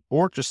person,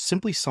 or just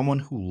simply someone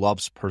who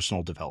loves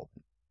personal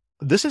development.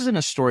 This isn't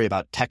a story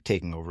about tech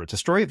taking over. It's a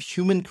story of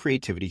human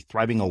creativity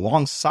thriving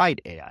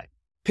alongside AI.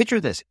 Picture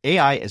this,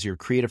 AI as your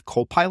creative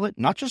co-pilot,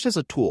 not just as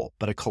a tool,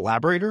 but a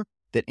collaborator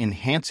that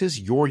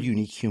enhances your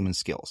unique human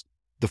skills.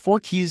 The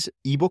 4 Keys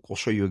ebook will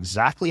show you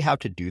exactly how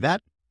to do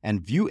that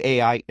and view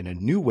AI in a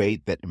new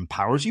way that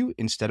empowers you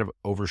instead of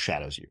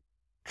overshadows you.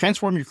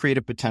 Transform your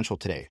creative potential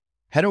today.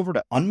 Head over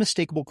to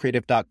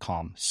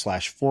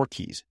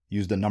unmistakablecreative.com/4keys.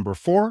 Use the number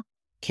 4,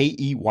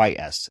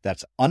 KEYS.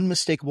 That's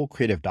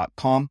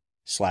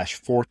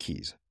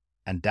unmistakablecreative.com/4keys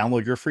and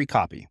download your free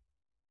copy.